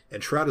here.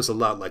 And Shroud is a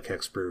lot like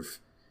hexproof,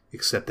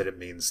 except that it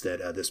means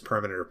that this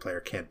permanent or player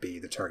can't be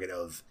the target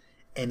of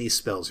any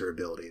spells or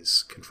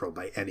abilities controlled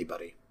by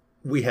anybody.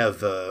 We have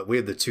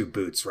the 2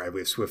 boots, right?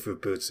 We have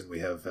Swiftfoot boots, and we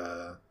have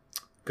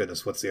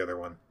goodness, what's the other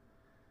one?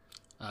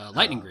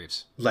 Lightning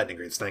Greaves. Lightning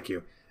Greaves, thank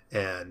you.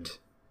 And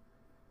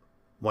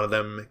one of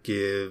them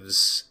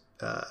gives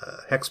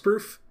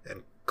hexproof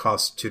and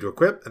costs 2 to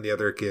equip, and the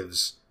other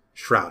gives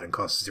Shroud and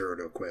costs 0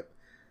 to equip.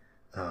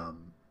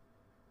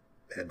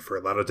 And for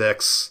a lot of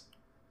decks,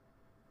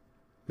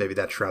 maybe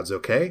that Shroud's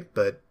okay,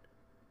 but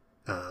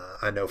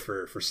I know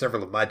for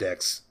several of my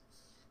decks,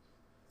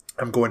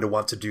 I'm going to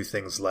want to do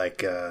things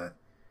like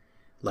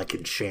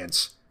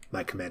enchant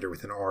my commander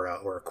with an aura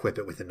or equip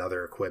it with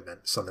another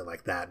equipment, something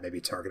like that,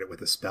 maybe target it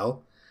with a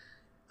spell.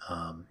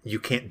 You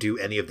can't do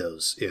any of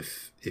those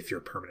if your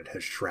permanent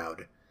has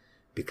Shroud,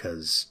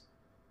 because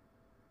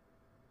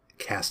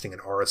casting an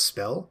aura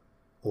spell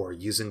or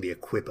using the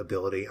equip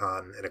ability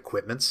on an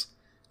equipment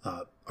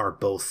are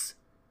both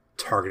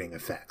targeting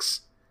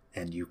effects,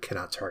 and you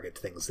cannot target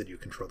things that you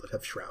control that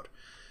have Shroud.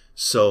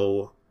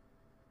 So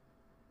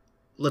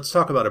let's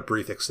talk about a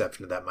brief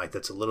exception to that, Mike,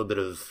 that's a little bit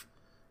of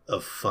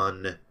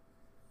fun,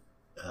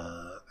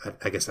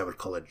 I guess I would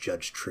call it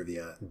judge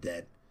trivia,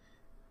 that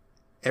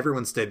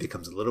everyone's day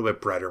becomes a little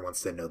bit brighter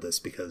once they know this,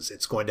 because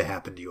it's going to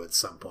happen to you at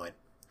some point.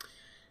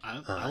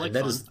 I like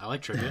fun. I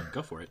like trivia.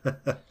 Go for it.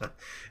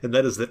 And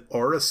that is that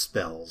aura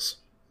spells,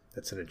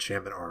 that's an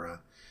enchantment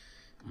aura,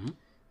 Mm-hmm.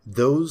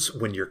 those,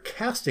 when you're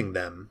casting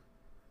them,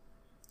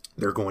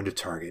 they're going to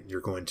target.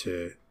 You're going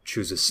to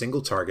choose a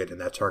single target,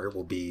 and that target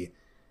will be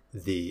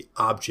the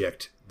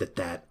object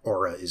that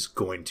aura is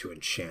going to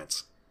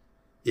enchant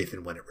if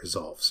and when it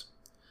resolves.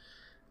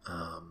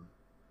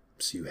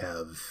 So you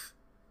have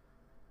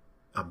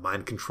a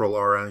mind control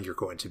aura. You're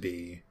going to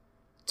be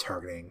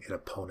targeting an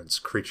opponent's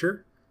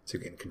creature to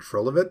gain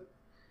control of it,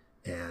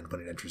 and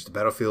when it enters the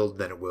battlefield,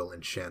 then it will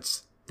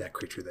enchant that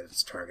creature that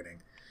it's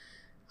targeting.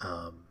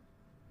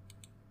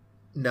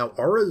 Now,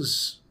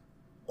 auras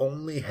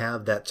only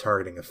have that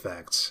targeting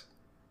effect,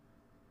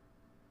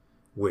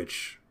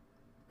 which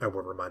I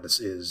will remind us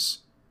is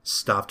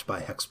stopped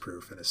by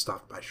hexproof and is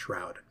stopped by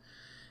shroud.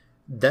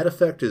 That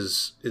effect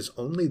is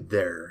only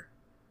there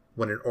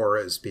when an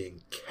aura is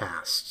being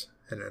cast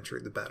and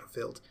entering the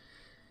battlefield.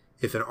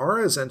 If an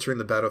aura is entering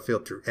the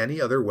battlefield through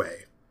any other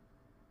way,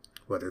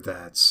 whether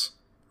that's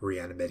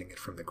reanimating it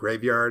from the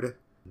graveyard,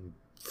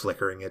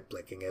 flickering it,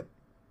 blinking it,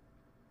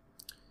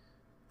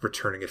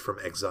 returning it from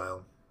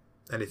exile,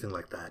 anything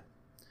like that.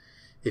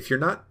 If you're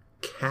not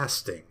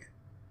casting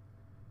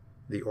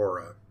the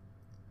aura,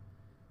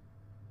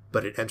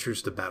 but it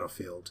enters the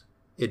battlefield,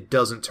 it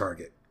doesn't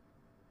target.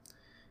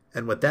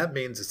 And what that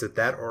means is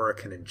that aura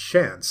can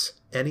enchant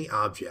any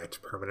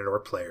object, permanent or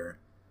player,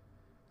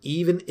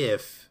 even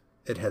if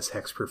it has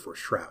hexproof or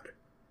shroud.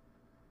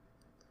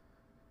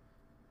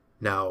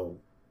 Now,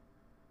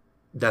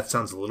 that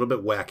sounds a little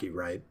bit wacky,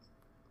 right?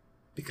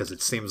 Because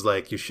it seems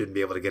like you shouldn't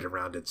be able to get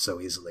around it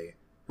so easily.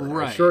 But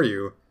right. I assure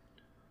you,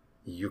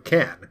 you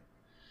can.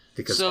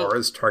 Because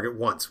auras target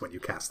once when you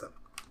cast them.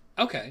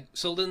 Okay,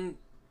 so then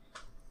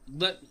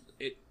let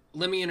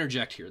me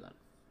interject here then.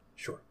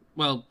 Sure.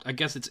 Well, I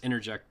guess it's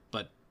interject,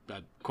 but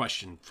a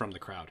question from the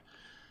crowd.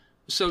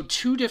 So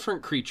 2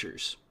 different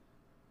creatures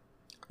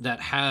that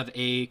have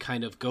a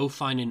kind of go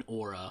find an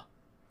aura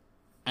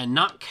and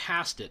not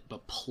cast it,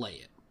 but play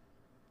it.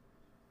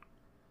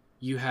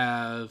 You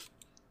have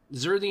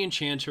Zur the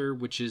Enchanter,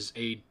 which is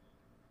a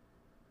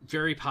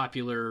very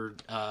popular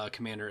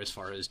commander as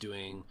far as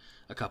doing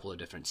a couple of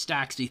different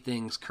stacksy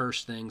things,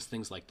 curse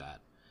things like that.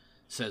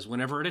 It says,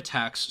 whenever it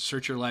attacks,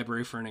 search your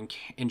library for an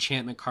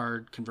enchantment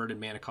card, converted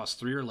mana cost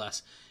 3 or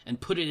less, and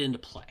put it into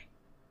play.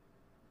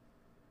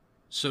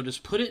 So does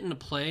put it into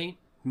play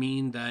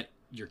mean that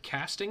you're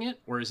casting it,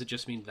 or does it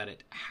just mean that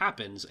it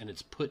happens and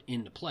it's put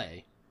into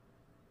play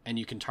and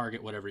you can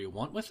target whatever you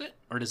want with it?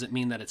 Or does it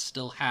mean that it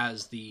still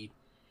has the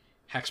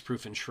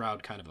hexproof and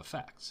shroud kind of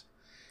effects?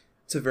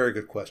 It's a very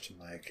good question,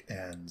 Mike,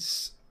 and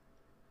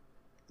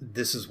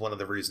this is one of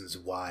the reasons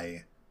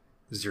why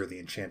Zur the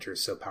Enchanter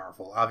is so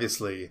powerful.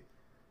 Obviously,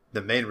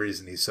 the main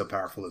reason he's so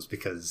powerful is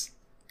because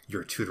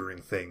you're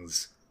tutoring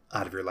things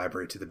out of your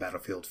library to the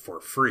battlefield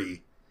for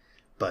free,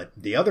 but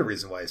the other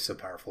reason why he's so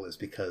powerful is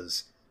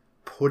because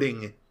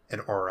putting an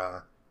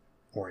aura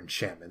or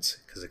enchantment,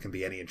 because it can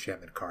be any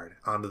enchantment card,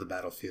 onto the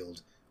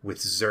battlefield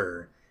with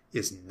Zur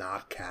is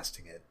not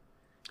casting it.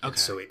 Okay. And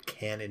so it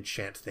can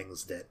enchant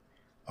things that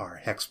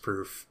are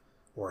hexproof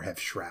or have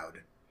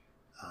shroud,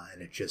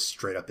 and it just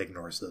straight up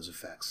ignores those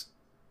effects.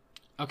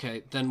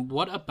 Okay, then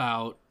what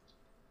about,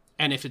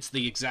 and if it's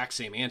the exact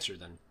same answer,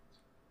 then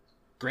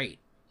great.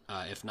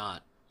 If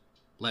not,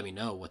 let me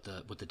know what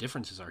the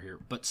differences are here.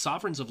 But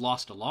Sovereigns of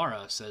Lost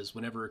Alara says,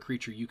 whenever a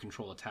creature you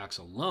control attacks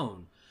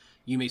alone,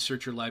 you may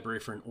search your library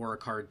for an aura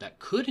card that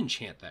could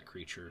enchant that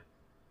creature,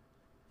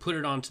 put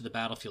it onto the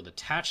battlefield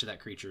attached to that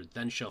creature,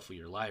 then shuffle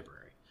your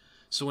library.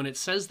 So when it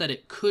says that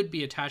it could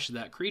be attached to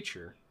that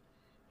creature,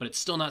 but it's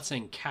still not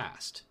saying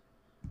cast,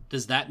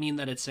 does that mean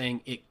that it's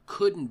saying it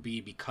couldn't be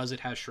because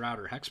it has shroud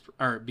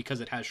or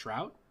because it has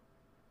shroud?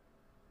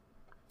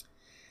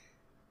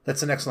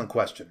 That's an excellent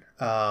question.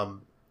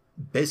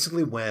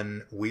 Basically,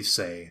 when we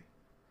say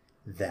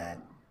that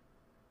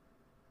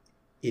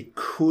it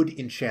could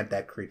enchant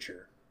that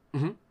creature,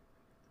 mm-hmm.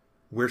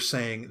 we're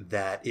saying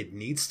that it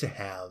needs to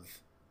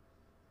have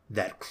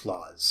that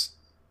clause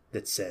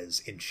that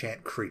says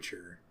enchant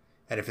creature.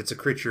 And if it's a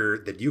creature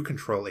that you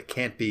control, it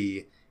can't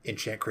be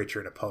enchant creature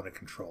an opponent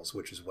controls,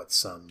 which is what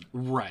some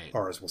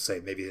auras will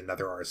say. Maybe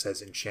another aura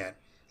says enchant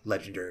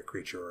legendary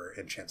creature or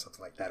enchant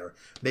something like that. Or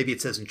maybe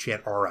it says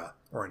enchant aura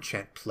or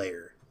enchant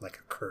player, like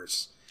a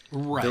curse.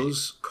 Right.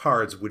 Those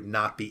cards would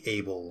not be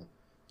able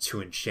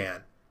to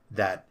enchant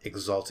that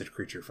exalted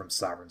creature from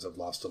Sovereigns of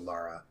Lost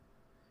Alara.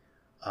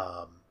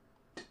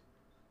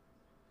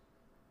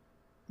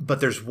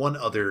 But there's one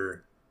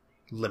other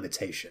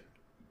limitation.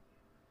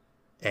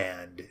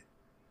 And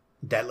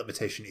that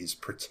limitation is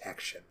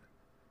protection.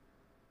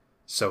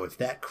 So if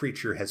that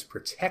creature has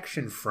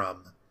protection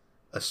from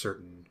a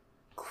certain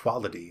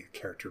quality,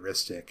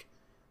 characteristic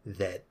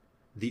that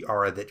the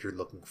aura that you're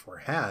looking for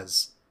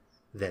has,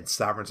 then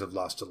Sovereigns of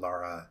Lost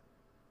Alara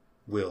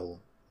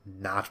will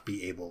not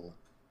be able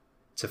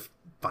to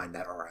find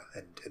that aura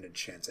and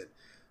enchant it.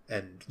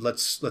 And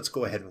let's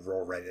go ahead and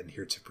roll right in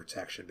here to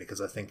protection,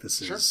 because I think this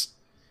Sure. is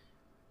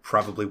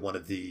probably one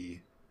of the...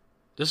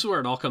 This is where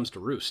it all comes to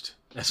roost.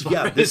 As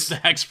far as the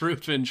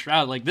hexproof and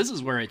shroud. Like, this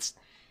is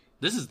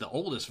the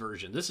oldest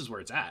version. This is where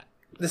it's at.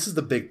 This is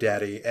the big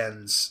daddy,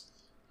 and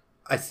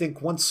I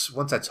think once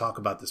I talk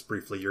about this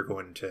briefly, you're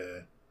going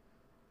to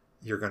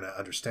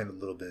understand a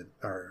little bit,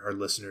 our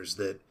listeners,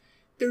 that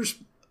there's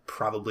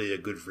probably a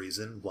good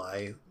reason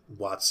why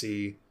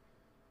WotC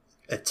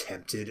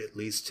attempted at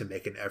least to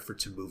make an effort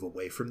to move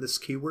away from this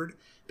keyword,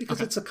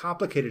 because it's a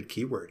complicated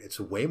keyword. It's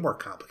way more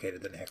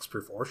complicated than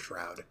hexproof or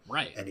shroud,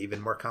 right? And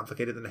even more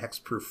complicated than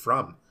hexproof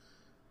from.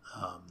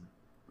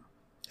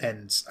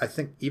 And I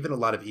think even a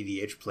lot of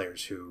EDH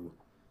players who,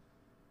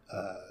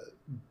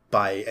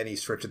 by any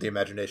stretch of the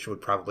imagination,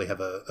 would probably have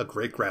a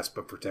great grasp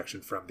of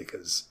protection from,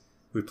 because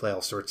we play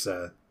all sorts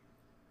of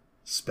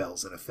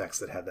spells and effects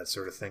that have that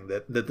sort of thing,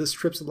 that this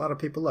trips a lot of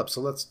people up. So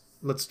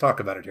let's talk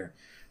about it here.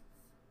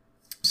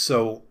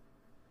 So,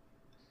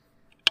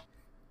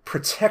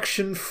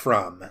 protection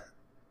from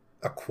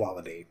a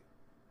quality.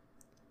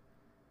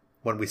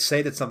 When we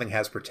say that something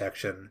has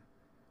protection,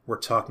 we're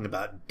talking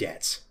about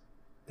debt.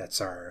 That's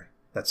our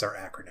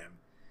acronym.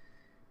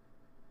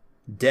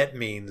 Debt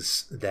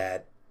means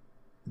that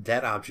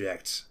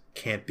object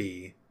can't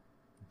be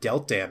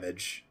dealt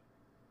damage,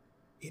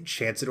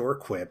 enchanted or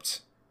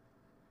equipped,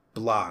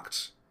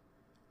 blocked,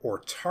 or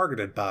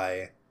targeted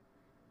by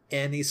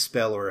any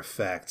spell or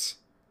effect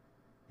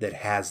that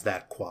has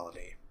that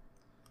quality.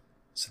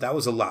 So that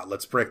was a lot.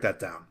 Let's break that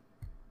down.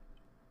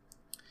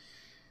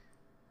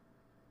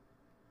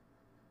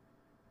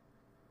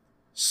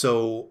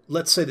 So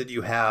let's say that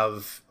you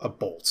have a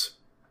bolt,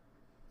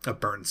 a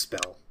burn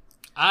spell.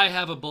 I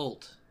have a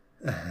bolt.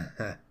 And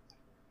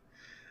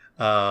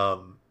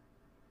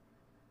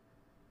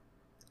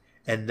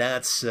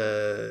that's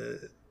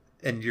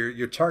and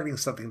you're targeting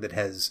something that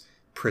has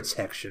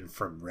protection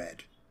from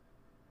red.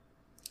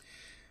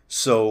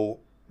 So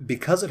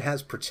because it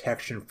has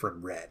protection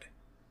from red,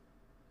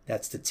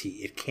 that's the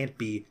T. It can't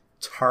be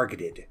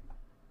targeted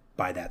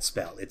by that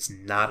spell. It's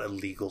not a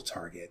legal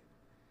target.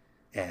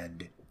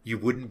 And you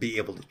wouldn't be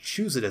able to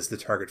choose it as the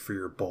target for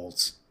your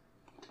bolts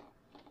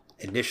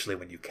initially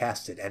when you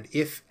cast it. And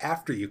if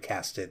after you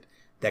cast it,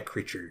 that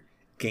creature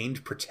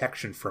gained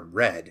protection from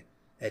red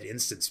at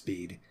instant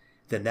speed,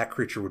 then that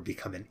creature would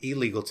become an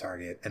illegal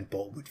target and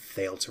bolt would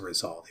fail to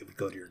resolve. It would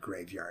go to your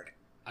graveyard.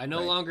 I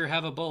no longer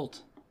have a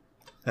bolt.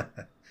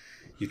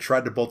 You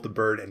tried to bolt the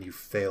bird and you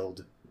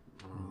failed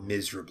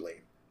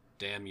miserably.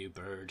 Damn you,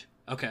 bird.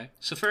 Okay,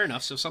 so fair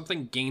enough. So if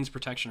something gains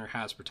protection or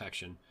has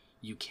protection,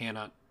 you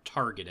cannot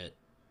target it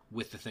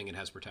with the thing it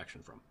has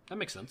protection from. That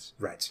makes sense.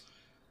 Right.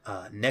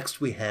 Next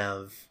we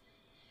have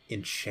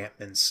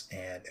enchantments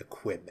and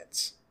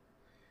equipments.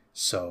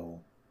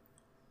 So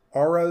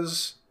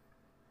auras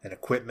and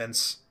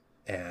equipments,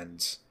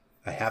 and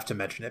I have to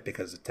mention it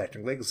because it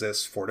technically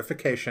exists,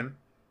 fortification,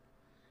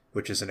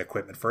 which is an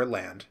equipment for a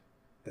land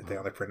that they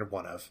only printed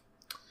one of.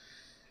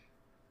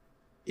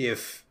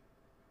 If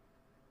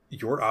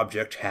your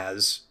object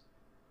has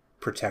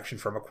protection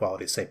from a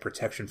quality, say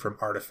protection from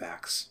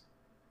artifacts,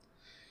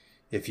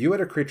 if you had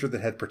a creature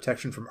that had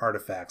protection from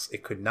artifacts,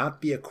 it could not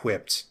be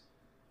equipped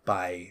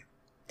by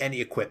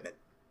any equipment,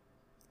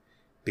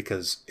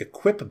 because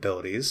equip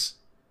abilities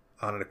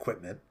on an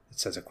equipment, it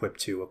says equip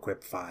 2,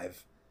 equip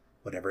 5,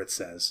 whatever it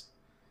says,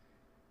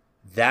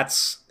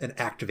 that's an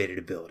activated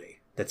ability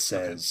that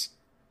says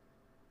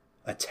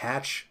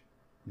attach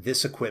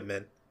this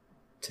equipment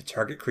to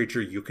target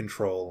creature you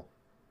control,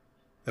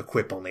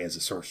 equip only as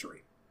a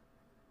sorcery.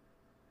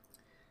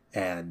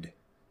 And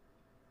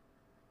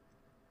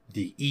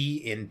the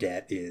E in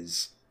debt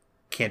is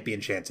can't be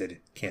enchanted,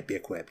 can't be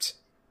equipped,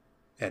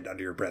 and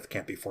under your breath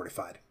can't be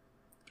fortified.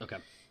 Okay.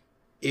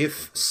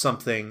 If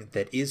something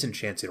that is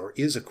enchanted or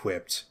is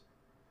equipped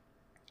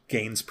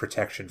gains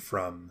protection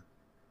from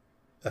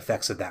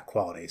effects of that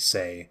quality,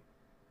 say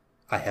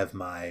I have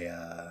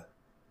my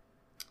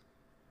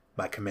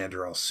my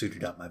commander all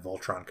suited up, my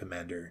Voltron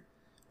commander,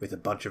 with a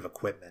bunch of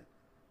equipment,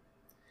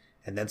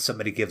 and then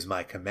somebody gives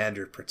my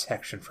commander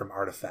protection from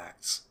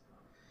artifacts,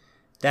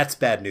 that's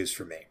bad news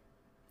for me.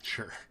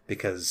 Sure.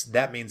 Because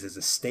that means as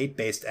a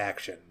state-based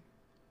action,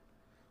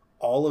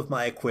 all of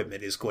my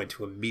equipment is going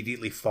to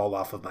immediately fall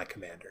off of my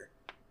commander,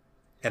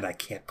 and I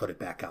can't put it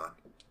back on.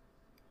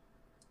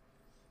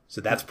 So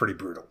that's pretty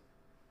brutal.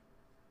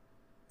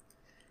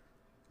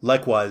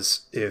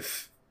 Likewise,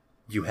 if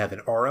you have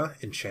an aura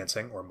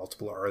enchanting, or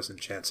multiple auras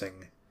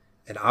enchanting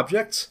an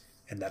object,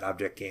 and that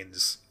object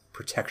gains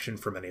protection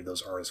from any of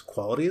those auras'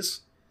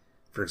 qualities,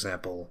 for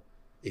example,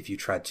 if you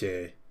tried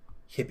to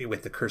hit me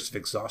with the Curse of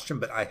Exhaustion,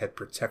 but I had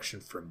protection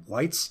from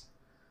lights,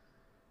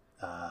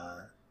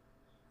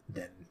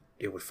 then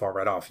it would fall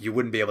right off. You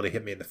wouldn't be able to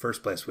hit me in the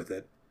first place with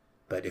it,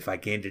 but if I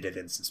gained it at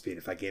instant speed,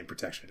 if I gained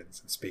protection at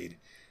instant speed,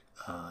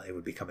 it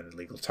would become an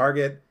illegal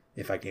target.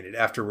 If I gained it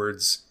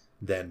afterwards,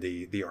 then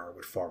the aura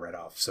would fall right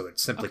off. So it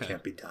simply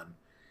can't be done.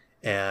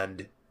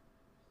 And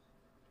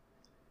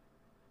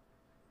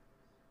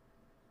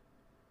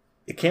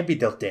it can't be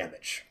dealt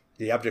damage.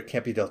 The object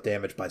can't be dealt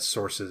damage by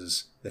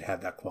sources that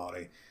have that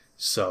quality.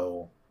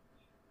 So,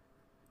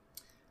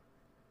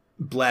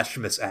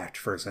 Blasphemous Act,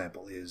 for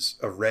example, is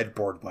a red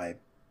board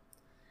wipe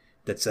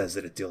that says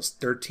that it deals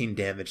 13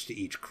 damage to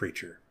each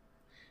creature.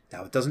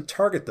 Now, it doesn't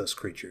target those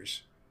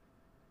creatures,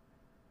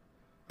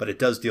 but it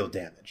does deal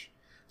damage.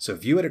 So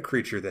if you had a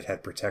creature that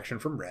had protection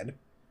from red,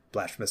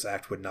 Blasphemous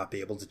Act would not be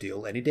able to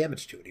deal any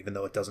damage to it, even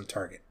though it doesn't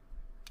target.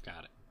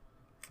 Got it.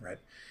 Right?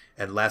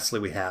 And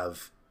lastly, we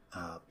have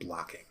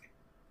blocking.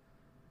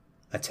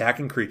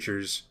 Attacking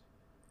creatures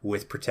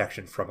with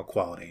protection from a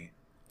quality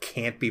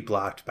can't be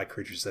blocked by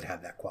creatures that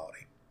have that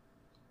quality.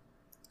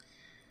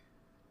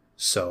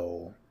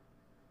 So,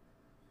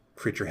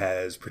 creature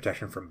has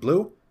protection from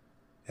blue,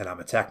 and I'm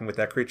attacking with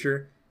that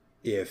creature.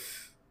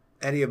 If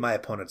any of my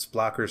opponent's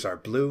blockers are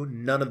blue,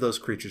 none of those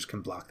creatures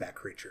can block that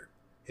creature.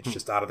 It's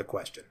just out of the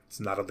question. It's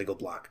not a legal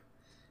block.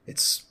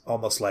 It's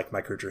almost like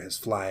my creature has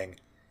flying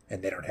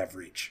and they don't have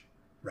reach,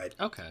 right?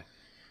 Okay.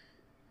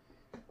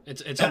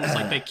 It's almost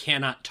like they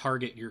cannot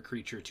target your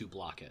creature to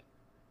block it.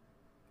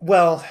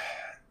 Well,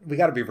 we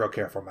got to be real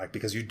careful, Mike,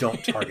 because you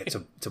don't target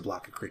to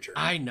block a creature.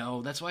 I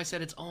know. That's why I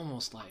said it's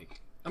almost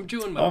like. I'm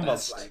doing my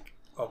best.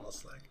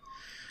 Almost like.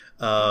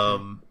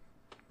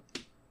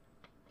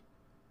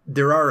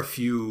 There are a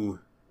few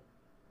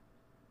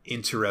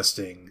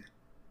interesting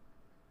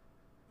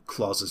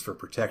clauses for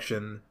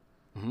protection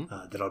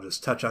that I'll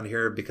just touch on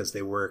here because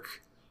they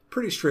work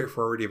pretty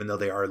straightforward, even though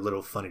they are a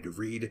little funny to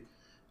read.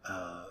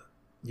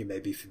 You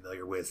may be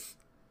familiar with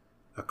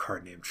a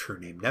card named True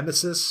Name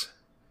Nemesis.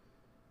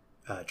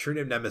 True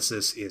Name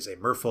Nemesis is a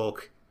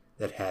merfolk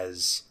that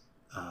has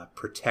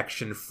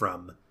protection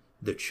from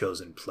the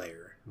chosen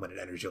player. When it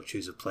enters, you'll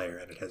choose a player,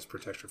 and it has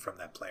protection from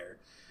that player.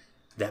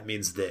 That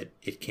means that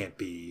it can't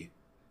be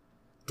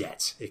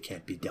debt. It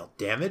can't be dealt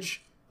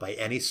damage by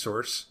any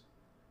source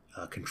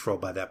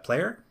controlled by that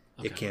player.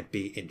 Okay. It can't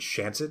be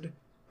enchanted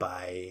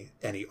by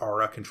any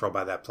aura controlled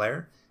by that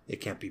player. It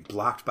can't be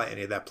blocked by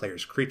any of that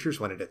player's creatures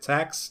when it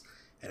attacks.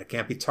 And it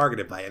can't be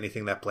targeted by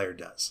anything that player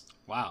does.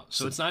 Wow.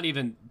 So it's not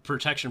even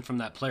protection from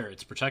that player.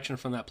 It's protection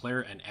from that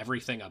player and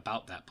everything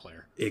about that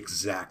player.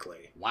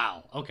 Exactly.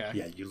 Wow. Okay.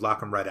 Yeah, you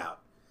lock them right out.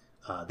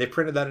 They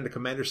printed that in a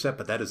commander set,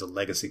 but that is a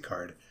legacy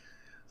card.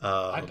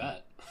 I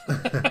bet.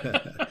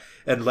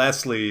 And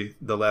lastly,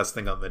 the last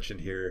thing I'll mention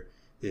here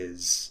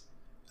is,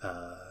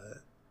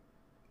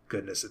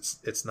 goodness,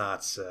 it's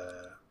not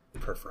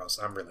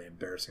Perforos. I'm really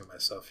embarrassing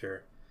myself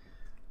here.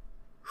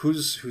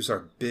 Who's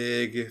our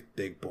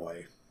big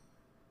boy?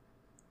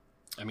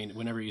 I mean,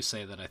 whenever you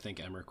say that, I think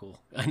Emrakul.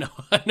 I know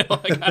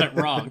I got it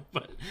wrong,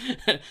 but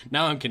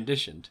now I'm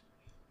conditioned.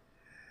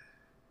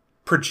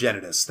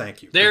 Progenitus,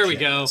 thank you. There we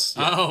go.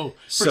 Yeah. Oh,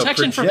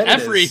 protection from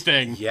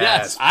everything.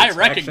 Yes, I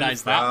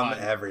recognize that one.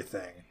 From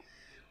everything.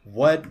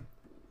 What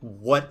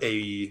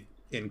a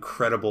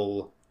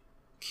incredible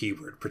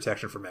keyword,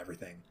 protection from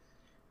everything.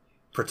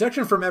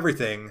 Protection from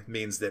everything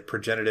means that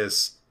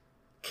Progenitus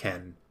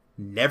can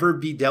never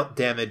be dealt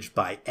damage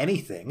by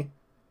anything.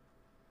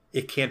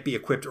 It can't be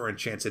equipped or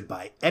enchanted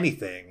by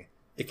anything.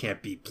 It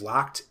can't be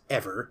blocked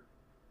ever.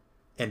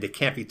 And it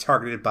can't be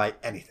targeted by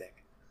anything.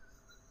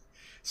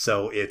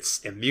 So it's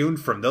immune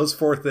from those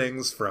four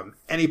things from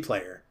any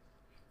player.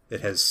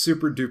 It has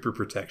super duper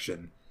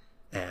protection.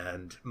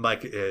 And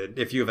Mike,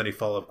 if you have any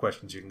follow-up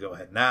questions, you can go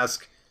ahead and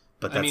ask.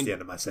 But that's the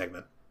end of my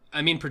segment.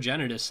 I mean,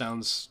 Progenitus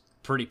sounds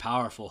pretty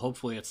powerful.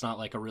 Hopefully it's not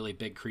like a really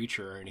big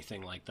creature or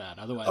anything like that.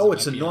 Otherwise,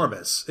 it's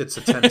enormous. It's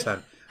a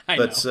 10/10.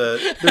 But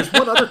there's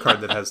one other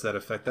card that has that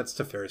effect. That's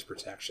Teferi's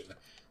Protection.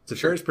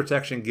 Teferi's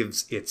Protection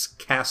gives its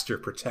caster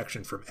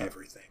protection from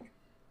everything.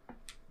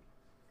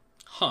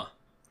 Huh.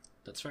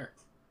 That's fair.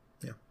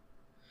 Yeah.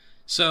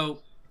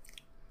 So,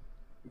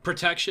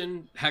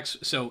 protection,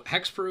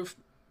 hexproof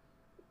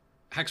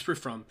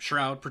from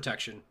Shroud,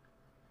 protection.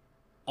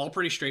 All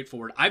pretty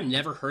straightforward. I've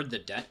never heard the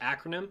debt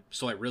acronym,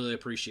 so I really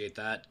appreciate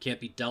that. Can't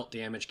be dealt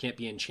damage, can't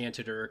be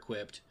enchanted or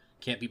equipped,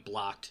 can't be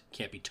blocked,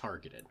 can't be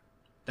targeted.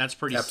 That's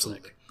pretty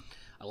slick.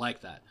 I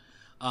like that.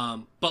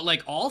 But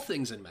like all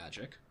things in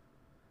Magic,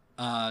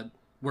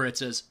 where it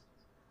says,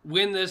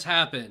 when this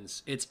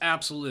happens, it's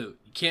absolute.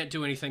 You can't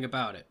do anything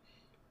about it.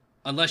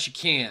 Unless you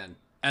can.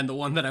 And the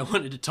one that I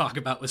wanted to talk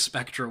about was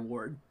Spectra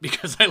Ward,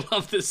 because I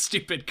love this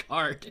stupid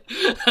card.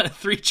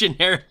 3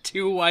 generic,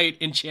 2 white,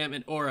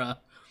 enchantment aura.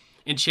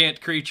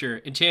 Enchant creature.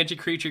 Enchanted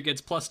creature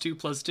gets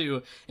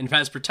 +2/+2 and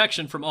has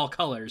protection from all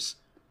colors.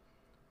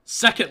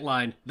 Second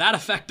line, that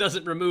effect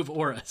doesn't remove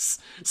auras.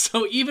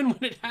 So even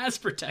when it has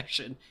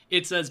protection,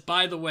 it says,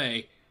 by the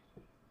way,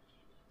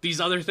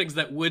 these other things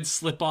that would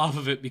slip off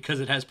of it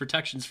because it has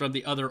protections from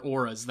the other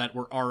auras that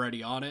were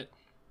already on it,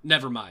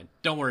 never mind.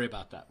 Don't worry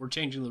about that. We're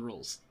changing the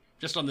rules.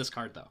 Just on this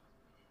card, though.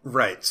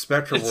 Right.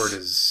 Spectra Ward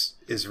is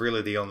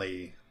really the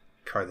only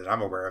card that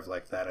I'm aware of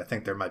like that. I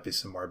think there might be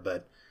some more,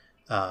 but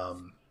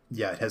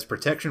it has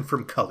protection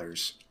from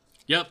colors.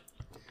 Yep.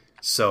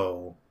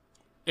 So...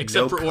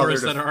 Except for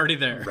auras that are already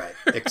there. Right.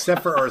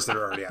 Except for auras that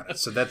are already on it.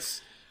 So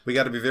we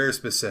got to be very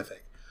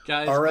specific.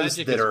 Guys, auras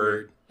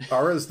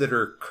that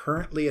are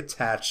currently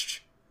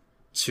attached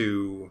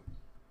to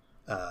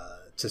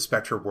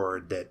Spectre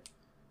Ward that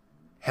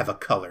have a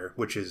color,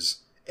 which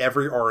is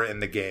every aura in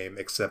the game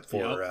except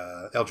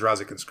for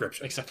Eldrazi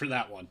Conscription. Except for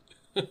that one.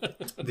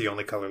 The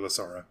only colorless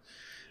aura.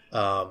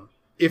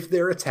 If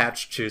they're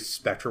attached to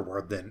Spectre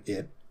Ward,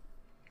 then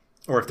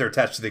or if they're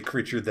attached to the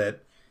creature that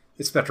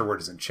Spectre Ward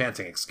is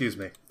enchanting,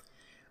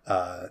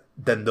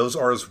 then those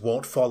auras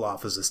won't fall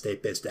off as a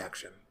state-based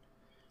action.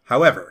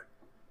 However,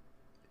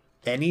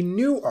 any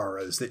new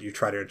auras that you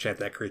try to enchant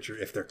that creature,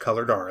 if they're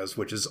colored auras,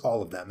 which is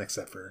all of them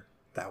except for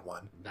that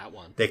one,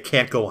 they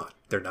can't go on.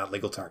 They're not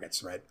legal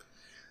targets, right?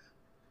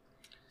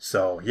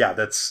 So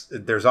yeah,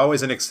 there's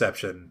always an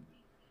exception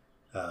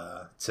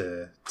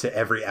to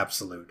every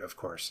absolute, of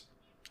course.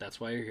 That's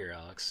why you're here,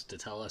 Alex, to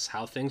tell us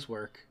how things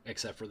work,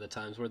 except for the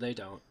times where they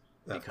don't,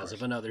 because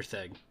of another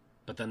thing.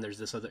 But then there's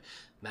this other...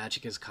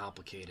 Magic is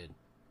complicated.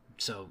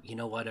 So, you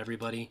know what,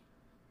 everybody?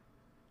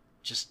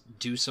 Just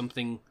do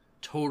something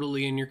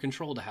totally in your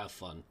control to have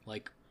fun.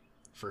 Like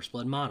First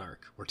Blood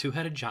Monarch, or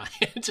Two-Headed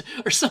Giant,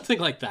 or something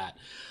like that.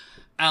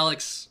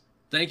 Alex,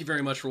 thank you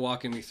very much for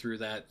walking me through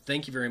that.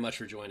 Thank you very much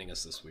for joining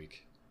us this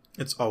week.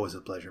 It's always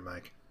a pleasure,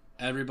 Mike.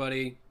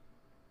 Everybody,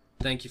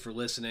 thank you for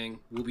listening.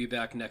 We'll be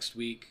back next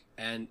week.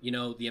 And,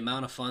 the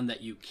amount of fun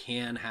that you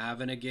can have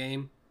in a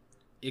game,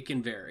 it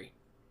can vary.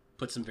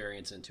 Put some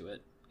variance into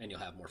it, and you'll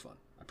have more fun.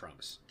 I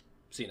promise.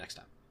 See you next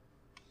time.